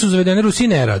kakve su zavedene Rusiji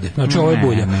ne rade. Znači, ovo je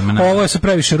bulja. Ovo je sa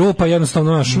previše rupa,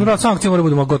 jednostavno, naš, sankcije mora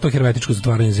budemo gotovo hermetičko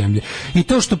zatvaranje zemlje. I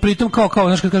to što pritom kao,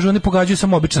 znaš, kad kažu, oni pogađaju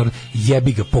samo običan narod.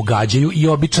 Jebi ga, pogađaju i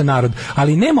običan narod.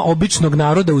 Ali nema običnog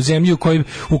naroda u zemlji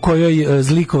u kojoj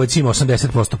zlikovac ima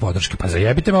 80% podrške. Pa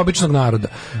zajebite me običnog naroda.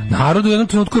 Narod u jednom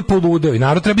trenutku je poludeo i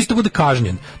narod treba isto bude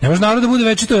kažnjen. Ne može narod da bude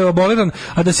večito je aboliran,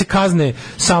 a da se kazne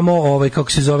samo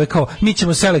kako se zove, kao mi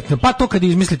ćemo selektivno, pa to kad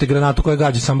izmislite granatu koja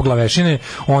gađa samo glavešine,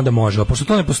 onda može, a pošto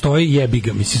to ne postoji, jebi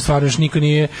ga, mislim, stvarno još niko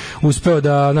nije uspeo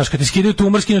da, znaš, kad ti skidaju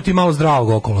tumor, skinuti malo zdravog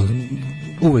okolo,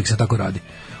 uvek se tako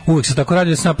radi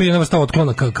da se napravi jedna vrsta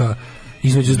otklona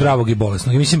između zdravog i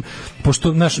bolesnog. I mislim,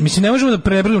 pošto, mislim, ne možemo da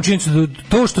prebrinemo činjenicu da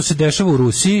to što se dešava u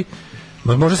Rusiji,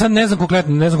 možda sad ne znam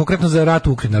konkretno za rat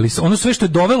u Ukrajini, ali ono sve što je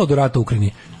dovelo do rata u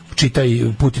Ukrajini, čitaj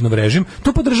Putinov režim,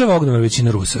 to podržava ogromna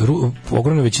većina Rusa.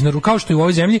 Kao što je u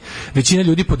ovoj zemlji većina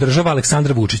ljudi podržava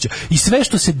Aleksandra Vučića. I sve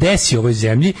što se desi u ovoj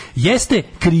zemlji jeste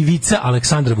krivica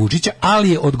Aleksandra Vučića,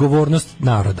 ali je odgovornost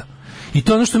naroda. I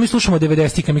to je ono što mi slušamo od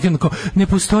 90-ih, kad mi kažemo ne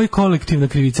postoji kolektivna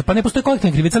krivica. Pa ne postoji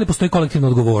kolektivna krivica, ali postoji kolektivna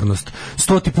odgovornost.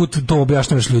 100 put to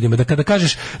objašnjavaš ljudima. Da kada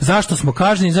kažeš zašto smo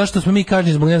kažnjeni, zašto smo mi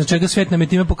kažnjeni, zbog ne znam čega, svet nam je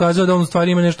time pokazao da on u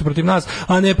stvari ima nešto protiv nas,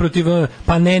 a ne protiv...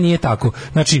 Pa ne, nije tako.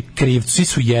 Znači, krivci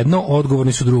su jedno,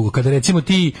 odgovorni su drugo. Kada recimo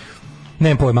ti...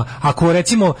 Nemam pojma. Ako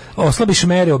recimo oslabiš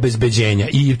mere obezbeđenja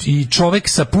i čovek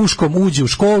sa puškom uđe u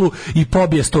školu i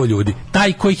pobije 100 ljudi,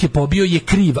 taj koji ih je pobio je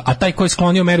kriv, a taj koji je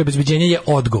sklonio mere obezbeđenja je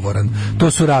odgovoran.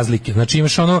 To su razlike. Znači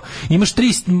imaš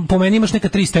po meni imaš neka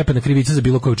 3 stepena krivice za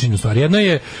bilo koju učinjenu stvar. Jedno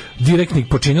je direktni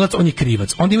počinilac, on je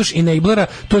krivac. Onda imaš enablera,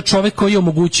 to je čovek koji je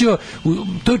omogućio,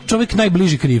 to je čovek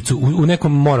najbliži krivcu u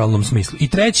nekom moralnom smislu. I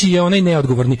treći je onaj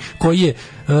neodgovorni koji je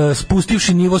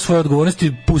spustivši nivo svoje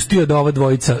odgovornosti pustio da ova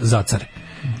dvojica zacare.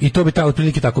 I to bi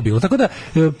otprilike tako bilo. Tako da,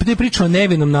 te priče o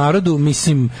nevinom narodu,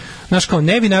 mislim, znaš, kao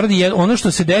nevin narod je ono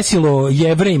što se desilo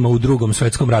Jevrejima u Drugom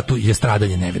svetskom ratu je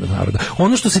stradanje nevinog naroda.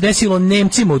 Ono što se desilo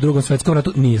Nemcima u Drugom svetskom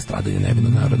ratu nije stradanje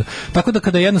nevinog naroda. Tako da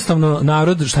kada jednostavno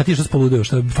narod, šta ti je što spoludeo,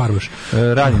 šta farbaš?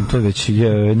 Radim to već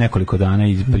nekoliko dana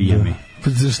i prijemi.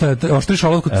 šta je, oštriš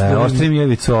olovku? Oštrim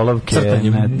jevicu olovke,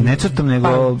 ne crtam,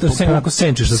 nego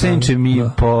senčem mi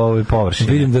po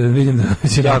površini. Vidim da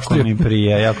se jako mi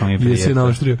prije. Se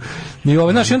naoštrio. I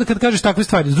znaš, onda kad kažeš takve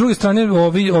stvari, s druge strane,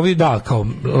 ovi da, kao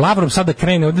Lavrov sada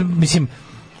krene, ovdje, mislim,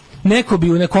 neko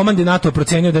bi u komandi NATO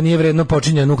procenio da nije vredno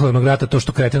počinjanja nuklearnog rata to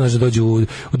što krete naš da dođu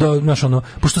naš ono,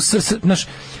 pošto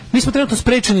mi smo trenutno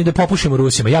sprečeni da popušimo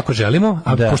Rusima, jako želimo,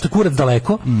 a pošto je kurac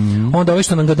daleko, onda ovo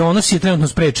što nam ga donosi je trenutno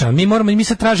sprečan. Mi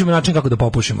sad tražimo način kako da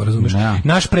popušimo, razumeš?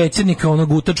 Naš predsjednik,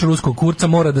 onog utač ruskog kurca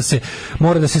mora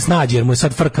da se snađe, jer mu je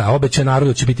sad frka, obeća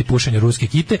narodu će biti pušenje ruske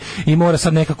kite i mora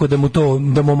sad nekako da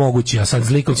mu omogući, a sad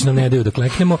Zlikovci nam ne daju da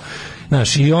kleknemo.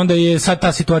 Znaš, i onda je sad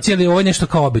ta situacija, ali ovo je nešto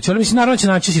kao obećao. Mislim, naravno će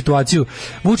naći situaciju.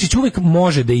 Vučić uvek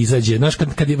može da izađe. Znaš, kad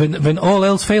when all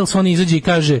else fails, on izađe i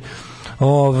kaže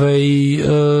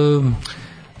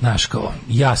znaš, kao,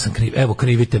 ja sam kriv, evo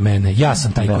krivite mene, ja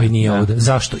sam taj koji nije ovde.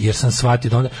 Zašto? Jer sam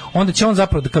shvatio onda će on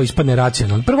zapravo da kao ispadne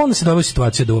racionalno. Prvo onda se dovede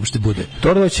situacija da uopšte bude.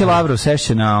 To doći Lavrov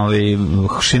sešće na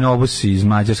šinobus iz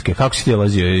Mađarske. Kako si ti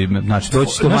dolazio? Znači,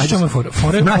 doći do Mađarske.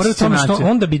 Fore u tome što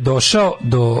onda bi došao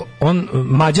do...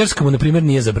 Mađarska mu, na primjer,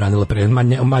 nije zabranila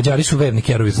Mađari su verni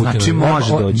kerovi Putinu. Znači,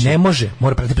 može doći. Ne može,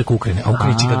 mora preti preko Ukrajine, a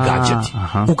Ukrajina će ga gađati.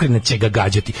 Ukrajina će ga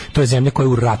gađati. To je zemlja koja je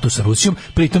u ratu sa Rusijom,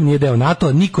 pritom nije deo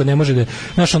NATO, niko ne može da...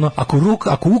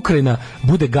 Ako Ukrajina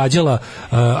bude gađala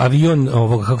avion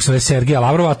ovog, kako se zove, Sergeja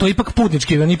Lavrova, a to je ipak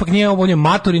putnički avion, ipak nije on je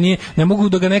mator i ne mogu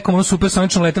da ga nekom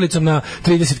supersoničnom letelicom na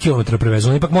 30 km prevezu.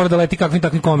 On ipak mora da leti kakvim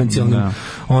takvim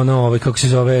konvencionalnim kako se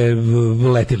zove,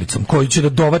 letelicom, koji će da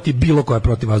dovati bilo koja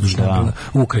protivvazdušna odbrana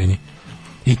u Ukrajini.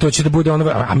 I to će da bude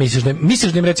a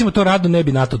misliš da im recimo to rado ne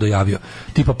bi NATO dojavio,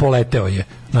 tipa poleteo je,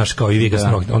 znaš, kao i vi ga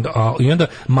i onda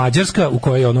Mađarska, u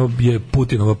kojoj je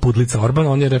Putinova pudlica Orban,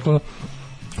 on je rekao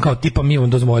kao tipa mi vam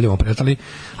dozvoljavamo pretali,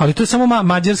 ali to je samo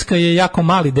Mađarska je jako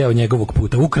mali deo njegovog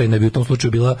puta. Ukrajina bi u tom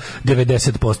slučaju bila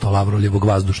 90% Lavrovljevog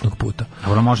vazdušnog puta.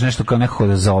 Dobro, može nešto kao nekako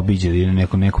da zaobiđe ili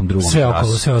nekom drugom.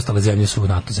 Sve ostale zemlje su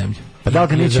NATO zemlje. Pa da li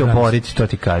ga neće oboriti, to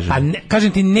ti kažem.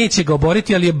 Kažem ti, neće ga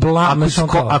oboriti, ali je blam.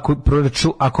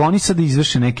 Ako oni sad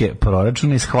izvrše neke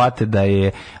proračune i shvate da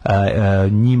je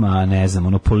njima, ne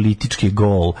znam, politički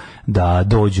gol da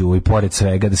dođu i pored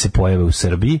svega da se pojave u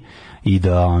Srbiji, i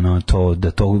da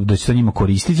će to njima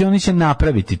koristiti, oni će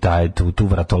napraviti tu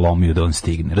vratolomiju da on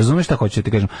stigne. Razumeš šta hoću da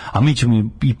ti kažem? A mi ćemo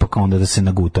ipak onda da se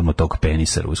nagutamo tog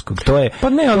penisa ruskog. To je... Pa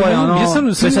ne, ja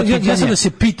sam da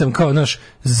se pitam kao, znaš,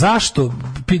 zašto,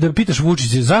 da pitaš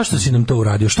Vučića, zašto si nam to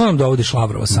uradio? Što nam dovodiš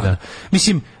Lavrova sada?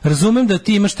 Mislim, razumem da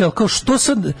ti imaš kao, što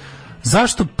sad...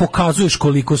 Zašto pokazuješ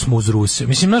koliko smo uz Rusiju?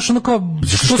 Mislim, znaš, ono kao...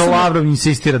 Što Lavrov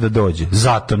insistira da dođe?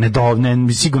 Zato,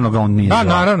 sigurno ga on nije zvao.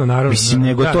 Naravno. Mislim,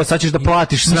 nego to, sad ćeš da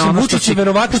platiš sve ono što si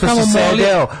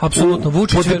sedeo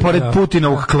pored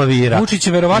Putinovog klavira. Vučić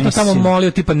je verovatno tamo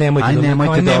molio, tipa,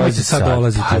 nemojte sad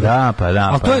dolaziti. Pa da.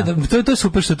 Ali to je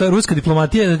super, što to je ruska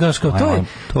diplomatija, znaš, kao,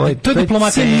 to je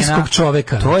diplomatija niskog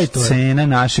čoveka. To je cena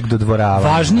našeg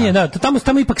dodvoravanja. Važnije, da,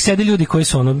 tamo ipak sede ljudi koji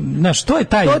su ono, znaš, to je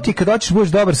taj... To ti kad hoćeš budeš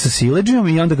dobar sa siledžijom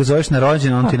i onda ga zoveš na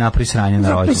rođendan, on ti napravi sranje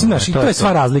na rođendan. Mislim, to je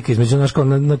sva razlika između, znaš,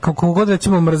 kako god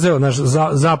recimo mrzeo,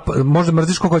 možda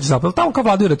mrziš kako hoće zapad, tamo kao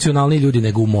vladaju racionalni ljudi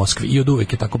nego u Moskvi i od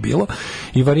uvek je tako bilo.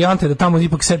 I varijante da tamo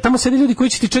ipak tamo sede ljudi koji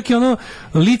će ti čak i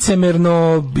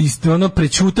licemerno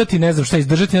prećutati, ne znam šta,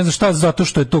 izdržati, ne znam šta, zato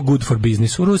što je to good for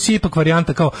business. U Rusiji ipak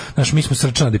varijanta kao, znaš, mi smo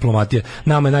srčana diplomatija,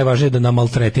 nama je najvažnije da nam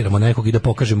maltretiramo nekog i da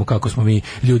pokažemo kako smo mi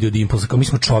ljudi od impulsa, kao mi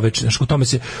smo čoveči, znaš, u tome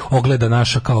se ogleda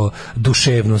naša kao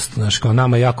duševnost, znaš, kao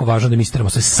nama je jako važno da mi isteramo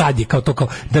sve, sad je kao to, kao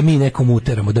da mi nekom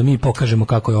uteramo, da mi pokažemo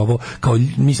kako je ovo, kao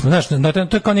mi smo, znaš,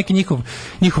 to je kao neki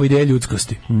njihov ideja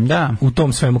ljudskosti. Da. U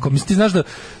tom svemu, kao, mislim, ti znaš da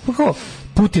kao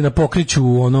Putina pokreću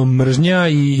mržnja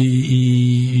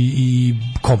i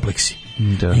kompleksi.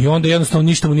 Da. I onda jednostavno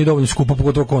ništa mu nije dovoljno skupo,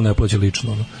 pogotovo ko ne plaća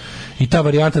lično. I ta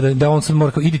varijanta da on sad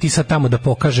mora, idi ti sad tamo da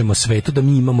pokažemo svetu da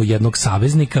mi imamo jednog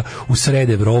saveznika u sred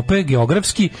Evrope,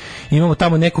 geografski, imamo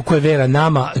tamo neko ko je vera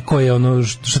nama, ko je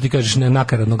što ti kažeš,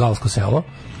 nakaradno galsko selo,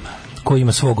 koji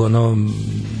ima svog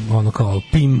kao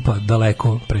pimpa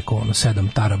daleko preko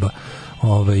 7 taraba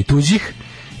tuđih.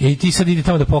 I ti sad idi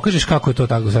tamo da pokažeš kako je to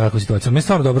takva situacija. Meni je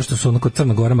stvarno dobro što su kod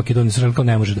Crna Gora, Makedonija, Srbija, kao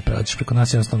ne može da prelaziš preko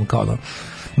nas, jednostavno kao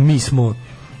mi smo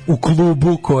u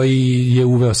klubu koji je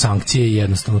uveo sankcije i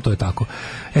jednostavno to je tako.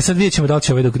 Sad vidjet ćemo da li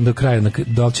će do kraja,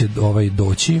 da li će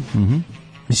doći.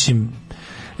 Mislim,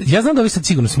 ja znam da ovi sad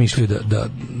sigurno smišljaju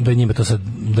da je njima to sad,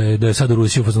 da je sad u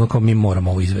Rusiji ufazano kao mi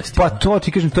moramo ovo izvesti. Pa to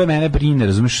ti kažem, to je mene brine,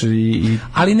 razumiješ?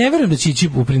 Ali ne verujem da će ići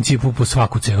u principu po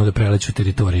svaku cenu da preleću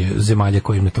teritorije zemalja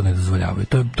koje im to ne dozvoljavaju.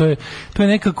 To je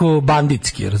nekako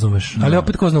banditski, razumiješ? Ali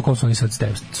opet ko zna u kom su oni sad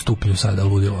stupnju sada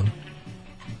ludilo.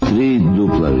 3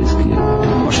 dupla viskija.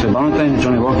 Možete Valentine,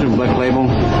 Johnny Walker, Black Label,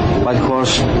 White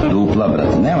Horse, dupla,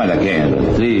 brate. Nema da genja,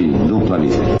 brate. 3 dupla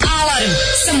viskija. Alarm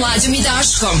sa Mlađom i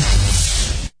Daškom.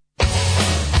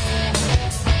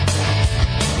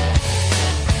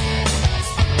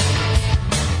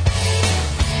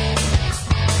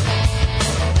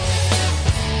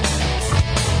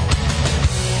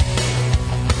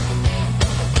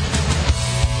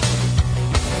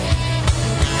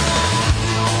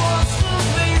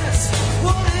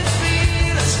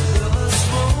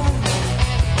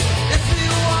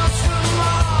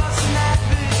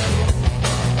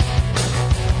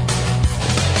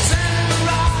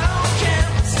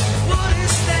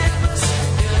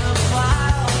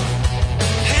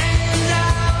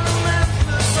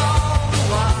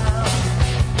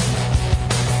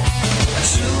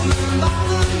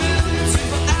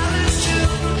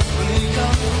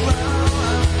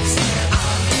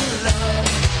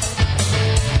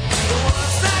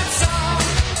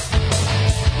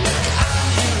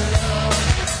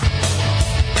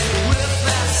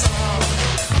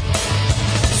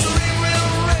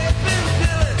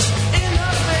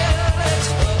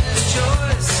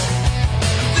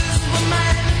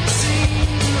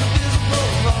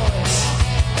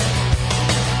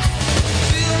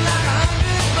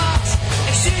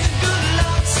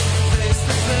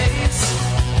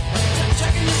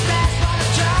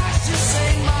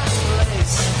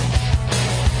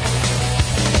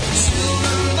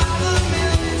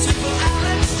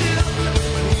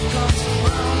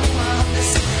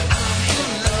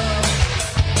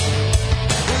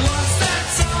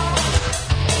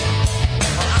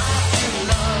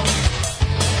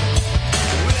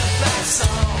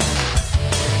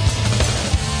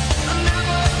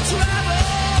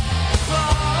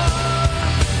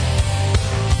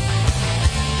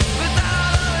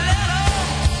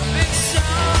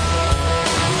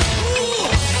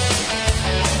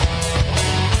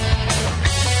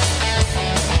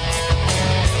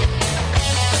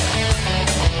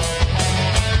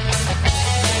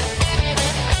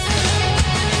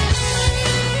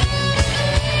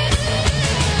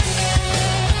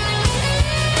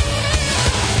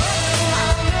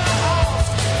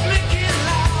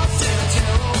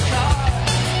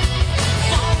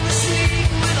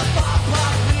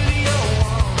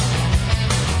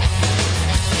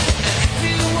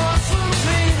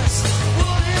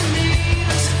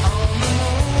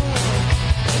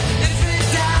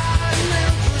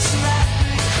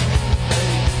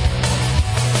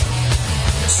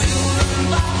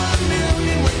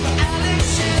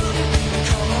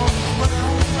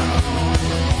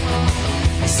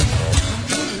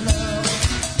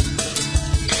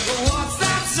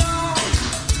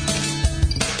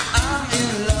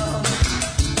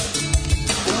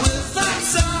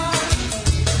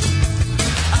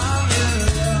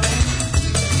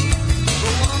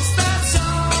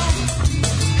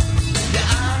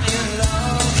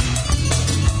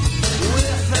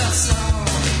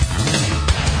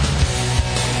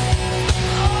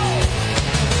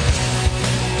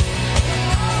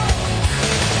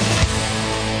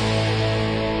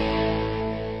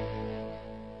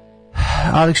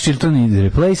 Alex Chilton i The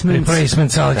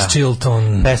Replacements, Alex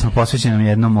Chilton. Pesma posvećena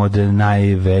jednom od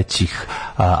najvećih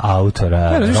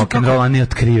autora rock'n'rolla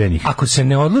neotkrivenih. Ako se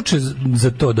ne odluče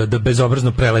za to da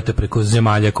bezobrazno prelete preko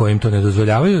zemalja koje im to ne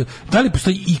dozvoljavaju, da li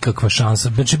postoji ikakva šansa?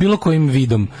 Znači bilo kojim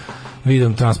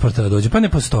vidom transporta da dođe, pa ne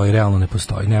postoji, realno ne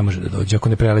postoji, ne može da dođe ako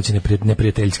ne preleće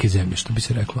neprijateljske zemlje, što bi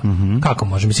se reklo. Kako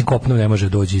može? Mislim, kopno ne može da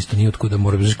dođe isto, ni otkuda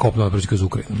mora biti kopno da prođe kroz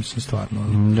Ukrajinu, mislim, stvarno.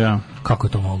 Kako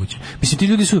je to moguće? Mislim, ti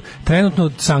ljudi su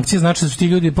trenutno, sankcije znači da su ti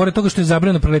ljudi, pored toga što je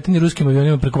zabranjeno preletanje ruskim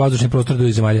avionima preko vazdušnih prostora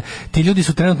do zemalja, ti ljudi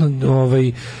su trenutno,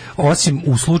 osim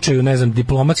u slučaju, ne znam,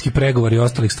 diplomatskih pregovora i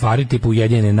ostalih stvari, tipu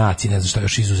Ujedinjene nacije, ne znam šta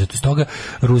još izuzeto iz toga,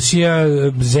 Rusija,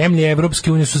 zemlje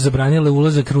Evropske unije su zabranile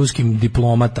ulazak ruskim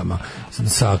diplomatama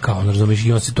sa, kao, razumiješ,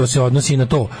 i to se odnosi i na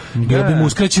to. Bilo bi mu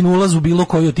uskraćen ulaz u bilo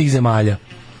koju od tih zemalja.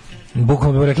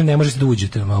 Bukvalno bi rekli ne možete da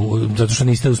uđete, zato što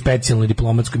niste u specijalnoj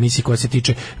diplomatskoj misiji koja se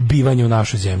tiče bivanja u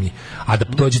našoj zemlji. A da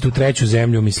dođete u treću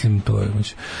zemlju, mislim, to je...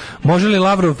 Može li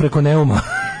Lavrov preko Neuma?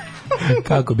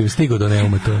 Kako bi stigao do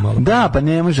Neuma, to je malo. Da, pa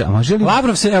ne može. A može li...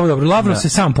 Lavrov se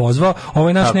sam pozvao,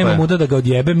 ovaj naš nema muda da ga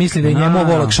odjebe, misli da je njemu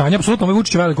ovo olakšanje, apsolutno ovaj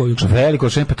Vučić veliko olakšanje. Veliko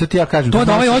olakšanje, pa to ti ja kažem. To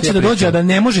da ovaj hoće da dođe, a da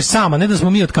ne može sama, ne da smo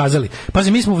mi otkazali.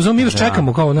 Pazi, mi još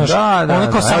čekamo kao naš,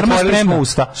 onako sarma spremna.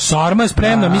 Sarma je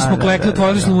spremna, mi smo klekli,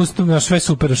 otvorili smo usta, naš sve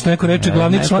super. Što neko reče,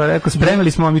 glavni član,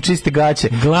 spremili smo vam i čiste gaće.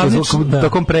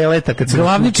 Tokom preleta kad se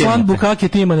glavni član Bukake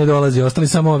tima ne dolazi, ostali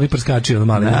samo ovi prskači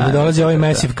mali. Ne dolazi ovaj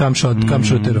massive cam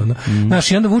shooter.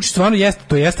 Znaš, i onda Vučić stvarno jeste,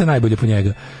 to jeste najbolje po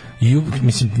njega. I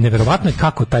mislim, neverovatno je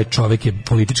kako taj čovjek je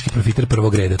politički profiter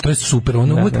prvog reda. To je super,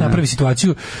 on uvijek napravi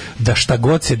situaciju da šta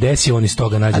god se desi, on iz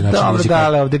toga nađe način. Dobro, da,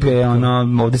 ali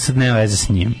ovdje sad nema veze s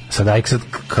njim. Sad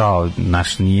kao,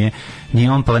 naš nije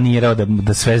on planirao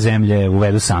da sve zemlje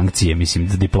uvedu sankcije, mislim,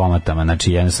 za diplomatama,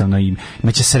 znači jednostavno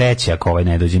imaće sreće ako ovaj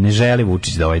ne dođe, ne želi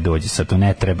Vučić da ovaj dođe, sad to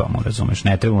ne trebamo, razumeš,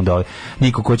 ne trebamo da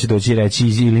niko ko će doći reći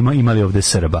ili imali ovde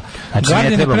Srba. Znači,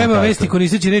 Guardian ne treba vesti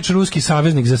koristeći reč ruski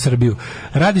saveznik za Srbiju.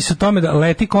 Radi se o tome da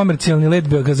leti komercijalni let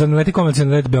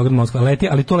Beograd-Moskva, leti,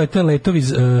 ali to lete letovi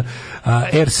iz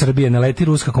Air Srbije, ne leti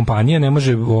ruska kompanija, ne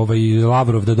može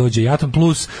Lavrov da dođe jatom,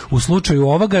 plus u slučaju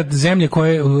ovoga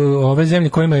ove zemlje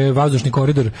kojima je vazdušni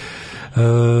koridor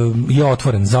je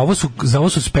otvoren. Za ovo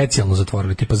su specijalno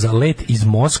zatvorili, tipa za let iz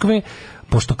Moskve,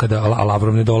 pošto kada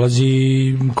Lavrov ne dolazi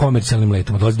komercijalnim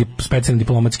letom, dolazi specijalnim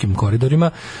diplomatskim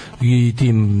koridorima i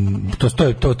tim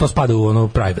to spada u ono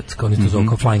private, kao oni to zovu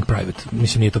kao flying private.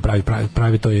 Mislim, nije to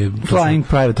private, to je flying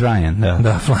private Ryan, da.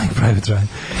 Da, flying private Ryan.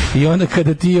 I onda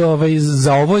kada ti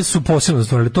za ovo su posebno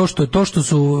stvorili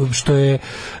što je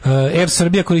Air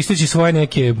Srbija koristeći svoje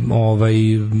neke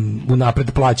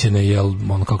unapred plaćene, jel,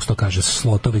 ono kako se to kaže,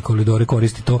 slotovi, koridore,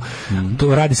 koristi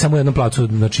to radi samo u jednom placu,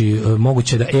 znači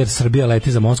moguće da Air Srbija leti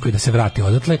za Moskvu i da se vrati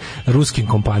odatle, ruskim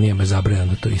kompanijama je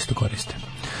zabranjeno da to isto koriste.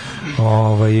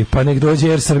 Pa nek dođe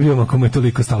Air Srbijom ako mu je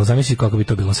toliko stalo. Zamisli kako bi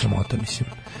to bilo sramota, mislim.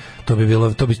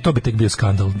 To bi tek bio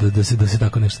skandal da se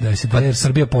tako nešto desi. Da Air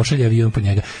Srbija pošalje avion po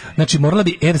njega. Znači morala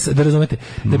bi da razumete,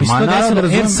 da bi se to desilo,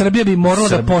 Air Srbija bi morala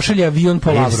da pošalje avion po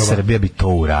Lavrova. Air Srbija bi to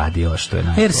uradila, što je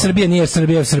najgore. Air Srbija nije Air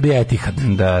Srbija, Air Srbija je Etihad.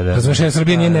 Da. Razumeš, Air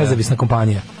Srbija nije nezavisna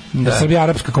kompanija. Da. Srbija je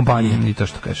arapska kompanija. I to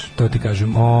što kažeš. To ti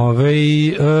kažem.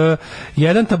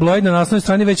 Jedan tabloid na naslovnoj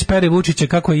strani već pere Vučića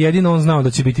kako je jedino on znao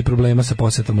da će biti problema sa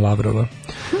posetom Lavrova.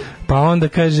 Pa onda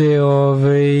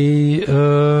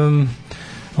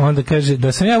kaže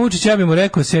da sam ja Vučić, ja bih mu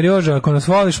rekao, Serjoža, ako nas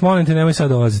voliš, molim te, nemoj sad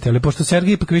dolaziti. Ali pošto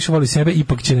Sergij ipak više voli sebe,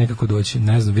 ipak će nekako doći.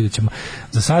 Ne znam, vidjet ćemo.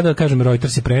 Za sada, kažem,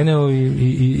 Reuters je preneo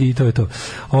i to je to.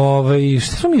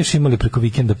 Šta smo mi još imali preko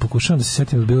vikenda? Pokušavam da se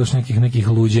setim da bilo još nekih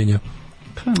luđenja.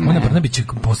 Ona Brnabić je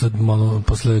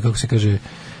posle, kako se kaže,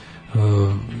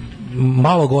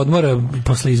 malog odmora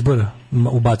posle izbora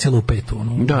ubacila u petu.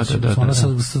 Ona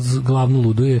sad glavno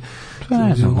luduje.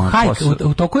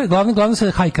 U toku je glavno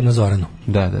sad hajka na Zoranu.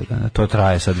 Da, to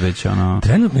traje sad već ono.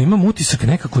 Trenutno imam utisak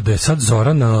nekako da je sad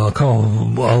Zorana kao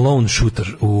lone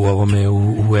shooter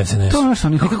u SNS. To nešto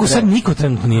nekako sad niko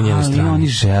trenutno nije njena strana. Oni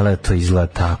žele to izgleda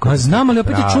tako. Ma znam, ali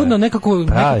opet je čudno, nekako mi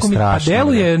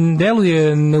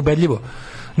deluje neubedljivo.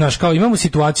 Znaš, kao imamo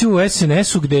situaciju u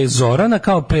SNS-u gde je Zorana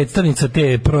kao predstavnica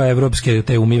te proevropske,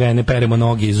 te umivene, peremo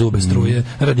noge i zube struje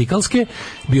radikalske,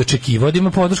 bi očekivao da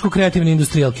ima podršku kreativne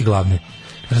industrijalke glavne.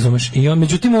 Razumeš? I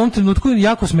međutim u ovom trenutku je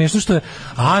jako smešno što je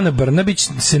Ana Brnabić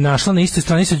se našla na istoj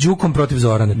strani sa Đukom protiv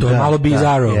Zorane. To je malo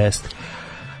bizarro.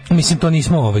 Mislim, to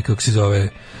nismo kako se zove...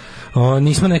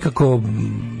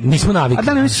 nismo navikli.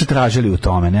 A da li su tražili u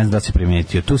tome, ne znam da se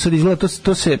primetio. Tu sad izgleda,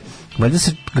 to se, valjda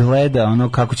se gleda ono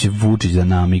kako će Vučić da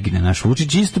namigne. Naš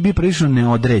Vučić isto bio prilično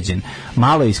neodređen.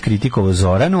 Malo je iskritikovao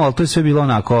Zoranu, ali to je sve bilo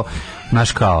onako,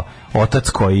 naš kao otac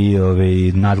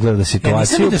koji nadgleda situaciju.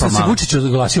 Nisam vidio da se Vučić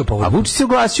oglasio po ovom. A Vučić se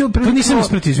oglasio prilike... nisam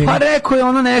ispratio, izvini. Pa rekao je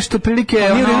ono nešto prilike...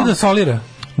 Pa nije da solira.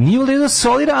 Nije li da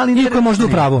solira, ali nije možda u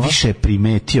pravu. Više je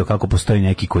primetio kako postoji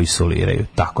neki koji soliraju.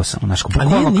 Tako sam.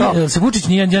 Se Vučić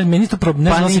nije, meni to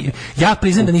problem. Ja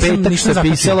priznam da nisam ništa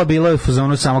zakasio. Pisalo bilo je u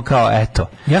fazonu samo kao, eto.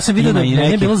 Ja sam vidio da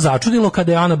mene je bilo začudilo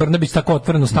kada je Ana Brnabić tako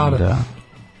otvoreno stala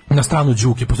na stranu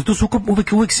Đuke. Pošto tu su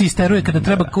uvek se isteruje kada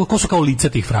treba, ko su kao lice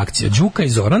tih frakcija. Đuka i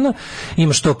Zorana,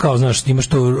 imaš to kao, znaš, imaš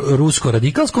to rusko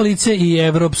radikalsko lice i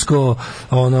evropsko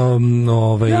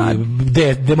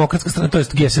demokratska strana, to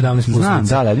jest G17 plus. Znam,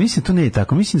 da, ali mislim to ne je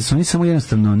tako. Mislim da su oni samo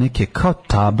jednostavno neke kao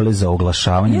table za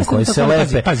oglašavanje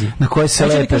na koje se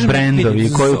lepe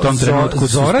brendovi koji u tom trenutku su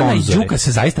sponzori. Zorana i Đuka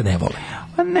se zaista ne vole.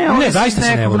 Ne, zaista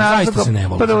se ne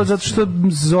vole. Prvo zato što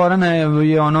Zorana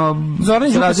je ono... Zorana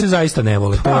i Đuka se zaista ne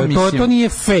vole. To nije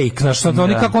fake, znaš,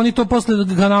 kako oni to posle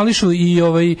kanališu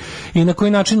i na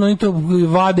koji način oni to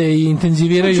vade i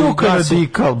intenziviraju. Đuka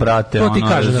radikal, brate. To ti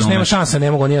kaže, znaš, nema šanse,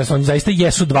 ne mogu, oni zaista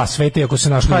jesu dva sveta i ako se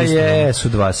našli... Pa jesu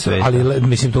dva sveta. Ali,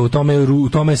 mislim, u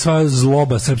tome je sva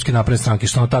zloba Srpske napredne stranke,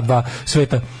 što ta dva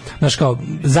sveta, znaš, kao,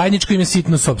 zajedničko im je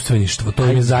sitno sopstveništvo, to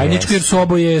im je zajedničko jer su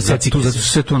oboje secikli. Zato su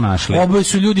se tu našli. Dole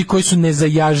su ljudi koji su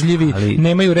nezajažljivi,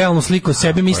 nemaju realnu sliku o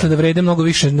sebi, misle da vrede mnogo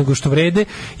više nego što vrede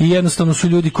i jednostavno su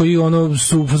ljudi koji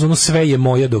su sve je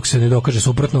moje dok se ne dokaže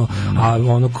suprotno, a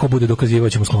ko bude dokazivao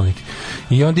ćemo skloniti.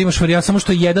 I onda imaš varijant samo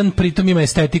što jedan pritom ima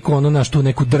estetiku naš tu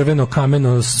neku drveno,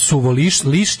 kameno, suvo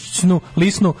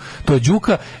lisnu, to je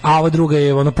Đuka, a ova druga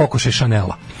je pokušaj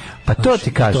Chanela. Pa to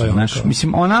ti kažem, znaš,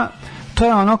 mislim, to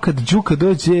je ono kad Đuka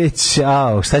dođe,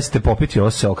 ćao, šta ćete popiti,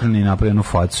 ovo se okrene i napravi jednu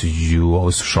facu,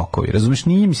 ovo su šokovi, razumiješ,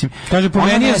 nije, mislim... Kaže, po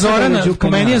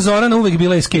meni je Zorana uvek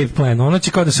bila escape plan, ona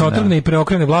će kao da se otrgne i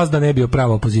preokrene vlast da ne bio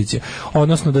prava opozicija,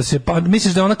 odnosno da se, pa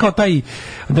misliš da je ona kao taj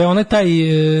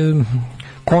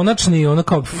konačni,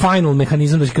 kao final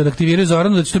mehanizam, da će kada aktiviraju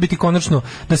Zoranu, da će to biti konačno,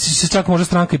 da se čak može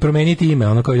stranka i promeniti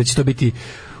ime, kao da će to biti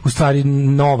u stvari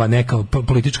nova neka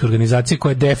politička organizacija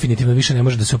koja definitivno više ne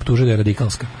može da se optuže da je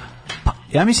radikalska. Pa,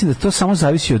 ja mislim da to samo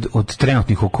zavisi od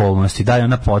trenutnih okolnosti, da je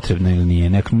ona potrebna ili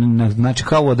nije. Znači,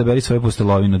 kao odaberi svoju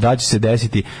postelovinu, da će se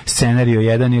desiti scenario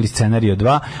 1 ili scenario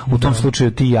 2, u tom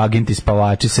slučaju ti agenti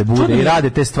spavači se bude i rade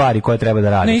te stvari koje treba da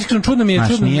rade. Ne, iskreno,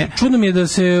 čudno mi je da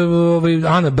se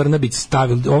Ana Brnabić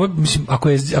stavi, mislim, ako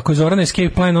je Zorana escape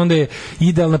plan, onda je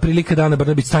idealna prilika da Ana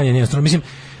Brnabić stanje njenom. Mislim,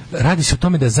 radi se o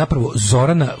tome da zapravo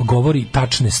Zorana govori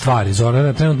tačne stvari.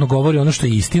 Zorana trenutno govori ono što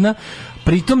je istina,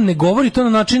 pritom ne govori to na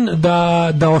način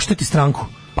da ošteti stranku.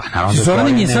 Pa naravno. Zorana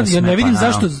mi je sad, ja ne vidim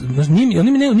zašto,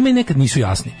 oni nekad nisu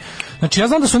jasni. Znači ja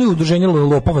znam da su oni udruženje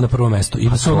lopova na prvo mesto, i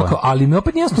da su ali mi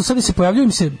opet nije jasno, sad se pojavljuje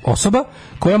mi se osoba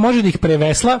koja može da ih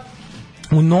prevesla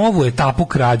u novu etapu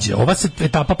krađe. Ova se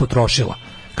etapa potrošila.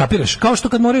 Kapiraš? Kao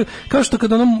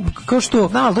što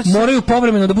moraju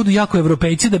povremeno da budu jako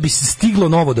evropejci da bi se stiglo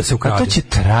novo da se ukrade. A to će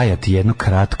trajati jedno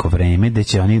kratko vreme da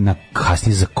će oni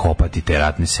kasnije zakopati te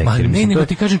ratne sektore. Ma ne, nego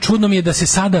ti kažem, čudno mi je da se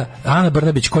sada Ana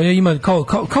Brnabić koja ima kao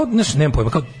nemam pojma,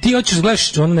 kao ti hoćeš da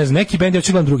gledaš neki bend, ja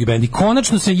ću gledam drugi bend i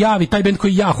konačno se javi taj bend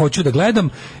koji ja hoću da gledam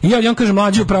i ja vam kažem,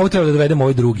 Mlađe, upravo treba da dovedemo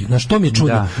ovaj drugi. Znaš, to mi je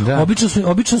čudno. Da.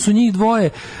 Obično su njih dvoje,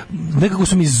 nekako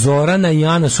su mi Zorana i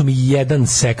Ana su mi jedan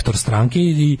sektor stranke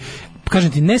i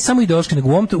kažem ti, ne samo ideološki, nego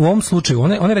u ovom slučaju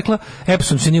ona je rekla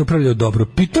EPS-om se nije upravljao dobro.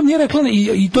 Pritom nije rekla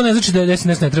i to ne znači da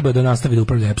SNS ne treba da nastavi da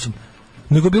upravlja EPS-om.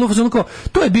 Nego bilo kao,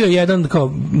 to je bio jedan,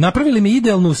 kao, napravili mi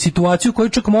idealnu situaciju koju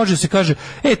čak može se kaže,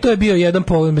 to je bio jedan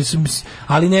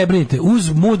ali ne brinite,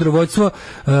 uz mudro vođstvo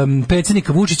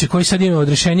predsjednika Vučića koji sad ima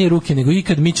odrešenije ruke nego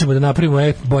ikad, mi ćemo da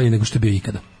napravimo bolje nego što je bio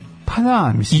ikada. Pa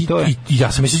da, mislim, to je... I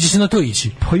ja sam mislio da će se na to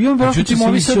ići. Pa i on vjerojatno će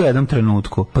se ići u jednom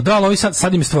trenutku. Pa da, ali ovi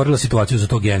sad im je stvorila situaciju za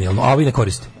to genijalno, a ovi ne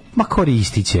koriste. Ma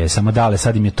koristit će, samo dale,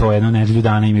 sad im je to jedno nedelju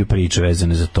dana imaju priče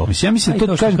vezane za to. Mislim, ja mislim da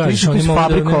to priča je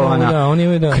fabrikovana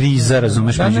kriza,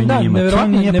 razumeš, među njima. To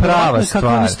nije prava stvar.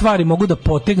 Kako oni stvari mogu da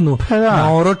potegnu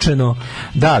naoročeno.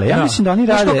 Dale, ja mislim da oni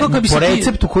rade po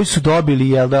receptu koji su dobili,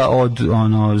 jel da, od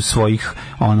svojih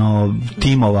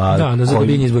timova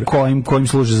kojim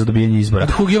služe za dobijanje izbora.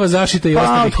 Od Hugijeva zaštita i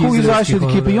ostalih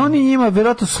izraelskih. I oni njima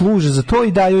vjerojatno služe za to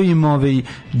i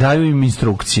daju im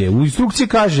instrukcije. U instrukciji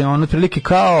kaže, otprilike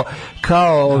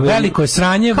kao veliko je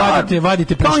sranje,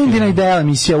 vadite puške. To je Indina ideja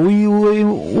emisija. U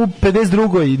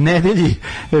 52. nedelji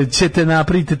ćete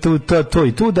napraviti to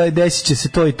i tu, da desit će se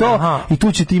to i to. Aha. I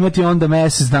tu ćete imati onda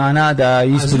mjesec dana da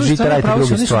ispod žita radite druge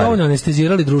stvari. Oni su dovoljno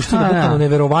anestezirali društvo da bukvalno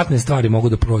neverovatne stvari mogu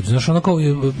da prođu. Znaš, onako,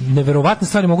 neverovatne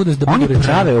stvari mogu da budu rečene. Oni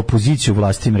prave opoziciju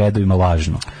vlastnim redovima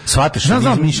lažno. Shvataš?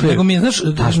 Nego mi je, znaš,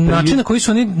 način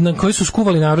na koji su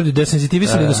skuvali narodi,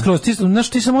 desenzitivisali ga skroz. Znaš,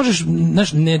 ti se možeš,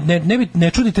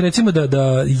 ne čudite recimo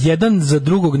da jedan za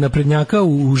drugog naprednjaka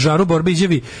u žaru borbe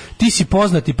izjavi ti si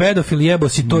poznati pedofil, jebo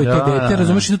si to i to dete,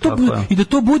 razumeš, i da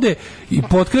to bude i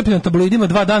potkrepljeno tabloidima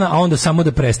 2 dana, a onda samo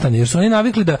da prestane, jer su oni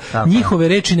navikli da njihove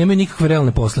reči nemaju nikakve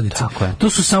realne posljedice. To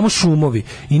su samo šumovi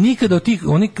i nikada od tih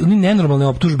oni nenormalne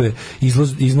optužbe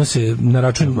iznose na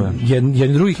račun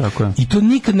jednih drugih i to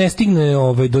nikad ne stigne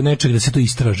do nečeg da se to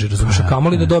istraži, razumeš,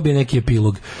 kamoli da dobije neki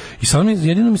epilog. I samo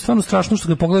jedino mi stvarno strašno što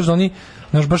kad pogledaš da oni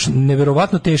baš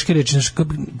neverovatno teške reči,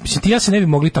 mislim, ti ja se ne bi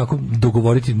mogli tako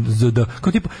dogovoriti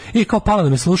kao tipa, kao Pala da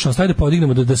me sluša, stavite da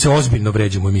podignemo da se ozbiljno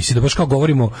vređamo u emisiji, da baš kao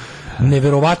govorimo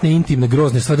neverovatne, intimne,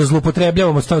 grozne stvari, da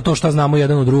zloupotrebljavamo to šta znamo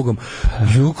jedan o drugom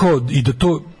i da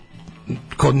to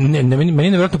meni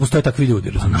nevjerojatno postoje takvi ljudi,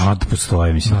 razumiješ? Da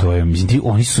postoje, mislim, to je,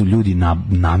 oni su ljudi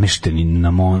namešteni,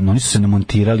 oni su se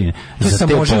namontirali za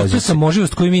te pozicije. To je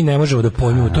samoživost koju mi ne možemo da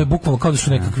pojmimo, to je bukvalno kao da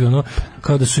su nekakvi,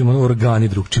 kao da su im organi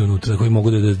drugčiji unutra, koji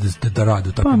mogu da rade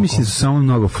u takvom. Pa mislim, su samo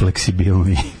mnogo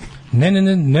fleksibilni.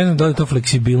 Ne znam da li je to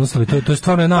fleksibilnost, ali to je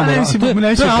stvarno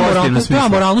to je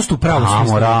amoralnost u pravom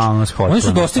smislu. Oni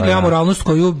su dostigli amoralnost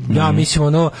koju, ja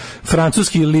mislim,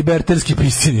 francuski liberterski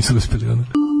pisci nisu uspeli.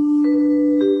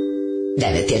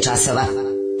 9 je časova.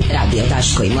 Radio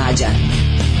Daško i Mlađa.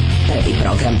 Prvi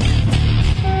program.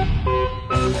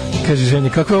 Kaže ženje,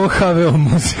 kakva je ovo HVO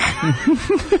muzika?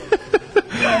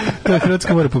 To je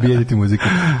Hrvatska mora pobijediti muziku.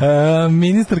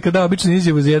 Ministar kada obično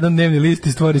izjavu za jedan dnevni list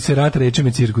i stvori se rat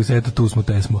rečima cirkus. Eto, tu smo,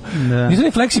 te smo. Nisu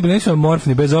ni fleksibilni, nisu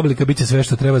amorfni, bez oblika, bit će sve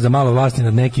što treba za malo vlasti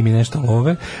nad nekim i nešto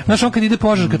love. Znaš, on kad ide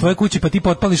požar ka tvoje kući, pa ti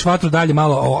potpališ vatru dalje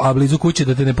malo, a blizu kuće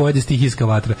da te ne pojede stihijska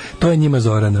vatra. To je njima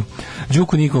Zorana.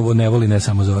 Đuku nikovo ne voli, ne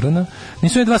samo Zorana.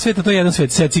 Nisu je dva sveta, to je jedan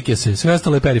svet, secike se, sve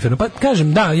ostalo je periferno. Pa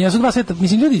kažem, da, jesu dva sveta,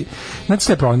 mislim, ljudi, znači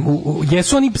sve problem,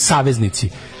 jesu oni saveznici.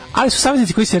 Ali su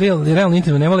saveznici koji se realno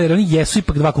intimno ne vole, jer oni jesu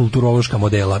ipak dva kulturološka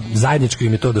modela. Zajedničko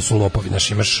im je to da su lopovi,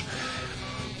 znaš, imaš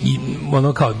i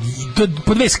ono kao, to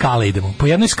po dve skale idemo. Po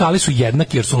jednoj skali su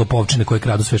jednaki jer su lopovčine koje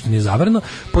kradu sve što nije zavrano,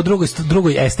 po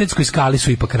drugoj estetskoj skali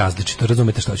su ipak različiti.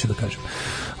 Razumete šta hoću da kažem?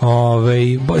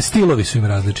 Stilovi su im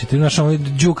različiti. Znaš,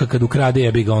 Đuka kad ukrade,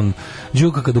 jebi ga on.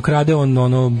 Đuka kad ukrade, on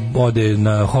ode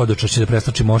na hodočašće da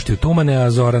preslači mošti u tumane,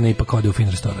 a Zorana ipak ode u fin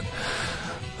restoran.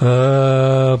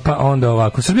 Pa onda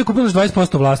ovako. Srbija kupila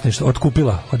 20% vlasništva,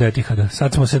 otkupila od Etihada.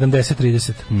 Sad smo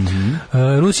 70-30.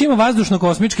 Rusija ima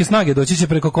vazdušno-kosmičke snage, doći će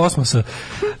preko kosmosa.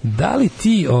 Da li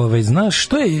ti znaš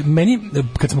što je meni,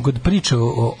 kad smo kod priče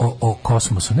o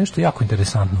kosmosu, nešto jako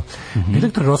interesantno.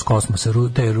 Direktor Roskosmosa,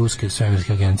 te ruske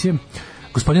svemirske agencije,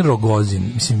 gospodin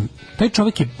Rogozin, mislim, taj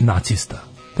čovjek je nacista.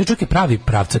 Taj čovjek je pravi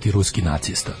pravcati ruski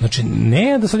nacista. Znači,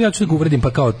 ne da sad ja ću da ga uvredim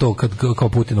pa kao to, kao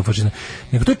Putinov fašizam,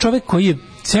 nego to je čovjek koji je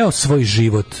ceo svoj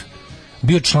život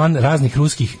bio član raznih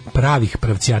ruskih pravih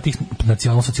pravcijatih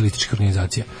nacionalno-socijalističkih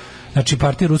organizacija. Znači,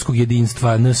 Partija ruskog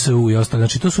jedinstva, NSU i ostalo.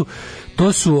 Znači,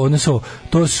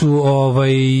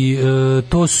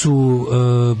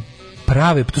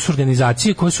 to su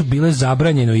organizacije koje su bile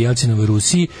zabranjene u Jelcinovoj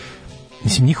Rusiji.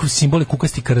 Mislim, njihov simbol je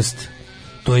kukasti krst.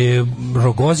 To je,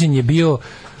 Rogozin je bio,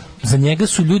 za njega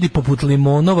su ljudi poput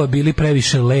Limonova bili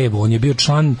previše levo, on je bio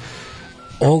član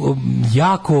on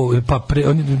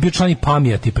je bio član i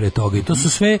Pamijati pre toga i to su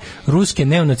sve ruske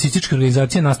neonacističke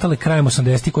organizacije nastale krajem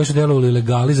 80-ih koje su delovali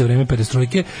legali za vreme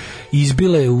perestrojke,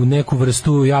 izbile u neku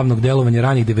vrstu javnog delovanja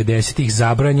ranih 90-ih,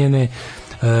 zabranjene.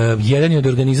 Jedan je od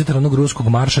organizatora onog ruskog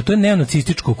marša, to je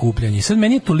neonacističko okupljanje. Sad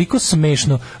meni je toliko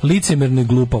smešno, licemerno i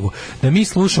glupavo da mi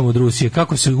slušamo od Rusije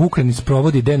kako se u Ukrajini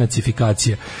sprovodi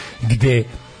denacifikacija, gde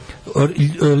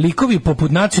likovi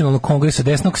poput Nacionalnog kongresa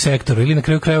desnog sektora ili na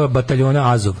kraju krajeva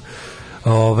bataljona Azov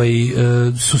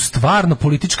su stvarno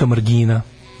politička margina.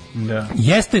 Da.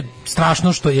 Jeste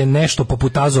strašno što je nešto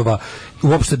poput Azova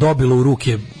uopšte dobilo u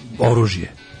ruke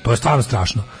oružje. To je stvarno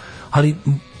strašno. Ali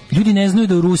ljudi ne znaju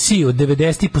da u Rusiji od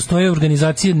 90-ih postoje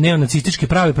organizacije neonacističke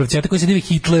prave pravcijate koje se dive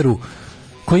Hitleru,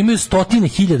 koji imaju stotine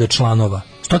hiljada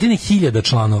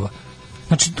članova.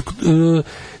 Znači,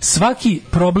 svaki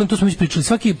problem, to smo već pričali,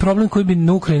 svaki problem koji bi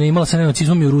na Ukrajina imala sa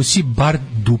neonacizmom je u Rusiji bar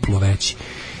duplo veći.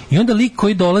 I onda lik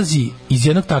koji dolazi iz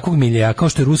jednog takvog miljeja, kao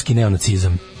što je ruski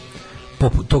neonacizam,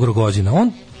 poput tog Rogozina,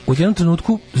 on u jednom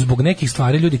trenutku, zbog nekih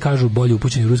stvari, ljudi kažu bolje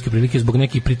upućeni u ruske prilike, zbog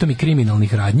nekih pritom i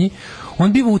kriminalnih radnji,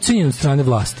 on biva ucenjen od strane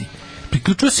vlasti.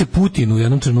 Priključuje se Putinu u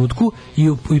jednom trenutku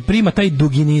i prima taj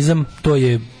duginizam, to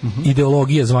je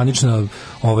ideologija zvanična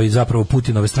zapravo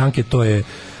Putinove stranke, to je,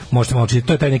 možete malo čitati,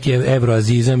 to je taj neki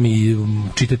evroazizam i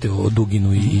čitate o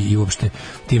Duginu i uopšte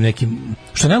tim nekim,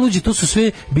 što najluđe, to su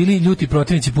sve bili ljuti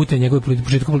protivnici Putina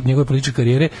njegove političke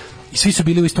karijere i svi su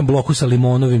bili u istom bloku sa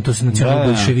Limonovim, to su nacionalni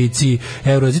bolševici,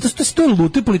 evroazizam,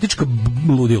 to je političko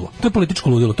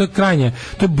ludilo, to je krajnje,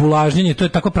 to je bulažnjenje, to je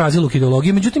tako praziluk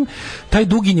ideologije. Međutim, taj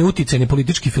Dugin je uticajni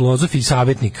politički filozof i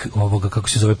savjetnik ovoga, kako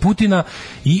se zove, Putina,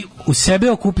 i u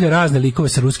sebe okuplja razne likove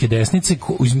sa ruske desnice,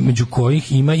 među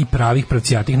kojih ima i pravih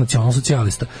pravcijatih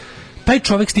nacionalno-socijalista. Taj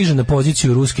čovjek stiže na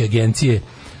poziciju ruske agencije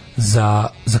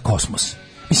za kosmos.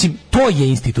 Mislim, to je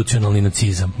institucionalni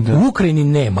nacizam. Da. U Ukrajini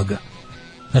nema ga.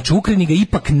 Znači, u Ukrajini ga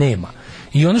ipak nema.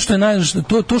 I ono što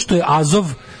je to što je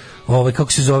Azov,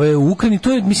 kako se zove u Ukrajini,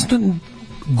 to je, mislim, to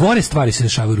gore stvari se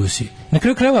dešavaju u Rusiji. Na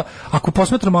kraju krajeva, ako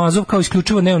posmatramo Azov kao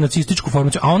isključivo neonacističku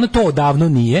formaciju, a ona to odavno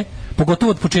nije, pogotovo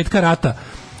od početka rata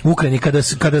u Ukrajini,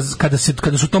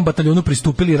 kada su tom bataljonu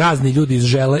pristupili razni ljudi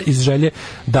iz želje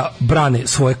da brane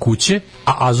svoje kuće,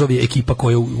 a Azov je ekipa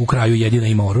koja u kraju jedina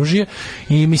ima oružje,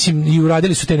 i mislim, i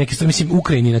uradili su te neke stvari. Mislim,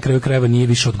 Ukrajini na kraju krajeva nije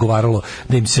više odgovaralo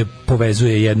da im se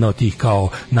povezuje jedna od tih kao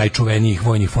najčuvenijih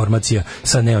vojnih formacija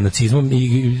sa neonacizmom,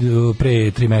 i pre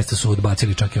 3 mjeseca su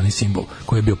odbacili čak i onaj simbol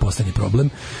koji je bio poslednji problem,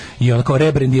 i ono kao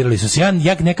rebrendirali su se. Ja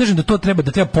ne kažem da to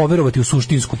treba poverovati u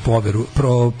suštinsku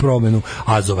promenu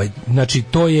Azova. Znači,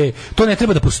 to to ne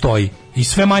treba da postoji. I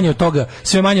sve manje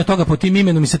od toga pod tim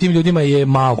imenom i sa tim ljudima je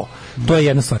malo. To je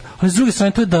jedna stvar. Ali s druge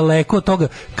strane, to je daleko od toga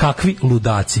kakvi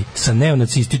ludaci sa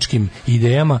neonacističkim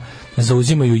idejama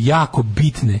zauzimaju jako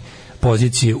bitne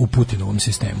pozicije u Putinovom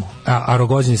sistemu. A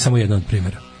Rogozin je samo jedan od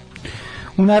primjera.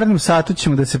 U narednom satu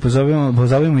ćemo da se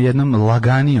pozabavimo jednom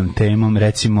laganijom temom,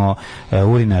 recimo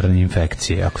urinarne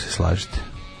infekcije, ako se slažete.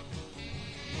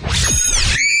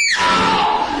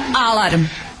 Alarm.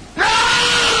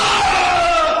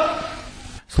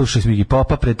 Slušaj Iggy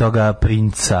Popa, pre toga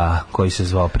Princa, koji se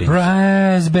zvao Princ.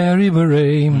 Raspberry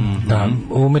Beret. Da,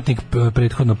 umetnik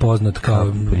prethodno poznat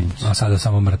kao Prince, a sada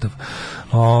samo mrtav.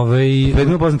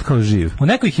 Prethodno poznat kao živ. U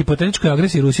nekoj hipotetičkoj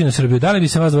agresiji Rusije na Srbiju, da li bi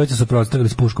se vas dvojica suprotstavili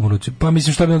s puškom u ruci? Pa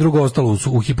mislim šta bi nam drugo ostalo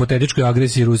u hipotetičkoj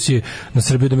agresiji Rusije na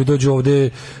Srbiju, da mi dođu ovde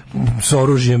s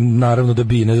oružjem, naravno da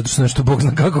bi, ne zato što nešto Bog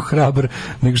zna kako hrabar,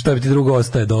 nego šta bi ti drugo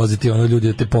ostaje, dolaziti ono ljudi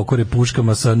da te pokore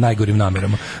puškama sa najgorim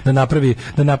namerama. Da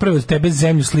napravi od tebe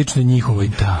zemlju slično njihovoj.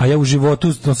 Da. A ja u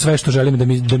životu sve što želim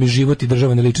da mi život i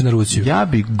država ne liči na Rusiju. Ja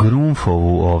bi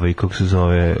Grunfovu, kako se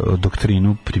zove,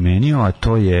 doktrinu primenio, a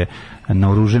to je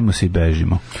naoružajmo se i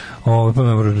bežimo.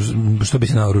 Što bi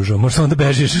se naoružao? Možeš samo da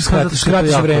bežiš, skratiš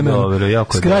vreme.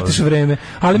 Skratiš vreme.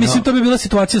 Ali mislim, to bi bila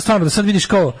situacija stvarno, da sad vidiš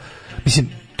kao, mislim,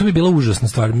 to bi bila užasna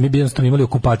stvar. Mi bi jednostavno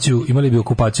imali bi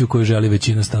okupaciju koju želi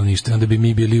većina stanovništva. Onda bi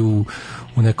mi bili u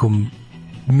nekom,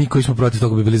 mi koji smo protiv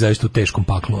toga bi bili zaista u teškom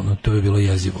paklu. To bi bilo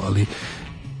jezivo, ali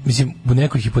mislim, u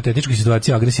nekoj hipotetičkoj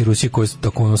situaciji agresije Rusije, koje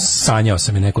tako sanjao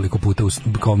sam je nekoliko puta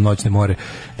kao noćne more,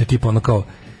 da tipa kao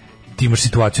ti imaš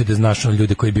situaciju da znaš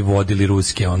ljude koji bi vodili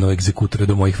ruske egzekutore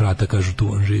do mojih vrata, kažu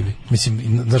tu on živi.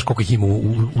 Mislim, znaš koliko ih ima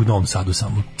u Novom Sadu,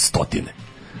 samo stotine.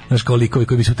 Znaš, kao likovi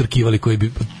koji bi se utrkivali, koji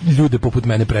bi ljude poput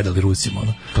mene predali Rusima.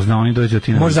 Pa zna, oni dođu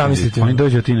ti na vikendici. Oni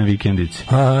dođu ti na vikendici.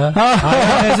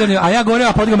 A ja gore,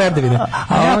 a podigo merdevine.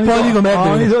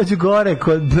 Oni dođu gore,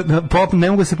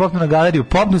 ne mogu se popnu na galeriju.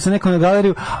 Popnu se neko na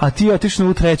galeriju, a ti otišli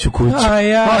u treću kuću.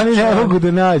 Oni ne mogu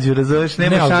da nađu, razumeš,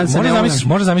 nema šanse.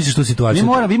 Možda zamisliš tu situaciju.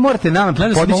 Vi morate nama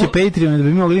podići Patreon da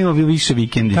bi mogli imati više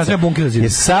vikendica. Kad treba bunker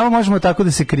jer samo možemo tako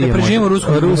da se krijemo. Da preživimo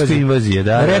rusku invaziju.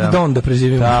 Red Dawn da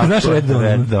preživimo. Znaš Red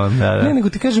Dawn? Da. Ne, nego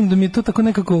ti kažem da mi je to tako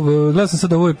nekako, gledao sam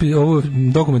sada ovu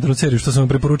dokumentarnu seriju što sam vam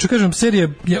preporučio, kažem, serija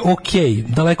je okej,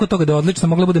 daleko od toga da je odlična,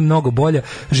 mogla bude mnogo bolja,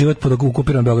 život pod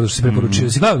okupiranom Beogradu što si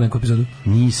preporučio. Si gledao neku epizodu?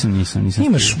 Nisam.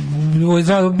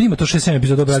 Ima to 6-7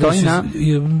 epizoda, obradio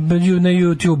na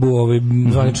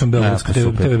YouTube-u, zvaničnom Beogradskom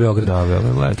TV Beograd.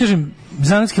 Da, kažem,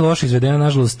 zanatski loše izvedena,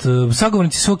 nažalost.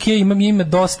 Sagovornici su okej, ima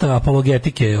dosta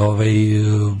apologetike,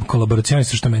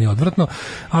 kolaboracionista, što meni je odvratno,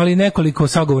 ali nekoliko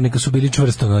sagovornika su bili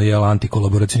čvrsto na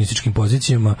antikolaboracionističkim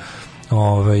pozicijama.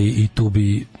 I tu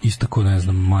bi isto ko, ne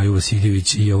znam, Maju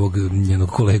Vasiljević i ovog njenog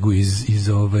kolegu iz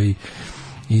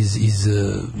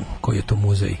koji je to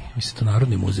muzej, mislim to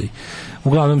Narodni muzej,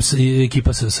 uglavnom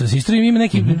ekipa sa istorijom, ima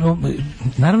neki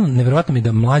naravno, neverovatno mi je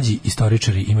da mlađi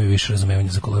istoričari imaju više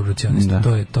razumevanja za kolaboracioniste,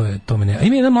 to me ne, a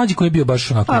ima jedan mlađi koji je bio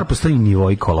baš onako, postoji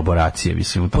nivoi kolaboracije,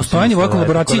 mislim, postoji nivoi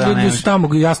kolaboracije, ljudi su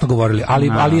tamo jasno govorili,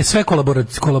 ali je sve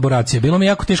kolaboracija, bilo mi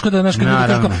jako teško da, znaš,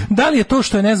 da li je to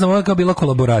što je, ne znam, ovo kao bila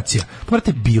kolaboracija, pa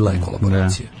bila je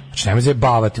kolaboracija. Znači, nemoj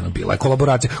zajebavati, bila je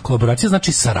kolaboracija. Kolaboracija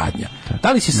znači saradnja.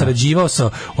 Da li si sarađivao sa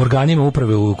organima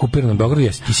uprave u okupiranom Beogradu?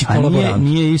 Jesi. Ti si kolaborant.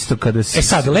 Nije isto kada si...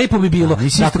 sad, lepo bi bilo...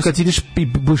 Nisi isto kad si ideš i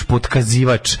buš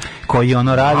potkazivač koji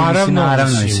radi,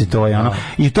 naravno si to je ono.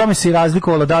 I u tome se i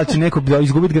razlikovalo da li će neko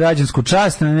izgubiti građansku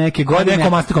čast na neke godine,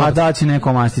 a da li će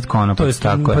neko mastit konop. To je,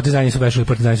 partizani su vešali,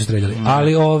 partizani su streljali.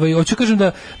 Ali, hoću kažem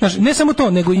da, znaš, ne samo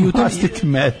to, nego i u tom...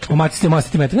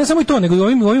 Mastiti metak. Ne samo i to, nego i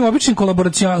ovim običnim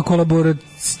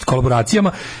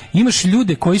kolaboracijama imaš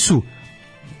ljude koji su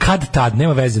kad tad,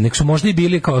 nema veze, nek su možda i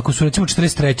bili kao ako su recimo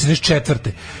 43.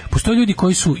 44. Postoje ljudi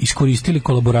koji su iskoristili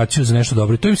kolaboraciju za nešto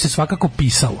dobro i to im se svakako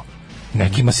pisalo.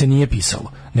 Nekima se nije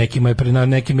pisalo. Nekima je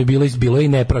bilo i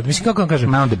nepravda. Mislim, kako vam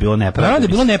kažem? Naravno da je bilo nepravda. Naravno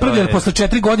da je bilo nepravda, jer posle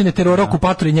 4 godine terora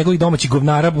okupatora i njegovih domaćih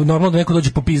govnara, normalno da neko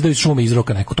dođe popizdao iz šume iz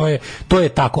roka neko. To je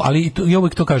tako, ali ja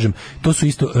uvijek to kažem. To su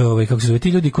isto, kako se zove, ti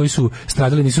ljudi koji su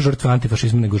stradali nisu žrtve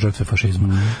antifašizma, nego žrtve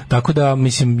fašizma. Tako da,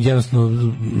 mislim,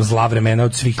 jednostavno zla vremena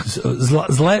od svih,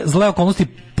 zle okolnosti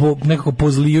nekako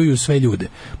pozlijuju sve ljude,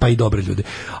 pa i dobre ljude.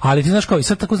 Ali ti znaš kao, i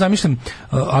sad tako zamišljam,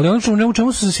 ali ono u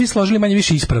čemu su se svi složili manje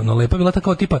više ispravno, lepa bila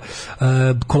tako tipa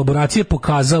kolaboracija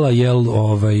pokazala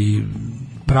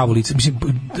pravo lice, mislim,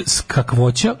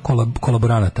 kakvoća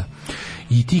kolaboranata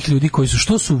i tih ljudi koji su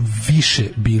što su više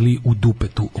bili u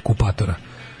dupetu okupatora.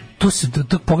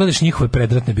 To pogledaš njihove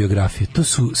predratne biografije, to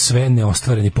su sve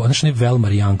neostvareni, znaš, ne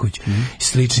Velmar Janković,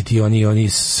 slični ti oni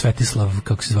Svetislav,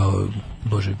 kako se zvao,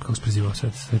 Bože, kako se prezivao,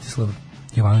 Svetislav,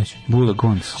 Jovanović. Bule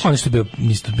Gonc. On je što bio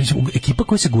ekipa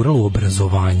koja se gurala u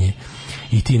obrazovanje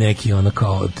i ti neki ono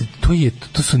kao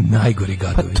to su najgori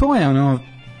gadovi. Pa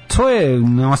to je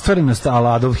neostvarenost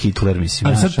ala Adolf Hitler, mislim.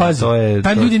 Ali sad pazi,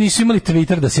 taj ljudi nisu imali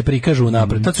Twitter da se prikažu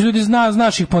napred. Tad su ljudi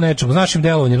znaš ih po nečemu, znaš im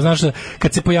delovanjem, znaš da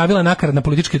kad se pojavila nakaradna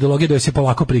politička ideologija da joj se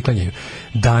polako priklanjaju.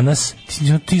 Danas,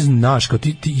 ti znaš, kao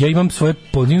ja imam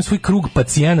svoj krug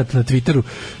pacijenata na Twitteru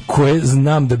koje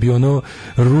znam da bi ono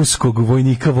ruskog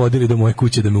vojnika vodili do moje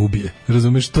kuće da me ubije.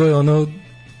 Razumeš,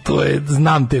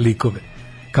 znam te likove.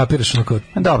 Kapiraš ono kao...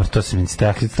 Dobro, to se misli,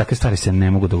 takve stvari se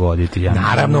ne mogu dogoditi.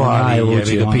 Naravno,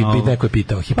 ali neko je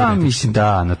pitao. Pa mislim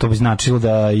da, to bi značilo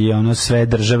da je ono sve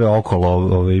države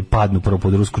okolo padnu prvo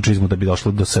pod rusku čizmu da bi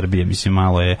došlo do Srbije. Mislim,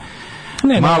 malo je...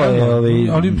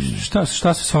 ali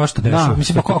šta se svašta dešava?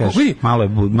 Mislim,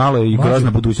 malo je i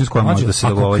grozna budućnost koja može da se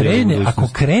dogovori. Ako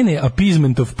krene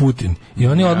appeasement of Putin i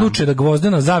oni odluče da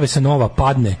gvozdena zavesa nova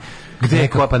padne, gde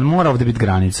pa mora ovde biti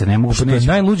granica, ne mogu što je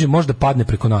najluđe možda padne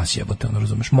preko nas, jebote, ono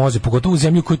razumeš, može, pogotovo u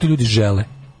zemlju koju ti ljudi žele,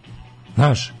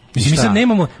 znaš. Mislim, mi sad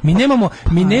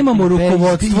nemamo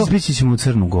rukovodstvo. Izbići ćemo u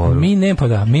Crnu Goru.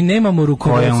 Mi nemamo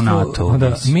rukovodstvo. Koja je u NATO.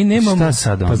 Mi nemamo. Šta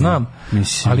sad? Pa znam,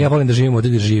 mislim. Ali ja volim da živim ovdje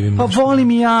gdje živim. Pa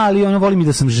volim i ja, ali volim i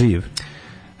da sam živ.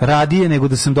 Radije nego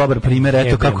da sam dobar primjer,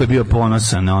 eto kako je bio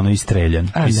ponosan na ono istreljan.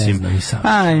 Mislim, ne znam nisam.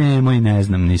 Ne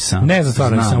znam nisam. Ne znam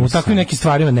stvarno nisam. U takvim nekim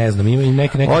stvarima ne znam.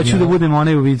 Hoću da budem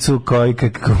onaj u vicu koji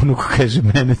kako kaže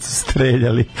mene su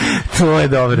streljali. To je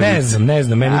dobro. Ne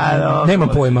znam, meni nema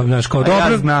pojma, znaš, kao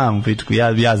dobro. Ja znam, pičku,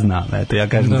 ja znam, eto, ja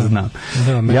kažem da znam.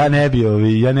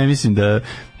 Ja ne mislim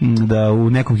da u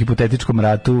nekom hipotetičkom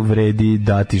ratu vredi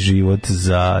dati život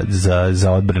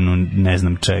za odbranu ne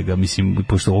znam čega. Mislim,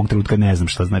 pošto ovog trenutka ne znam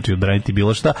šta znači odbraniti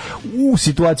bilo šta u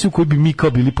situaciju u kojoj bi mi kao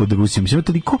bili pod Rusijom. Mislim,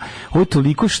 ovo je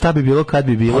toliko šta bi bilo kad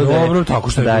bi bilo. Dobro, tako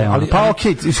što je bilo. Pa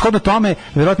okej, shodno tome,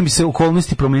 verovatno bi se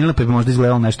okolnosti promenile, pa bi možda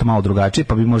izgledalo nešto malo drugačije,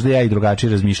 pa bi možda ja i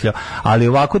drugačije razmišljao. Ali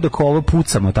ovako dok ovo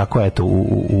pucamo tako, eto,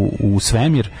 u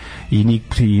svemir i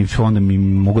onda mi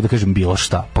mogu da kažem bilo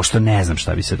šta, pošto ne znam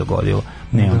šta bi se dogodilo.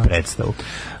 Nemam predstavu.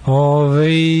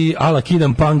 Ala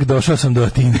kidam punk, došao sam do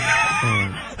Atine.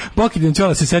 Pokidam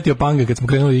Ćola se setio panga kad smo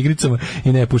krenuli igricama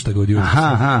i ne pušta ga od jutra.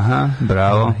 Aha,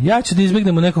 bravo. Ja ću da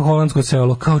izbjegnem u neko holandsko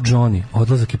selo kao Johnny.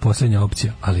 Odlazak je posljednja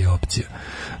opcija, ali je opcija.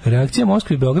 Reakcija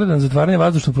Moskve i Beograda na zatvaranje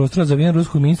vazdušnog prostora za vrijeme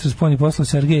ruskog ministra spoljnih poslova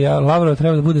Sergeja Lavrova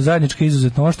treba da bude zajednička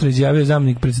izuzetno oštra, izjavio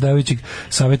zamjenik predsjedavajućeg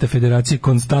Saveta Federacije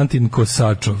Konstantin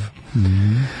Kosačov.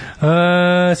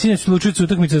 Sinoć u Lučicu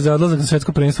utakmice za odlazak na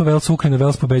svetsko prvenstvo Vels Ukrajina.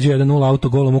 Vels pobeđuje 1-0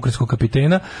 autogolom ukrajinskog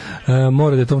kapitena.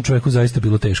 Mora da je tom čoveku zaista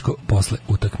bilo teško posle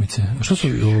utakmice. Što su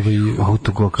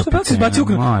autogol kapitena?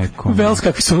 Vels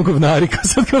kakvi su govnari,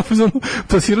 sad kao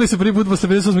plasirali se prvi put posle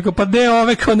 58 kao pa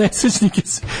ove kao nesrećnike,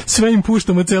 sve im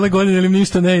puštamo cele godine ili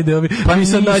ništa ne ide. Pa mi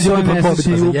sad nađemo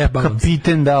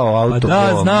kapiten dao autogol.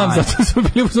 Da, znam, zato smo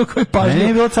bili u koji pažljivo. Ne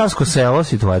je bilo carsko selo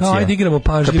situacija. Ajde igramo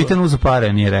pažljivo. Kapitan uzu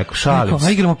pare, nije rekao.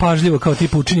 Igramo pažljivo, kao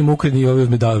tipa učinimo Ukrajini i ovi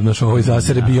medalj naš ovoj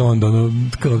zasere beyond,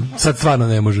 sad stvarno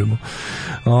ne možemo.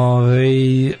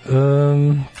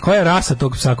 Koja je rasa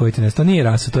tog psa koji ti nestao? Nije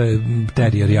rasa, to je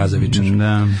terijer Jazavičar.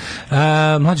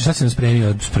 Mlađe, šta si nam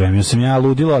spremio? Spremio sam ja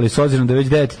ludilo, ali s obzirom da je već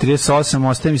 9:38,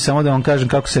 ostaje mi samo da vam kažem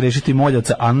kako se rešiti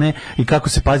moljaca, a ne i kako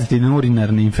se paziti na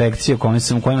urinarne infekcije o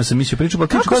kojima sam mislio pričati.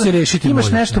 Kako se rešiti moljaca?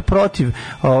 Imaš nešto protiv,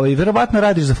 verovatno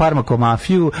radiš za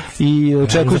farmakomafiju i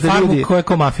očekuješ da ljudi... Koja je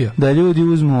komafija? Da ljudi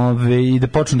uzmu i da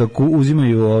počnu da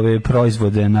uzimaju ove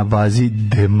proizvode na bazi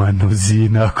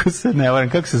demanozina, ako se ne varam,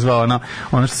 kako se zvao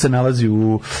ono što se nalazi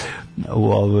u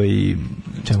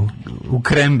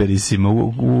kremberisima,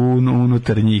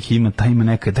 unutar njih ima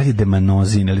neka, da li je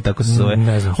demanozin ili tako se zove,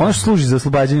 ono što služi za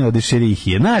oslobađanje od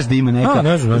šerihije, znaš da ima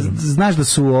neka, znaš da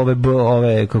su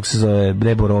ove kako se zove,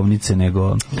 ne borovnice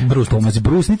nego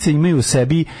brusnice imaju u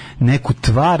sebi neku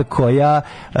tvar koja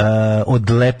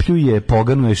odlepljuje,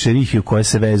 poganuje šerihiju koja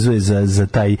se vezuje za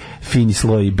taj fini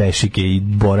sloj bešike i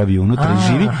boravi unutra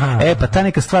i živi, pa ta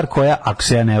neka stvar koja, ako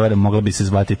se ja ne varam, mogla bi se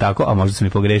zvati tako, a možda sam i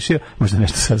pogrešio, možda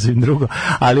nešto sasvim drugo,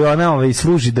 ali ona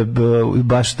služi da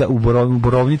baš u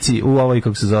borovnici, u ovoj,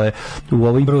 kako se zove, u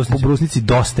ovoj brusnici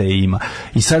dosta je ima.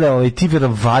 I sada ti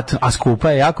verovatno, a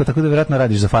skupa je jako, tako da verovatno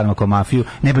radiš za farmakomafiju,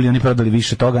 ne bi li oni prodali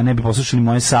više toga, ne bi poslušali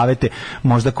moje savete,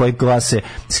 možda koji glase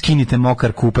skinite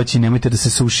mokar kupać i nemojte da se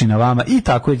suši na vama i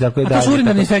tako i tako je dalje. A to su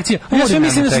urinarne infekcije. Ja sve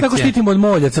mislim da se tako štitimo od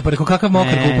moljaca, pa reko kakav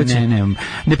mokar kupać. Ne,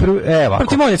 evo,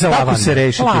 kako se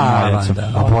rešiti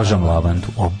moljaca? Obožavam lavandu,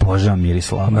 obožavam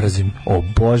miris lavande. Mrzim.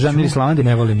 Obožavam miris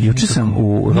lavande. Juče sam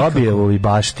u Robijevoj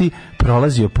bašti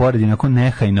prolazio pored i onako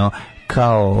nehajno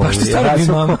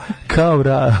kao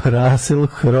Russell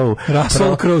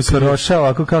Crowe prošao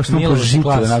ovako kao što po žitu,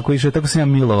 onako išao, tako sam ja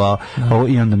milovao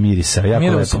i onda mirisao, jako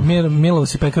lepo. Milovao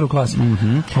si pekaru klasi.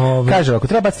 Kaže, ako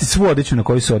treba baciti svu odeću na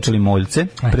koju su očeli moljce,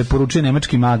 preporučuje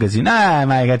nemački magazin.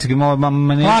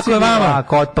 Lako je vama.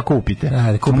 Pa kupite.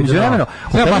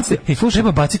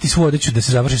 Treba baciti svu odeću da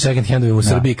se završi second handove u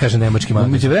Srbiji, kaže nemački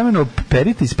magazin. Međuvremeno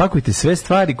perite, ispakujte sve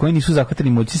stvari koje nisu zahvatili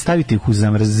moljci, stavite ih u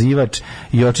zamrzivač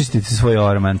i očistite svoj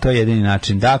orman. To je jedini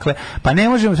način. Dakle, pa ne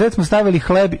možemo, sve smo stavili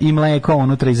hleb i mleko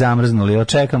unutra i zamrznuli.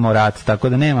 Očekamo rat, tako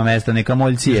da nema mesta, neka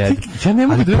moljci jedu.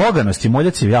 Ali poganosti,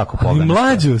 moljac je jako poganost.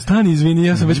 Mlađo, stani, izvini,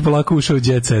 ja sam već polako ušao u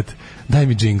jet set. Daj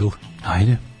mi džingl.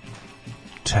 Ajde.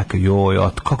 Čekaj,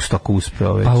 kako si tako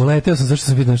uspeo već? Pa uleteo sam, zašto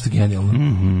sam vidio nešto genijalno.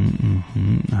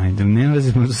 Ajde, ne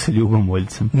razi možda sa Ljubom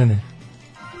Moljcem. Ne.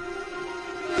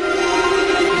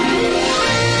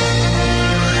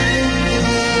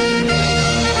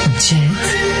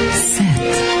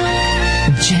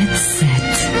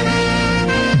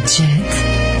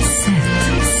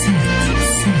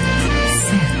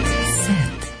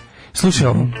 Slušaj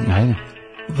ovo. Ajde.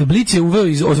 Blic je uveo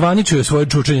i ozvaničio svoje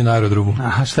čučenje na aerodromu.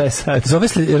 Aha, šta je sad?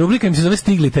 Rubrika im se zove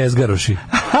Stigli tezgaroši.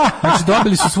 Znači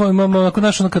dobili su svoj, ako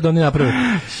naš ono kad oni naprave.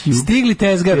 Stigli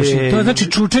tezgaroši. To je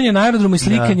znači čučenje na aerodromu i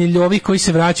slikanje ljovih koji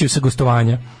se vraćaju sa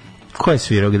gostovanja. Ko je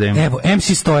svirao gde ima? Evo,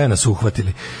 MC Stojana su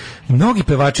uhvatili. Mnogi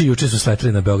pevači juče su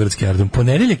sleteli na beogradski aerodrom.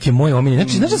 Ponedeljak je moj omiljen.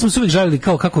 Znači da smo se uvijek žalili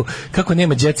kako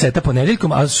nema jet seta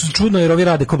ponedeljkom, a čudno jer ovi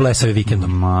rade ko blesavi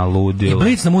vikendom. Ma ludilo. I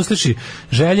Blic nam usliši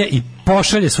želje i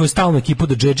pošalje svoju stalnu ekipu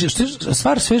da džedži.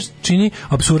 Stvar sve čini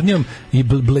apsurdnijom i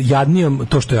jadnijom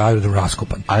to što je aerodrom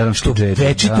raskopan. Što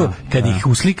večito kad ih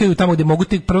uslikaju tamo gde mogu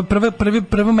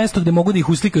prvo mesto gde mogu da ih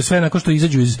uslikaju sve nakon što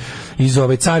izađu iz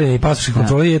ove carine i pasoške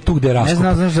kontrole je tu gde je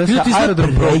raskopan. Ne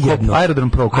znam,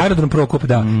 Aerodrom Prokop,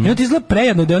 da. I to izgleda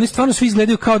prejedno, da oni stvarno svi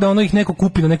izgledaju kao da ono ih neko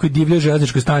kupi na nekoj divljoj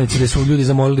železničkoj stanici gde su ljudi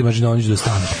zamolili Mažinović da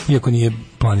stane, iako nije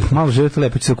planirano. Malo život je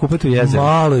lepo, će se kupati u jezeru.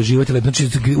 Malo je život je lepo. Znači,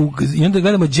 i onda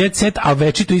gledamo jet set, a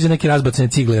večito iza neke razbacane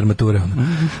cigle i armature.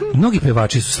 Mnogi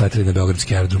pevači su sleteli na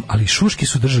beogradski aerodrom, ali šuški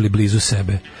su držali blizu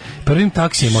sebe. Prvim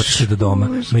taksijem otišli do doma.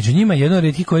 Među njima jedan od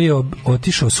retkih koji je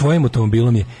otišao svojim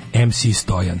automobilom je MC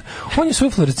Stojan. On je svoj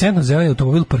fluorescentno zeleni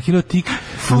automobil parkirao tik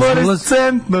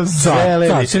fluorescentno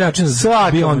zeleni.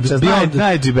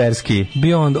 Najdžiberski.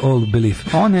 Beyond all belief.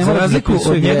 Za razliku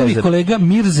od njegovih kolega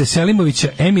Mirze Selimovića,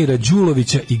 Emira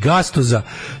Đulovića i Gastoza,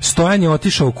 Stojan je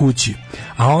otišao kući,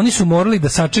 a oni su morali da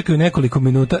sačekaju nekoliko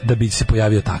minuta da bi se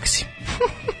pojavio taksi.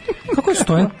 Kako je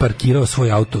Stojan parkirao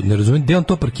svoj auto? Ne razumijem, gde on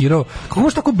to parkirao? Kako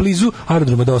može tako blizu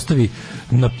aerodroma da ostavi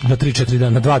na 3-4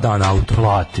 dana, na 2 dana auto?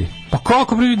 Plati. Pa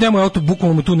kako bi idemo auto,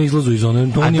 bukvalno mu tu ne izlazu iz one.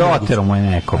 A dotero mu je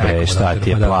neko, bre, šta ti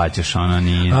je, plaćaš, ono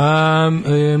nije.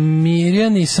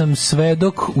 Mirjani sam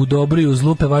svedok u dobru i u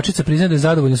zlu. Pevačica priznaje da je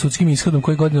zadovoljna sudskim ishodom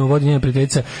koji godinu vodi njena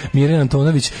prijateljica Mirjana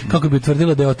Antonović, kako bi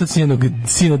utvrdila da je otac njenog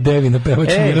sina Devina, pevač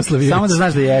Miroslav Ivec. Samo da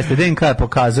znaš da jeste, DNK je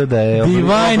pokazao da je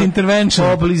Divine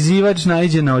Intervention. Oblizivač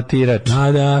naiđe na otirač.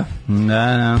 Da.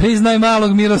 Priznaj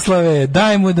malog Miroslave,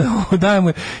 daj mu.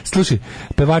 Slušaj,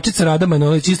 pevačica Rada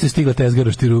Manojlović isto je stigla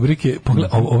tezgarošti rubrike.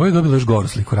 Ovo je dobilo još goru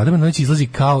sliku. Rada Manojlović izlazi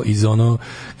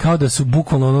kao da su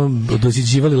bukvalno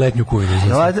doziđivali letnju kuju.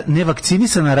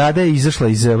 Nevakcinisana Rada je izašla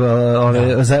iz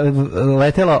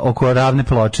letela oko ravne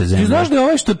ploče zemlje. Ti znaš da je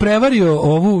ovaj što je prevario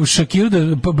ovu Šakiru,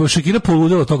 da Šakira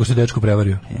poludila toga što je dečko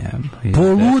prevario?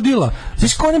 Poludila.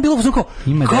 Znaš ko ona je bila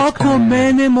kako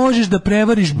mene možeš da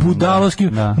prevariš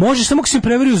budalovskim? Možeš samo ako si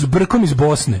prevario s brkom iz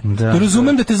Bosne. Da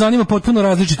razumem da te zanima potpuno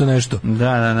različito nešto.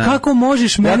 Kako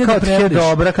možeš mene da prevariš?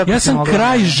 Ja sam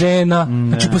kraj žena.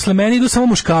 Znači posle mene idu samo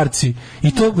muškarci.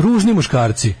 I to ružni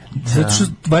muškarci. Zato što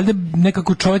valjda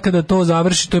nekako čovjeka da to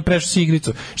završi, to je prešao si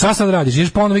igricu. Šta sad radiš? Ideš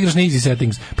ponovo igraš na easy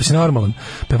settings. Pa si normalan.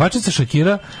 Pevačica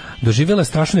Šakira doživjela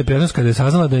strašnu neprijatnost kada je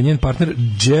saznala da je njen partner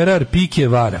Gerard Piqué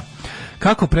vara.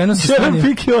 Kako prenosi Gerard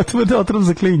Piqué otrov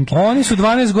za klinke. Oni su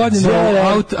 12 godina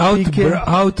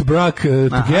outbrak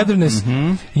togetherness.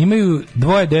 Imaju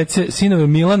 2 dece, sinove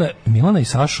Milana i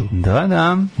Sašu.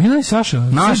 Da. Milana i Saša.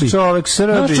 Naš čovjek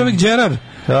Srbi. Naš čovjek Gerard.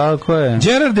 Tako je.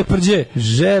 Gerard Depardieu.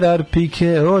 Gerard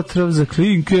Piqué otrov za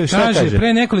klinke. Šta kaže?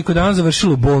 Pre nekoliko dana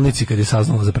završilo u bolnici kad je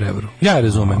saznala za prevaru. Ja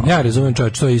razumem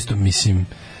čovječ, to je isto, mislim.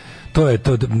 To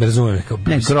ne razumijem.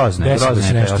 Grozne.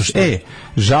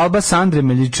 Žalba Sandre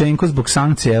Meljičenko zbog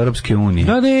sankcija Evropske unije.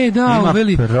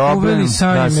 Uveli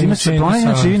Sandre Meljičenko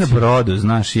sankcije. Živi na brodu,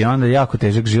 znaš, i onda jako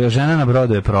težak. Žena na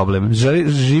brodu je problem.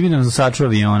 Živi na nosaču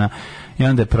aviona. i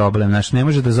onda je problem, znaš, ne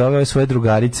može da zove ove svoje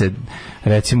drugarice,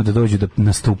 recimo da dođu da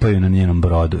nastupaju na njenom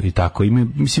brodu i tako.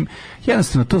 Mislim,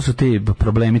 jednostavno, to su ti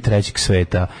problemi trećeg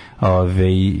sveta,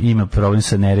 ima problem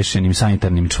sa nerešenim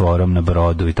sanitarnim čvorom na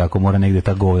brodu i tako, mora negde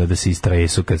ta goveda da se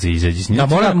istresu kad se izađe s njim.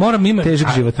 Da, moram imati težak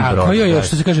životni brod. A koji je,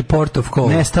 što se kaže, port of call?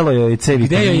 Nestalo joj C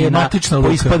vitamina,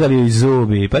 poispadali joj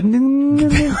zubi, pa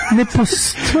ne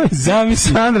postoji.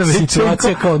 Zamisli,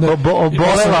 situacija kao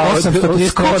obolela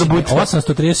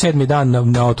 837.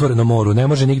 dan na otvorenom moru, ne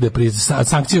može nigde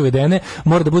sankcije uvedene,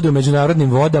 mora da bude u međunarodnim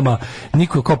vodama,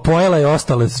 niko kao pojela je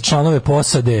ostale članove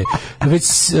posade, već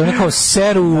kao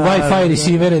seru Wi-Fi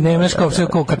receivere, nemaš kao sve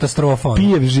kao katastrofa.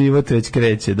 Pijev život već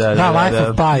kreće, da. Life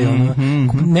of Pi,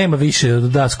 nema više,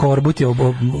 da, skorbut je,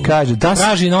 kaže,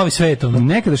 traži novi svet.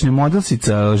 Nekadašnja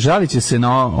modelsica žalit će se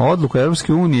na odluku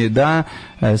Evropske unije da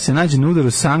se nađe na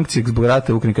udaru sankcije zbog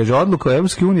rata u Ukrajini. Kaže, odluka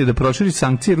Evropske unije da proširi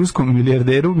sankcije ruskom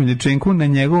milijarderu Miljučenku na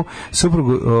njegovu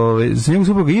suprugu, za njegovu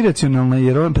suprugu iracionalna,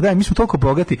 jer on, pa daj, mi smo toliko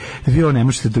bogati da vi ovo ne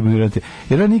možete dominirati.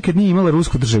 Jer on nikad nije imala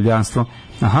rusko državljanstvo.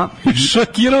 Aha.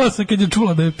 Šokirala se kad je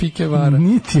čula da je Pike vara.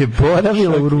 Niti je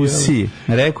boravila u Rusiji.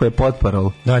 Rekao je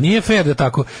potparol. Da, nije fair da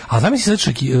tako. A zamisli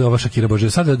sad ova Šakira,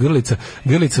 Bože, sada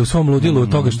Grlica u svom ludilu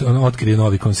od toga što on otkrije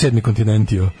novi sedmi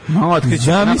kontinentio. No,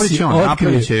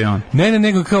 napraviće i on. Ne,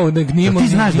 nego kao nije ti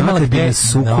znaš da kad bi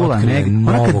nasukala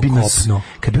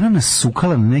kad bi ona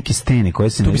nasukala na neke stene koje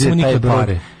se ne vide taj brod.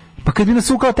 Pa kad bi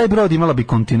nasukala taj brod, imala bi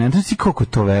kontinent. Znači, koliko je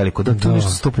to veliko? Da, to nešto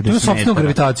 150 metara. Ima sopstvenu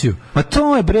gravitaciju. Ma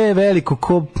to je vveliko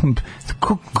ko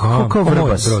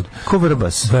vrbas. Ko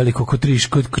vrbas. Veliko ko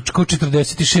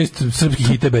 46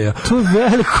 srpskih ITB-a. To je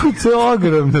veliko, to je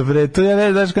ogromno, bre. To je,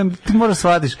 ne, znaš, ti moraš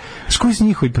shvatiš. Koji su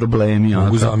njihovi problemi?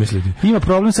 Mogu zamisliti. Ima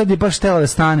problem, sad je baš htjela da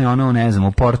stane, ne znam,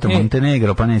 u Porto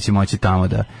Montenegro, pa neće moći tamo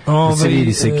da se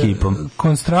vidi sa ekipom.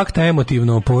 Konstrakta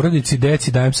emotivno o porodici,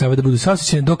 deci dajem savjet da budu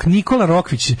saosećani, dok Nikola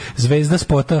Rokvić, zvezda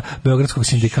spota Beogradskog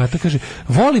sindikata, kaže,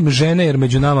 volim žene jer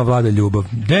među nama vlada ljubav.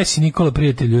 Desi, Nikola,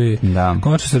 prijatelju, je,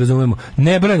 konačno se razumemo,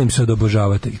 ne branim se od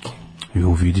obožavateljki.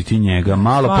 Viditi njega,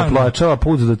 malo poplačava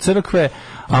put do crkve,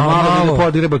 a malo da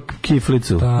podigreba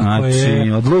kiflicu.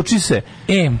 Znači, odluči se.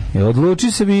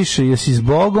 Odluči se više, jesi s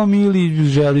Bogom ili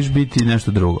želiš biti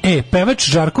nešto drugo. Pevač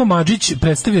Žarko Madžić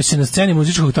predstavio se na sceni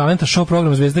muzičkog talenta show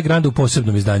programa Zvezda Granda u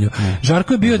posebnom izdanju.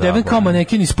 Žarko je bio odeven kao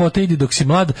maneken iz spota Idi dok si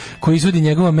mlad, koji izvodi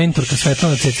njegova mentorka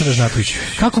Svetlana Ceca Ražnatović.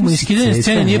 Kako mu iskidanje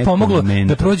scene nije pomoglo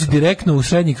da prođe direktno u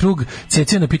srednji krug,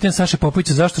 Ceca je na pitanje Saše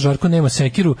Popovića zašto Žarko nema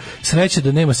sekiru, sreće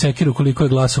da nema sekiru koliko je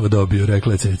glasova dobio,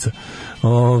 rekla je Ceca.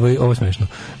 Ovo je smešno.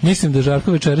 Mislim da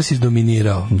Žarko večeras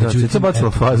izdominirao. Ceca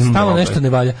bacila fazu. Stalno nešto ne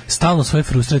valja. Stalno svoje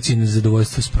frustracije i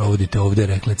nezadovoljstvo sprovodite ovdje,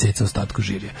 rekla Ceca ostatku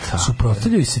žirija.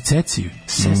 Suprotstavljaju se Ceciju,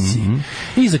 sesiji.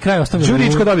 I za kraj ostavljamo...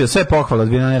 Đuričko dobio sve pohvale od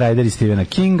Winona Rydera i Stephena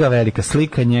Kinga, velika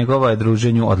slika njegova je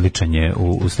druženju, odličan je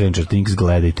u Stranger Things,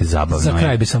 gledajte, zabavno je. Za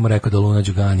kraj bi samo rekao da Luna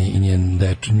Đugani i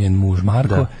njen muž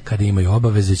Marko, kada imaju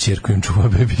obaveze, ćerku im čuva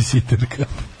babysitterka.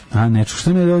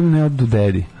 Što ne odu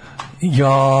dedi?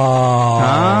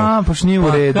 Poš nije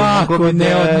u redu. Kako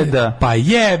ne? Pa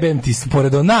jebem ti,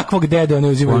 pored onakvog dede one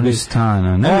uzimaju. Oni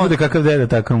stana. Ne bude kakav deda,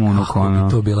 takav unuk.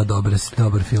 To je bila dobar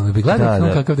film. Bi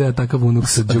gledali kakav deda, takav unuk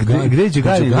sa Đugani. Gde je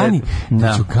Đugani?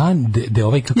 Đugani, de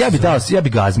ovaj kako... Ja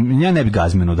ne bi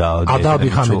Gazmenu dao. A dao bi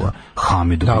Hamidu.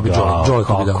 Hamidu bi dao.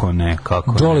 Kako ne?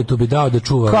 Đolitu bi dao da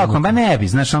čuva. Kako? Ba ne bi,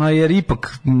 znaš, jer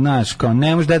ipak, znaš, kao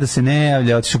ne može deda se ne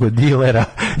javlja, otišao kod dilera.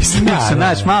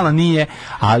 Znaš, malo nije,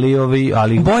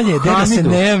 ali bolje deda se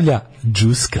ne javlja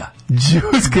Džuska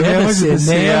ne može da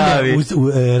se javi.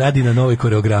 Radi na novoj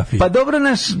koreografiji. Pa dobro,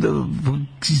 naš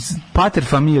pater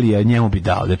familija njemu bi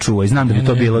dao da čuva i znam da bi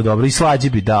to bilo dobro i Slađi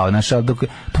bi dao.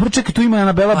 Dobro, čekaj, tu ima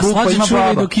Anabela Bukva, ima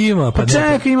baba. Pa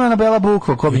čekaj, ima Anabela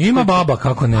Bukva. Ima baba,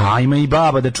 kako ne? A ima i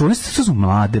baba da čuva. To su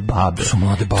mlade babe.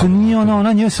 To nije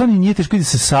ona nije teško da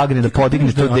se sagne, da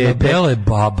podigne to dete. Anabela je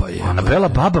baba. Anabela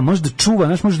baba može da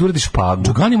čuva, može da uradi špagu.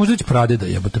 Đugani može da će pradeda,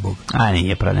 jebote Bog. A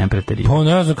nije pradeda, ne preteri. Pa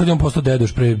ne znam kad je on postao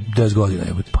dedoš pre 10 godina,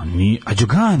 jebote. Pa nije, a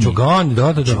Đugani,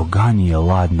 da. Đugani je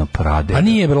ladno pradeda. A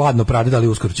nije ladno pradeda, ali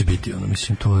uskoro će biti,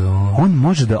 mislim, to je on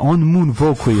može da, on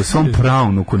moonwalkuje je svom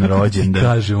pravnuku na rođendan.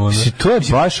 Kažem, mislim, to je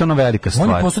baš ono velika stvar.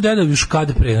 On je postao deda još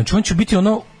kad pre, znači on će biti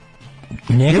ono,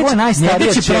 njega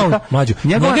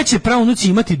će pravnuci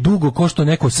imati dugo ko što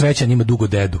neko srećan ima dugo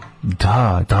dedu.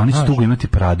 Da, oni će dugo imati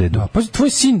pradedu. Da, pa tvoj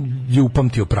sin je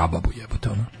upamtio prababu, jebote,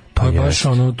 ono. To je baš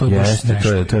ono, to je baš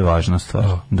nešto. To je važna stvar.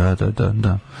 Da.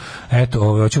 Eto,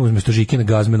 hoćemo umjesto Žikina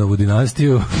Gazmenovu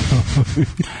dinastiju.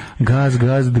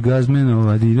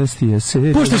 Gazmenova dinastija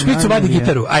se... Puštaj špicu, vadi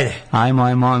gitaru, ajde. Ajmo.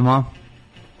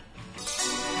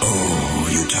 Oh,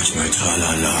 you touch my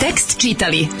Tekst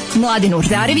čitali Mladen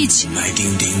Urdarević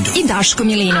i Daško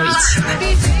Milinović.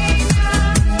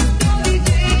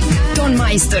 Ton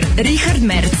majstor Richard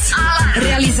Merc.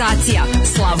 Realizacija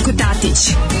Slavko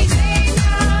Tatić.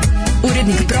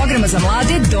 Urednik programa za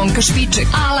mlade Donka Špiček.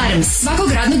 Alarms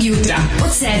svakog radnog jutra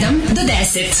od 7 do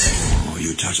 10.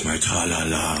 You touch my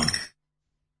tra-la-la.